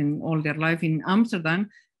lived in all their life in Amsterdam,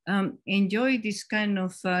 enjoy this kind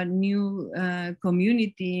of new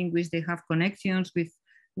community in which they have connections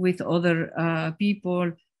with other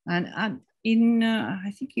people. And in,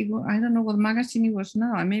 I think, I don't know what magazine it was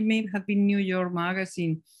now, I may have been New York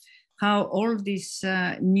Magazine, how all these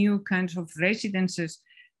new kinds of residences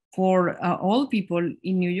for all people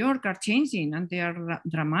in New York are changing, and they are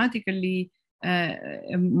dramatically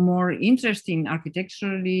more interesting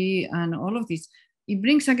architecturally and all of this. It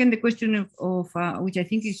brings again the question of which I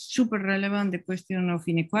think is super relevant, the question of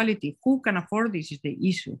inequality. Who can afford this is the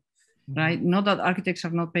issue, right? Not that architects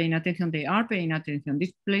are not paying attention, they are paying attention.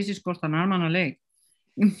 These places cost an arm and a leg.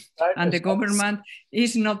 And the government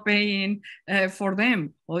is not paying for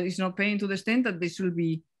them, or is not paying to the extent that they should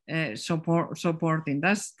be supporting.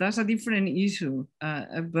 That's a different issue.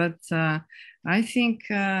 But I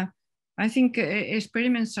think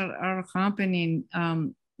experiments are happening,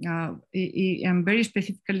 and very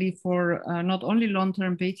specifically for not only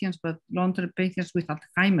long-term patients, but long-term patients with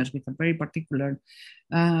Alzheimer's, with a very particular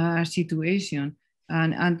situation.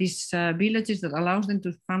 And these villages that allows them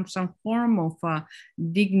to have some form of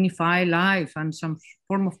dignified life and some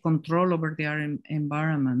form of control over their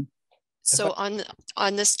environment. So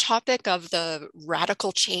on this topic of the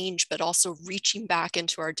radical change, but also reaching back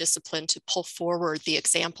into our discipline to pull forward the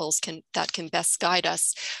examples that can best guide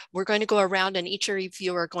us, we're going to go around and each of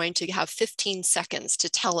you are going to have 15 seconds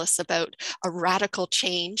to tell us about a radical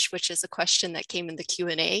change, which is a question that came in the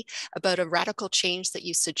Q&A, about a radical change that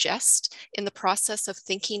you suggest in the process of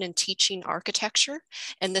thinking and teaching architecture.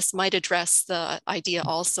 And this might address the idea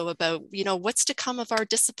also about, you know, what's to come of our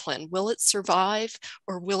discipline? Will it survive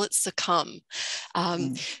or will it succumb?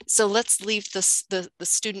 So let's leave the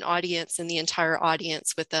student audience and the entire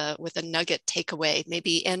audience with a nugget takeaway.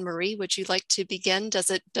 Maybe Anne-Marie, would you like to begin?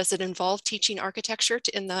 Does it involve teaching architecture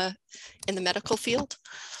in the medical field?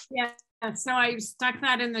 Yeah. So I stuck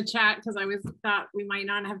that in the chat because I thought we might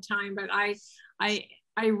not have time, but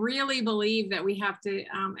I really believe that we have to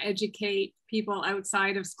educate people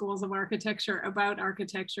outside of schools of architecture about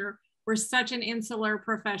architecture. We're such an insular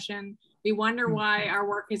profession. We wonder why our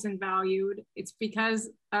work isn't valued. It's because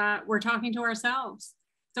we're talking to ourselves.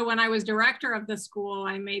 So when I was director of the school,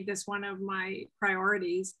 I made this one of my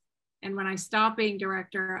priorities. And when I stopped being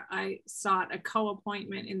director, I sought a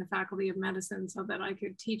co-appointment in the Faculty of Medicine so that I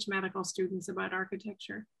could teach medical students about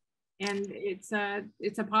architecture. And it's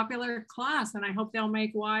a popular class, and I hope they'll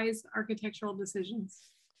make wise architectural decisions.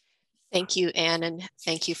 Thank you, Anne, and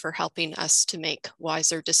thank you for helping us to make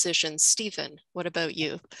wiser decisions. Stephen, what about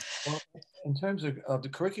you? Well, in terms of the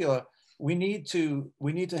curricula, we need to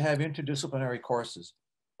have interdisciplinary courses.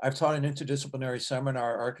 I've taught an interdisciplinary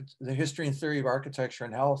seminar, the history and theory of architecture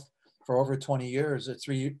and health, for over 20 years at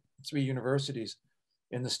three universities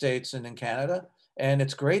in the States and in Canada. And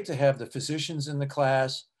it's great to have the physicians in the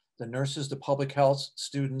class, the nurses, the public health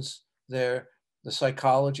students there, the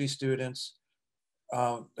psychology students,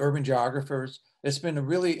 urban geographers. It's been a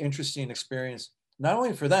really interesting experience, not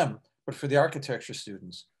only for them, but for the architecture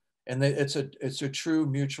students. And it's a true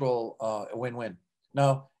mutual win-win.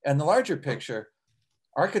 Now, in the larger picture,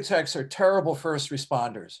 architects are terrible first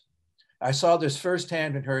responders. I saw this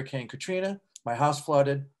firsthand in Hurricane Katrina. My house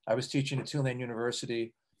flooded. I was teaching at Tulane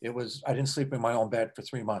University. I didn't sleep in my own bed for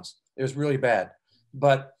 3 months. It was really bad.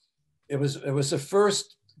 But it was the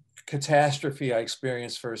first catastrophe I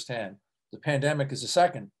experienced firsthand. The pandemic is the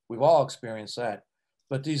second. We've all experienced that.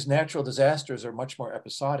 But these natural disasters are much more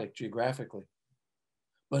episodic geographically,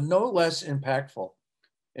 but no less impactful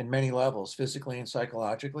in many levels, physically and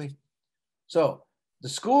psychologically. So the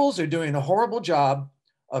schools are doing a horrible job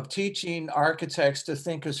of teaching architects to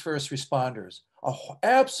think as first responders,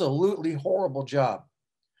 absolutely horrible job.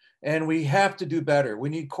 And we have to do better. We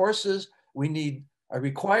need courses, we need a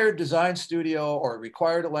required design studio or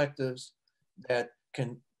required electives that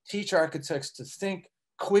can teach architects to think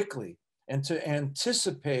quickly and to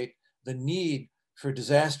anticipate the need for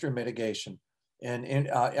disaster mitigation and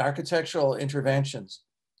architectural interventions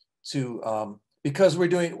because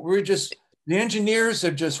the engineers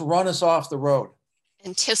have just run us off the road.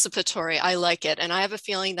 Anticipatory, I like it. And I have a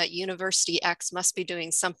feeling that University X must be doing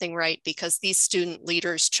something right because these student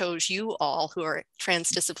leaders chose you all who are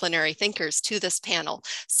transdisciplinary thinkers to this panel.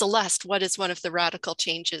 Celeste, what is one of the radical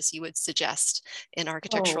changes you would suggest in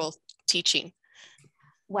architectural teaching?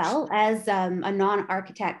 Well, as a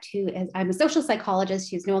non-architect I'm a social psychologist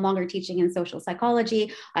who's no longer teaching in social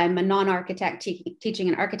psychology. I'm a non-architect teaching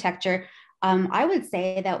in architecture. I would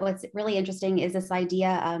say that what's really interesting is this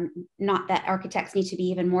idea, not that architects need to be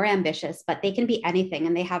even more ambitious, but they can be anything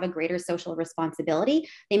and they have a greater social responsibility.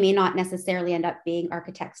 They may not necessarily end up being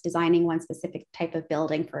architects designing one specific type of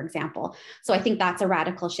building, for example. So I think that's a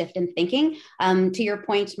radical shift in thinking. To your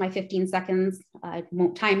point, my 15 seconds, I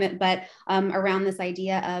won't time it, but around this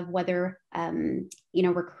idea of whether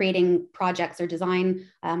we're creating projects or design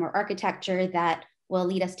or architecture that will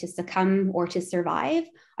lead us to succumb or to survive.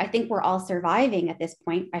 I think we're all surviving at this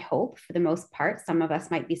point, I hope, for the most part. Some of us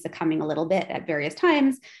might be succumbing a little bit at various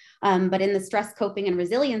times. But in the stress coping and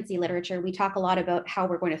resiliency literature, we talk a lot about how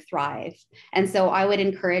we're going to thrive. And so I would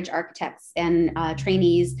encourage architects and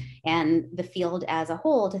trainees and the field as a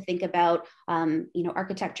whole to think about,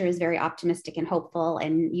 architecture is very optimistic and hopeful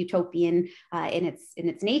and utopian in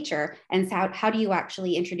its nature. And so how do you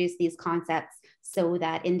actually introduce these concepts so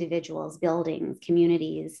that individuals, buildings,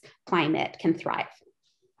 communities, climate can thrive?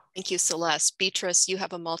 Thank you, Celeste. Beatrice, you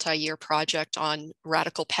have a multi-year project on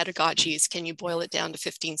radical pedagogies. Can you boil it down to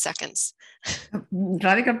 15 seconds?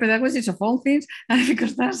 Radical pedagogies of all things,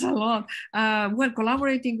 because that's a lot.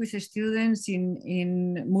 Collaborating with students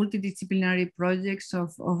in multidisciplinary projects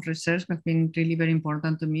of research has been really very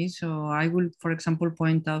important to me. So I will, for example,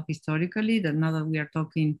 point out historically that now that we are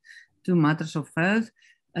talking to matters of health,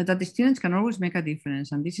 that the students can always make a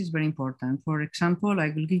difference, and this is very important. For example,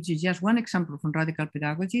 I will give you just one example from radical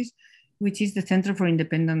pedagogies, which is the Center for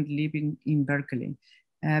Independent Living in Berkeley.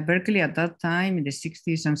 Berkeley at that time in the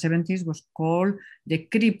 60s and 70s was called the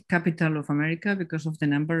CRIP capital of America because of the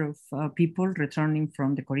number of people returning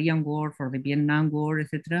from the Korean War, for the Vietnam War,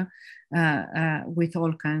 etc., with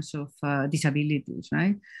all kinds of disabilities,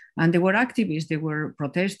 right? And they were activists. They were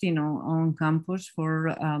protesting on campus for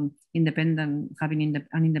having an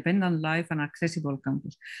independent life and accessible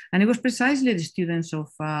campus. And it was precisely the students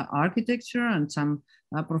of architecture and some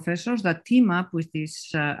professors that team up with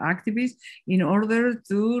these activists in order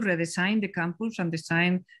to redesign the campus and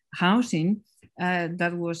design housing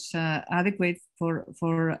that was adequate for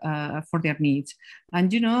their needs.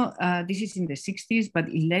 And this is in the 60s, but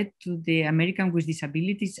it led to the American with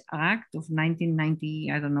Disabilities Act of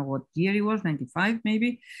 1990, I don't know what year it was, 95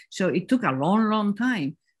 maybe. So it took a long, long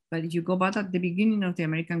time. But if you go back at the beginning of the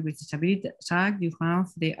American with Disabilities Act, you have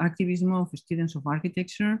the activism of students of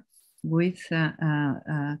architecture with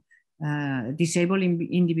disabled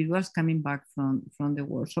individuals coming back from the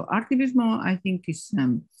war. So activism, I think, is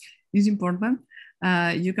important.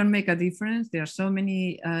 You can make a difference. There are so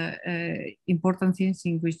many important things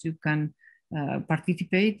in which you can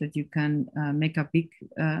participate, that you can make a big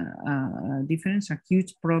difference,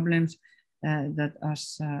 huge problems that,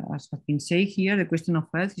 as has been said here, the question of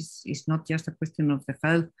health is not just a question of the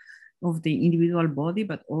health of the individual body,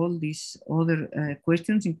 but all these other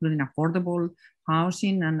questions, including affordable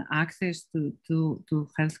housing and access to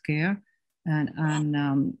healthcare.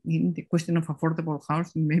 And in the question of affordable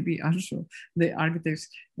housing, maybe also the architects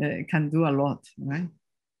can do a lot, right?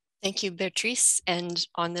 Thank you, Beatrice. And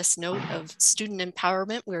on this note of student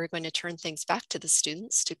empowerment, we're going to turn things back to the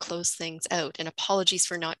students to close things out. And apologies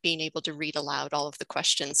for not being able to read aloud all of the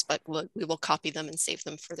questions, but we will copy them and save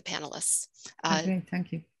them for the panelists. Okay,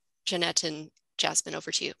 thank you. Jeanette and Jasmine,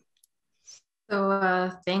 over to you.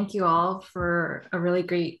 So thank you all for a really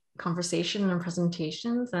great conversation and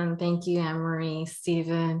presentations. And thank you, Anne-Marie,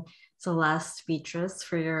 Stephen, Celeste, Beatrice,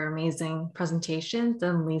 for your amazing presentations,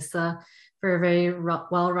 and Lisa for a very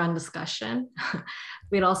well-run discussion.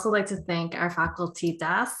 We'd also like to thank our faculty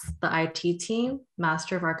DAS, the IT team,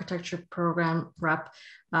 Master of Architecture Program Rep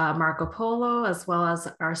Marco Polo, as well as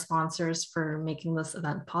our sponsors for making this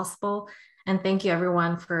event possible. And thank you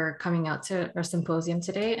everyone for coming out to our symposium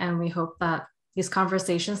today. And we hope that these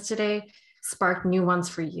conversations today spark new ones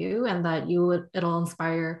for you, and that it'll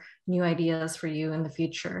inspire new ideas for you in the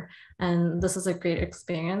future. And this is a great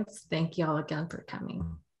experience. Thank you all again for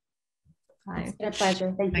coming. Bye. It's been a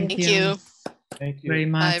pleasure. Thank you. Thank you. Thank you very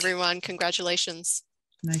much. Bye, everyone. Congratulations.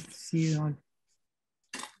 Nice to see you all.